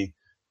see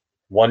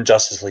one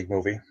Justice League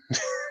movie.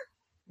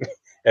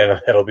 And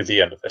that'll be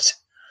the end of it.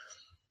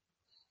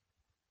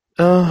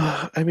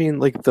 I mean,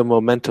 like the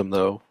momentum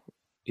though,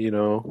 you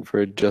know,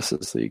 for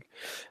Justice League.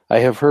 I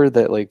have heard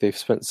that like they've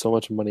spent so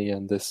much money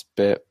on this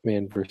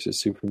Batman versus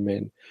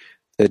Superman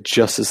that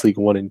Justice League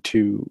 1 and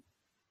 2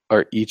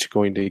 are each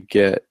going to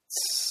get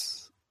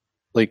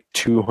like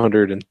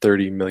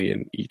 $230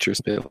 million each or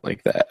something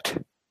like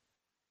that.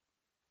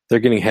 They're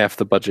getting half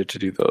the budget to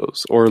do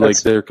those, or like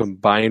their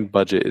combined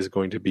budget is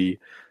going to be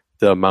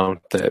the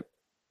amount that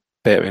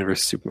Batman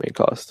vs Superman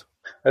cost.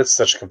 That's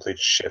such complete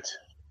shit.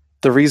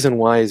 The reason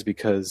why is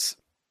because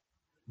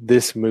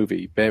this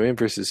movie, Batman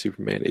vs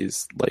Superman,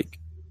 is like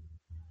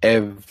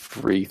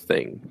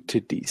everything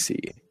to DC.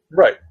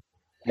 Right.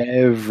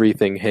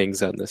 Everything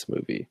hangs on this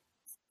movie.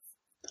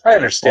 I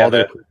understand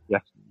that.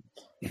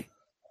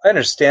 I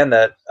understand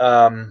that.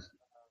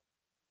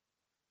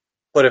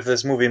 But if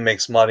this movie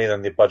makes money,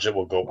 then the budget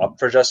will go up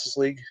for Justice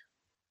League.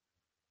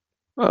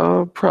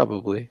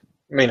 Probably.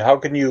 I mean, how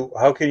can you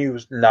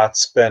not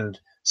spend?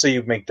 Say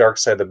you make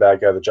Darkseid the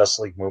bad guy of the Justice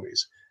League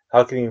movies.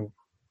 How can you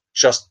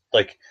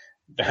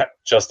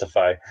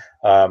justify?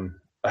 How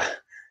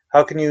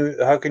can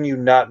you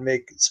not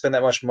spend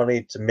that much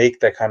money to make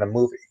that kind of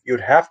movie?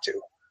 You'd have to.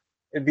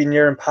 It'd be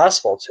near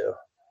impossible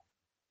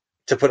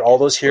to put all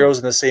those heroes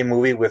in the same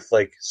movie with,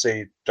 like,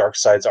 say,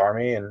 Darkseid's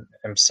army and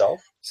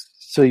himself.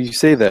 So you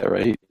say that,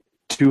 right?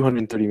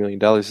 $230 million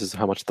is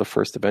how much the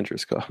first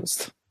Avengers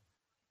cost.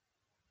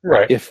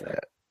 Right. If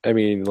that. I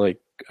mean, like,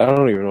 I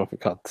don't even know if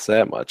it costs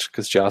that much,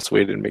 because Joss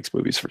Whedon makes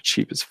movies for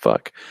cheap as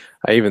fuck.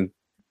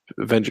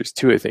 Avengers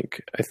 2, I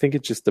think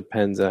it just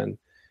depends on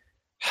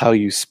how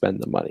you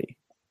spend the money.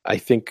 I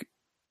think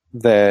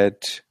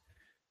that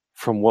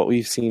from what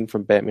we've seen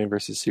from Batman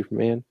versus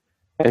Superman,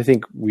 I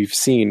think we've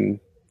seen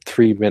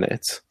 3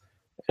 minutes,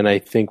 and I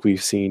think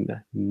we've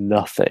seen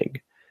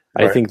nothing.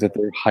 Right. I think that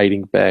they're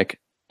hiding back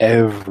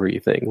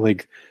everything.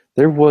 Like,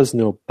 there was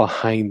no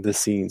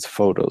behind-the-scenes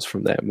photos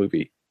from that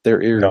movie.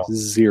 There is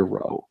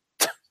zero.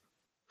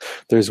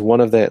 There's one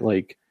of that,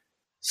 like,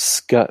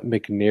 Scott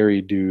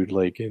McNairy dude,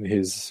 like, in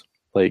his,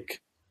 like,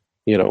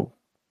 you know,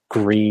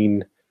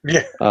 green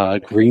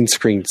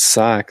screen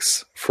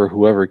socks for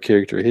whoever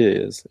character he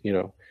is. You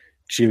know,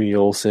 Jimmy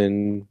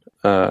Olsen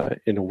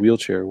in a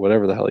wheelchair,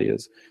 whatever the hell he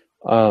is.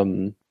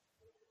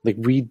 Like,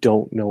 we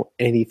don't know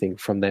anything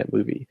from that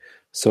movie.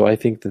 So I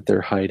think that they're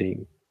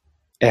hiding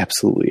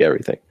absolutely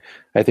everything.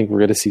 I think we're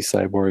going to see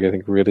Cyborg. I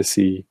think we're going to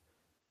see,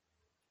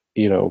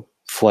 you know,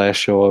 Flash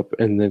show up.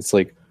 And it's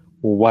like,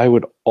 well, why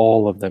would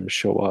all of them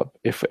show up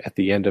if at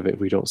the end of it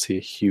we don't see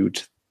a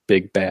huge,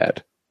 big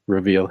bad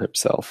reveal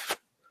himself?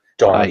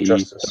 Dawn of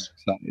Justice.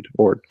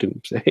 Or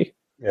didn't say.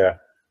 Yeah.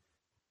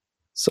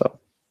 So,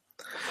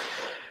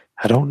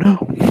 I don't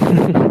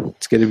know.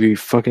 It's going to be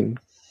fucking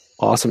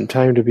awesome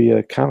time to be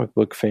a comic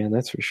book fan,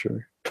 that's for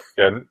sure.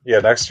 Yeah,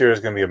 next year is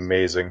going to be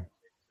amazing.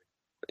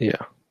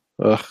 Yeah.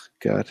 Ugh,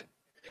 God.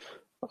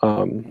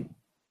 All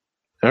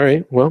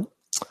right, well,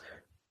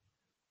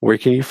 where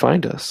can you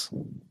find us?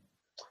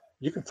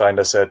 You can find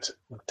us at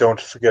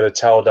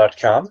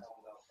don'tforgetatowel.com.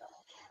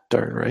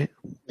 Darn right.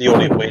 The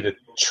only way to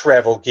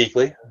travel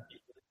geekly.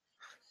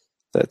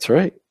 That's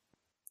right.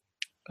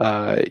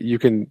 You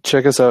can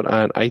check us out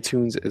on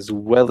iTunes as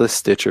well as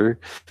Stitcher.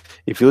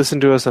 If you listen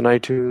to us on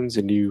iTunes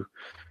and you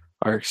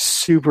are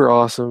super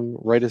awesome,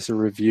 write us a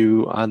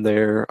review on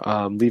there.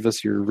 Leave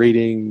us your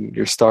rating,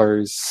 your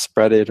stars,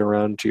 spread it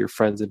around to your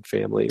friends and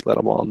family. Let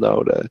them all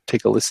know to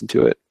take a listen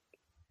to it.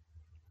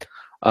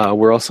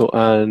 We're also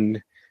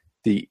on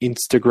the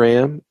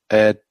Instagram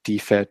at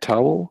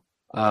DFATTowel.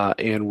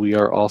 And we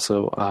are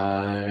also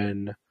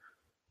on,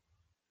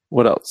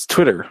 what else?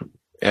 Twitter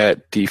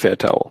at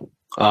DFATTowel.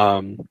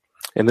 And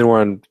then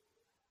we're on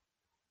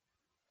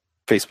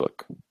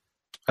Facebook.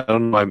 I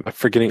don't know. I'm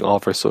forgetting all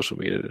of our social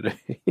media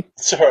today.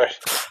 It's all right.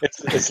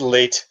 It's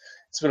late.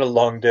 It's been a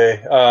long day.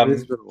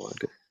 It's been a long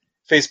day.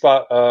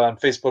 Facebook, on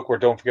Facebook, we're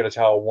Don't Forget a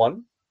Towel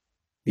 1.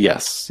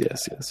 Yes.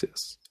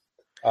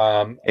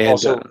 And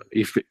Also,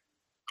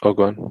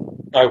 go on.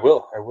 I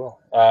will.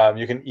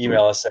 You can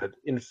email us at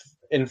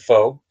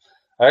info.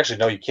 Actually,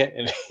 no, you can't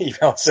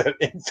email us at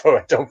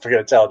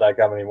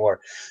info@don'tforgetatowel.com anymore.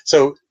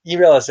 So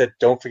email us at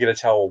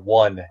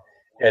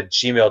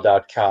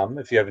don'tforgetatowel1@gmail.com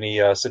if you have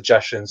any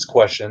suggestions,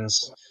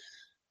 questions,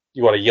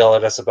 you want to yell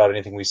at us about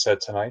anything we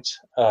said tonight.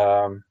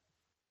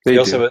 We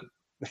also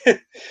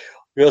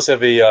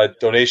have a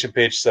donation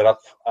page set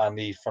up on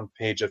the front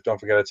page of Don't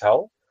Forget a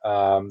Towel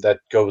that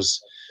goes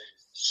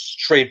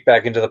straight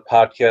back into the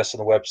podcast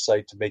and the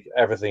website to make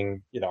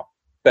everything,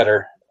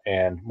 better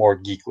and more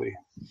geekly.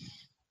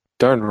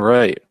 Darn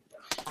right.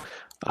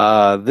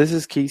 This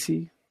is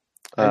Casey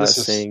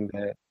saying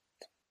that.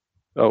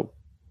 Oh,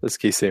 this is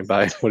Casey saying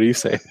bye. What are you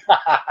saying?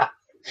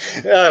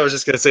 I was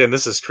just going to say, and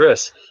this is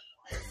Chris.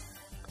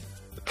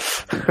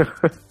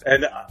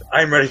 And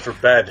I'm ready for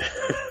bed.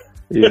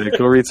 Yeah,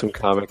 go read some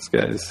comics,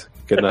 guys.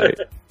 Good night.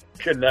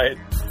 Good night.